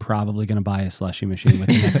 James is probably going to buy a slushy machine with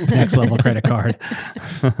the next level credit card.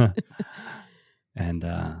 And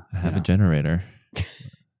I have you a know, generator.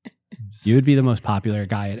 you would be the most popular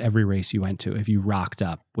guy at every race you went to if you rocked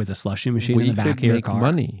up with a slushy machine we in the back could of your make car.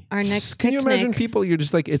 money. Our next Can you imagine picnic. people? You're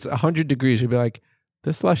just like it's 100 degrees. You'd be like,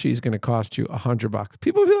 this slushy is going to cost you $100.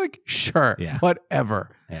 People would be like, sure, Yeah. whatever.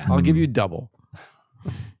 Yeah, I'll give you double.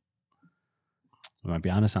 we might be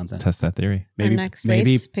onto something. Test that theory. Our Maybe next maybe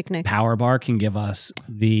race picnic. Power Bar can give us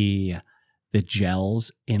the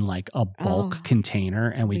gels in like a bulk Oh. container,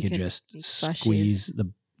 and we We could could just make slushies. squeeze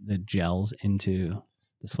the gels into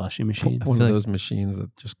the slushy machine. One feel of like- those machines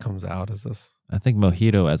that just comes out as this. I think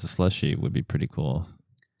mojito as a slushy would be pretty cool.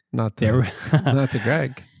 Not to, There, not to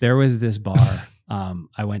Greg. there was this bar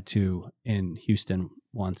I went to in Houston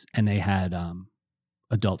once, and they had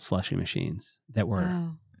adult slushy machines that were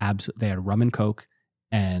Wow. they had rum and Coke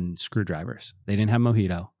and screwdrivers. They didn't have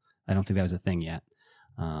mojito. I don't think that was a thing yet.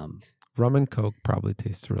 Rum and Coke probably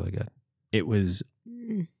tastes really good. It was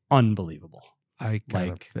unbelievable. I kind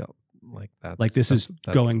of Like- feel like that. Like this is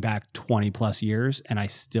that's- going back 20 plus years, and I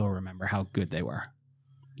still remember how good they were.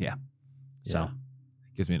 Yeah. So Yeah.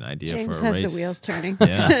 Gives me an idea James for a has race. the wheels turning.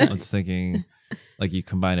 Yeah, I was thinking like you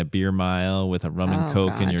combine a beer mile with a rum and Oh,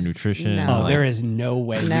 Coke in God. your nutrition. No. oh, like, there is no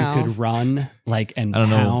way No. you could run like and I don't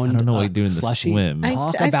know. pound I don't know what a you do in the slushy. swim. I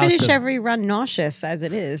Talk I about finish the- every run nauseous as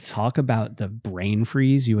it is. Talk about the brain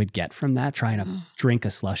freeze you would get from that trying to Oh. drink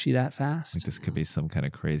a slushy that fast. Like this could be some kind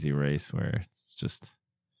of crazy race where it's just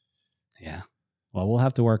Yeah. Well, we'll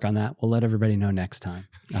have to work on that. We'll let everybody know next time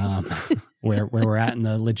where we're at in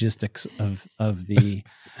the logistics of the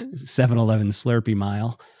 7-Eleven Slurpee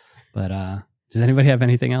mile. But does anybody have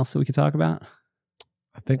anything else that we could talk about?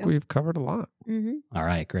 I think we've covered a lot. Hmm. All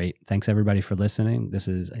right, great. Thanks everybody for listening. This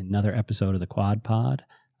is another episode of the Quad Pod.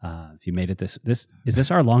 If you made it this is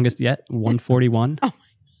this our longest yet? 141.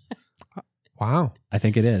 Wow. I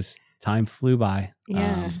think it is. Time flew by.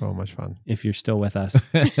 Yeah. So much fun. If you're still with us,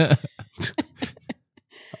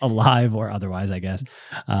 alive or otherwise, I guess.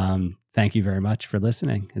 Thank you very much for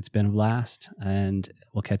listening. It's been a blast, and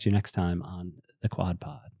we'll catch you next time on the Quad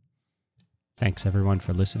Pod. Thanks everyone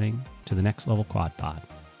for listening to the Next Level Quad Pod.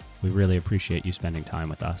 We really appreciate you spending time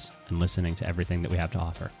with us and listening to everything that we have to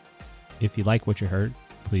offer. If you like what you heard,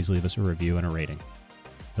 please leave us a review and a rating.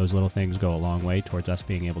 Those little things go a long way towards us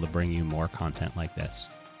being able to bring you more content like this.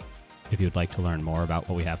 If you'd like to learn more about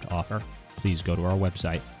what we have to offer, please go to our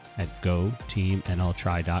website at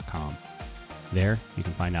goteamnltry.com. There, you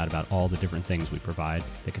can find out about all the different things we provide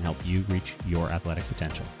that can help you reach your athletic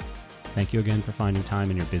potential. Thank you again for finding time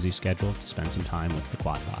in your busy schedule to spend some time with the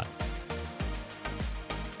Quad Pod.